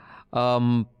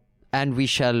 And we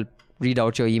shall read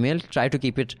out your email. Try to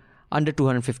keep it under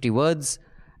 250 words.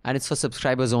 And it's for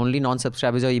subscribers only.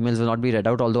 Non-subscribers, your emails will not be read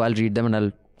out, although I'll read them and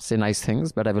I'll say nice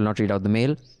things, but I will not read out the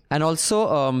mail. And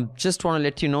also, just want to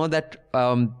let you know that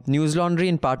News Laundry,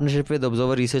 in partnership with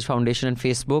Observer Research Foundation and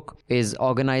Facebook, is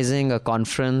organizing a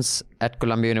conference at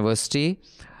Columbia University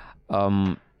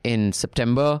in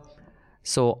September.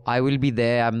 So I will be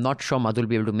there. I'm not sure Madhu will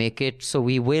be able to make it. So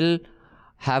we will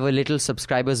have a little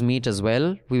subscribers meet as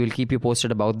well. We will keep you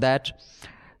posted about that.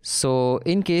 So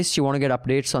in case you want to get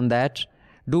updates on that,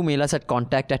 do mail us at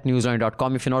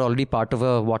contact@newslaundry.com if you're not already part of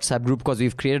a WhatsApp group, because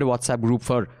we've created a WhatsApp group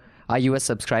for our US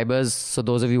subscribers. So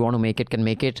those of you who want to make it can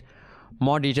make it.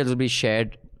 More details will be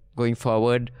shared going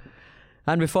forward.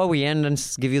 And before we end and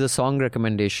give you the song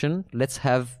recommendation, let's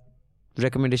have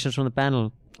recommendations from the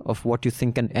panel of what you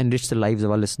think can enrich the lives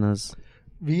of our listeners.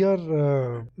 We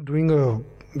are doing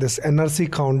this NRC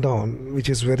countdown, which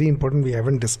is very important. We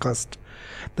haven't discussed.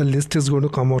 The list is going to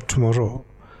come out tomorrow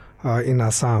in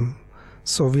Assam.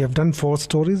 So we have done 4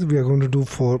 stories. We are going to do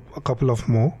a couple of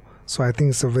more. So I think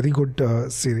it's a very good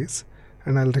series,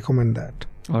 and I'll recommend that.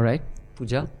 All right.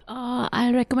 Pooja?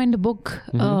 I recommend a book,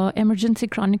 Emergency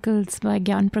Chronicles by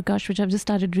Gyan Prakash, which I've just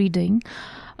started reading.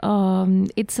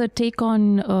 It's a take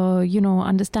on,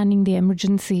 understanding the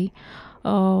emergency.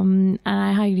 And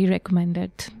I highly recommend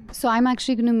it. So I'm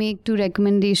actually going to make 2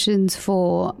 recommendations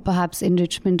for perhaps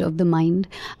enrichment of the mind.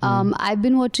 I've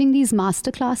been watching these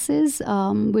masterclasses,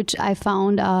 which I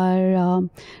found are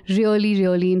really,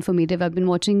 really informative. I've been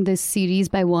watching this series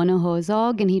by Werner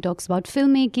Herzog, and he talks about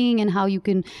filmmaking and how you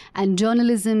can, and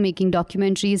journalism, making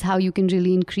documentaries, how you can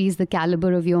really increase the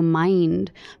caliber of your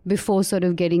mind before sort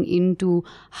of getting into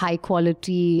high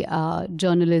quality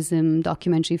journalism,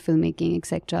 documentary filmmaking,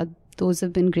 etc. Those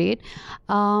have been great.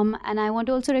 And I want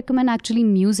to also recommend actually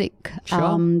music.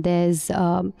 Sure. There's,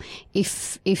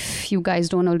 if you guys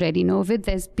don't already know of it,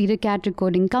 there's Peter Cat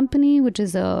Recording Company, which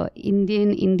is a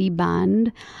Indian indie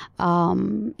band.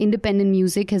 Independent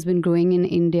music has been growing in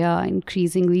India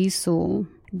increasingly. So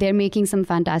they're making some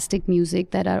fantastic music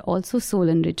that are also soul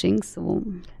enriching. So,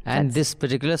 and this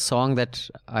particular song that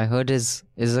I heard is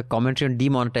a commentary on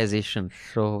demonetization.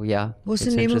 So yeah. What's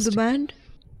the name of the band?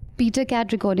 Peter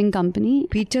Cat Recording Company.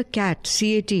 Peter Cat,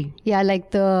 C-A-T. Yeah,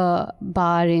 like the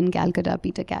bar in Calcutta,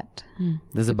 Peter Cat.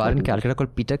 There's a bar in Calcutta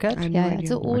called Peter Cat? Yeah, it's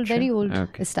an very old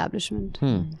establishment.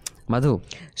 Madhu?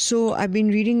 So I've been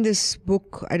reading this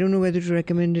book. I don't know whether to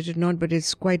recommend it or not, but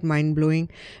it's quite mind-blowing,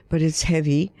 but it's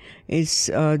heavy. It's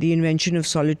The Invention of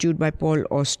Solitude by Paul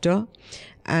Auster.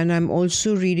 And I'm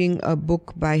also reading a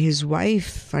book by his wife,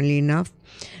 funnily enough,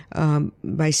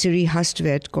 by Siri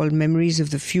Hustvedt, called Memories of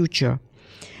the Future.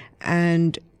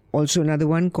 And also another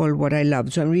one called What I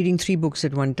Love. So I'm reading 3 books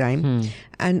at one time.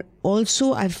 And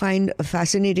also I find a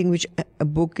fascinating a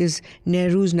book is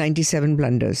Nehru's 97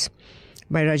 Blunders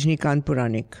by Rajnikant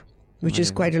Puranik, which is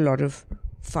quite a lot of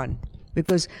fun.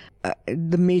 Because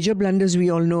the major blunders we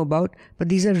all know about, but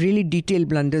these are really detailed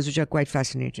blunders which are quite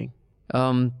fascinating.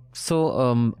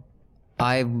 So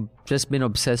I've just been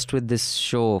obsessed with this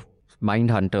show,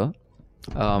 Mindhunter.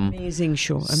 Amazing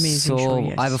show, yes.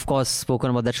 So I've of course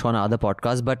spoken about that show on other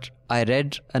podcasts, but I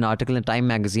read an article in Time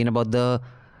magazine about the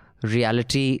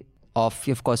reality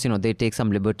of course, they take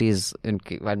some liberties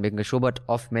while making a show, but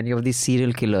of many of these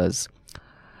serial killers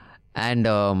and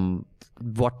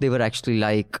what they were actually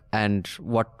like and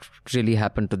what really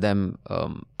happened to them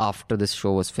after this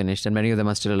show was finished. And many of them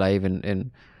are still alive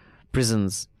in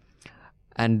prisons.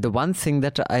 And the one thing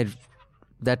that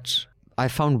I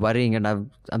found worrying, and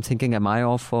I'm thinking, am I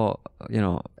off, or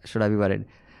should I be worried?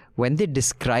 When they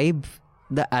describe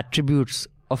the attributes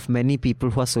of many people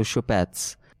who are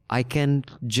sociopaths, I can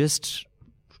just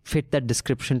fit that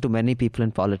description to many people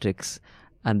in politics,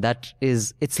 and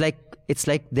it's like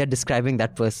they're describing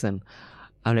that person.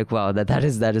 I'm like, wow, that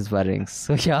is worrying.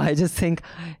 So yeah, I just think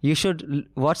you should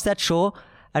watch that show,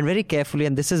 and very carefully,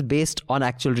 and this is based on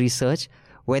actual research,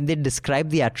 when they describe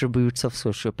the attributes of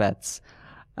sociopaths,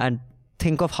 and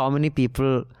think of how many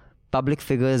people, public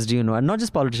figures do you know, and not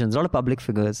just politicians, a lot of public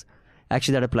figures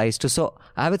actually that applies to. So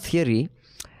I have a theory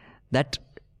that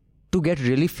to get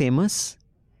really famous,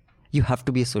 you have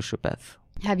to be a sociopath.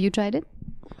 Have you tried it?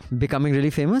 Becoming really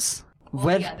famous? Or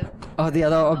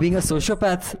being a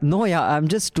sociopath? No, yeah, I'm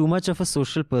just too much of a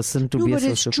social person to be a sociopath. No,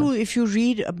 but it's true. If you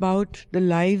read about the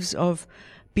lives of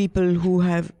people who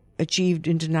have achieved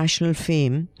international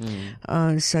fame,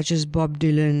 such as Bob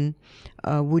Dylan,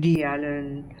 Woody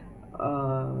Allen,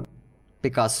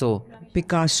 Picasso,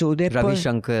 their Ravi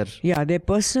Shankar. Yeah, their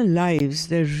personal lives,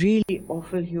 they're really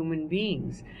awful human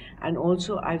beings. And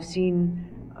also I've seen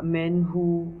men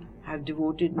who have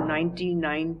devoted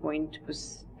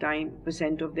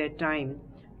 99% of their time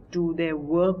to their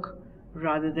work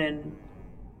rather than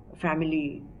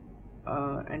family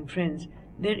and friends.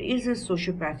 There is a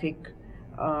sociopathic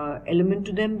element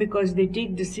to them because they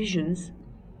take decisions.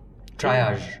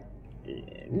 Triage.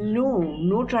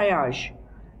 No triage.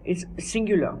 It's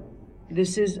singular.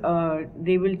 This is,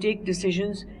 they will take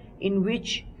decisions in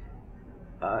which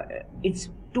it's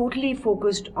totally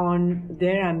focused on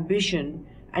their ambition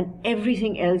and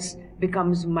everything else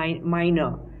becomes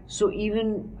minor. So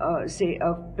even, say,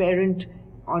 a parent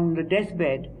on the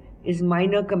deathbed is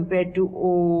minor compared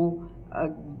to,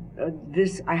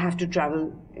 this, I have to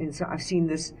travel. I've seen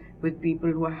this with people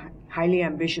who are highly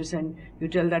ambitious, and you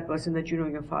tell that person that,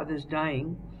 your father's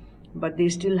dying, but they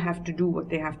still have to do what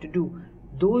they have to do.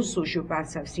 Those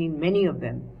sociopaths, I've seen many of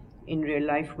them in real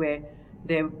life where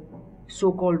their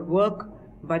so-called work,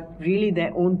 but really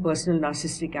their own personal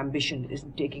narcissistic ambition is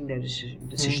taking their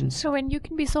decisions. So when you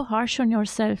can be so harsh on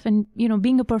yourself and,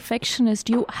 being a perfectionist,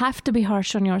 you have to be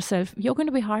harsh on yourself. You're going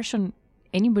to be harsh on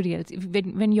anybody else.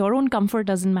 When your own comfort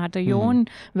doesn't matter, your own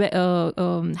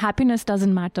happiness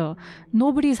doesn't matter,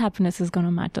 nobody's happiness is going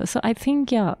to matter. So I think,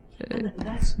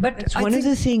 That's one of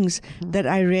the things that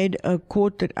I read, a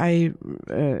quote that I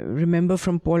remember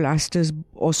from Paul Auster's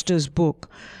book,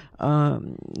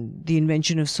 The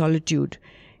Invention of Solitude,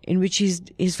 in which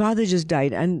his father just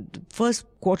died, and the first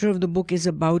quarter of the book is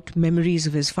about memories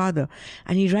of his father,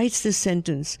 and he writes this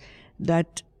sentence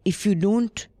that if you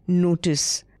don't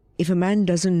notice, if a man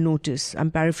doesn't notice, I'm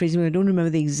paraphrasing, I don't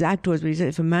remember the exact words, but he said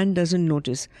if a man doesn't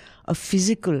notice a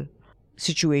physical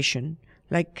situation,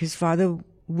 like his father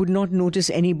would not notice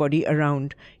anybody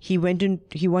around. He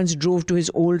once drove to his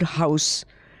old house,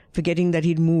 forgetting that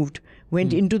he'd moved,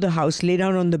 went into the house, lay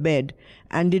down on the bed,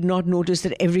 and did not notice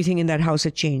that everything in that house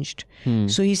had changed.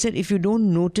 So he said, if you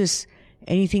don't notice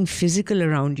anything physical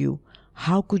around you,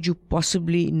 how could you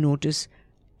possibly notice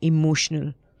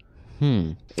emotional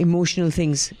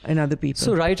things in other people?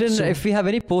 So if we have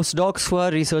any postdocs who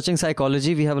are researching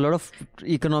psychology, we have a lot of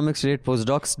economics related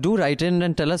postdocs. Do write in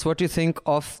and tell us what you think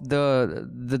of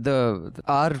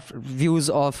our views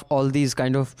of all these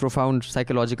kind of profound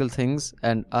psychological things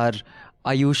and our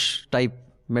Ayush type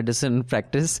medicine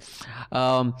practice.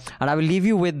 And I will leave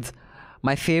you with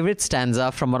my favorite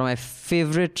stanza from one of my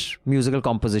favorite musical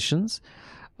compositions,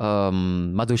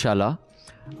 Madhushala.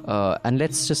 And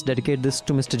let's just dedicate this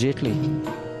to Mr. Jaitley.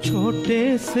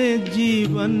 छोटे से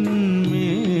जीवन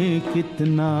में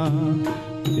कितना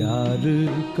प्यार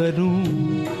करूं,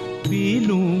 P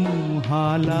लूं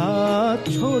हाला.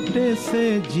 छोटे से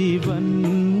जीवन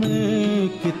में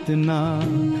कितना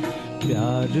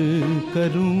प्यार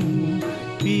करूं,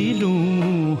 पी लूं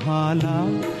हाला.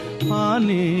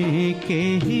 आने के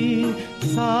ही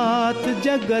साथ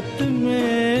जगत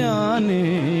में आने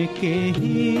के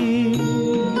ही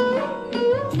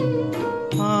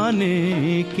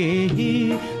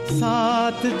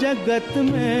साथ जगत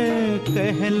में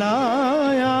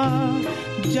कहलाया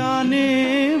जाने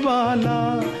वाला.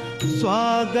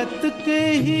 स्वागत के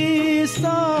ही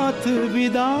साथ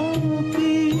विदा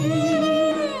की,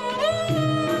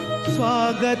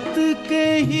 स्वागत के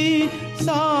ही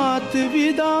साथ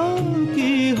विदा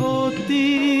की. होती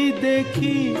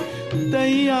देखी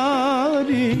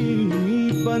तैयारी,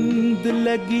 बंद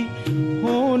लगी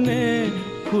होने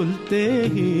खुलते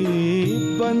ही,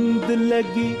 बंद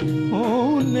लगी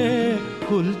होने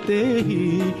खुलते ही.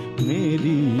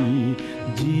 मेरी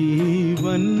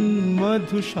जीवन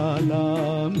मधुशाला,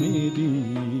 मेरी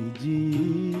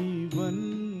जीवन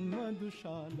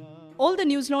मधुशाला. All the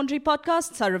News Laundry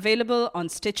podcasts are available on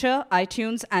Stitcher,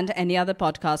 iTunes, and any other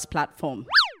podcast platform.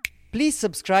 Please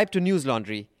subscribe to News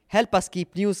Laundry. Help us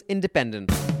keep news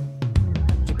independent.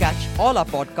 To catch all our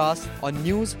podcasts on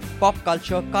news, pop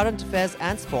culture, current affairs,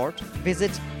 and sport,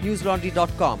 visit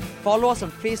newslaundry.com. Follow us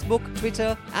on Facebook,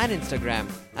 Twitter, and Instagram,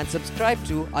 and subscribe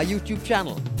to our YouTube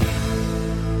channel.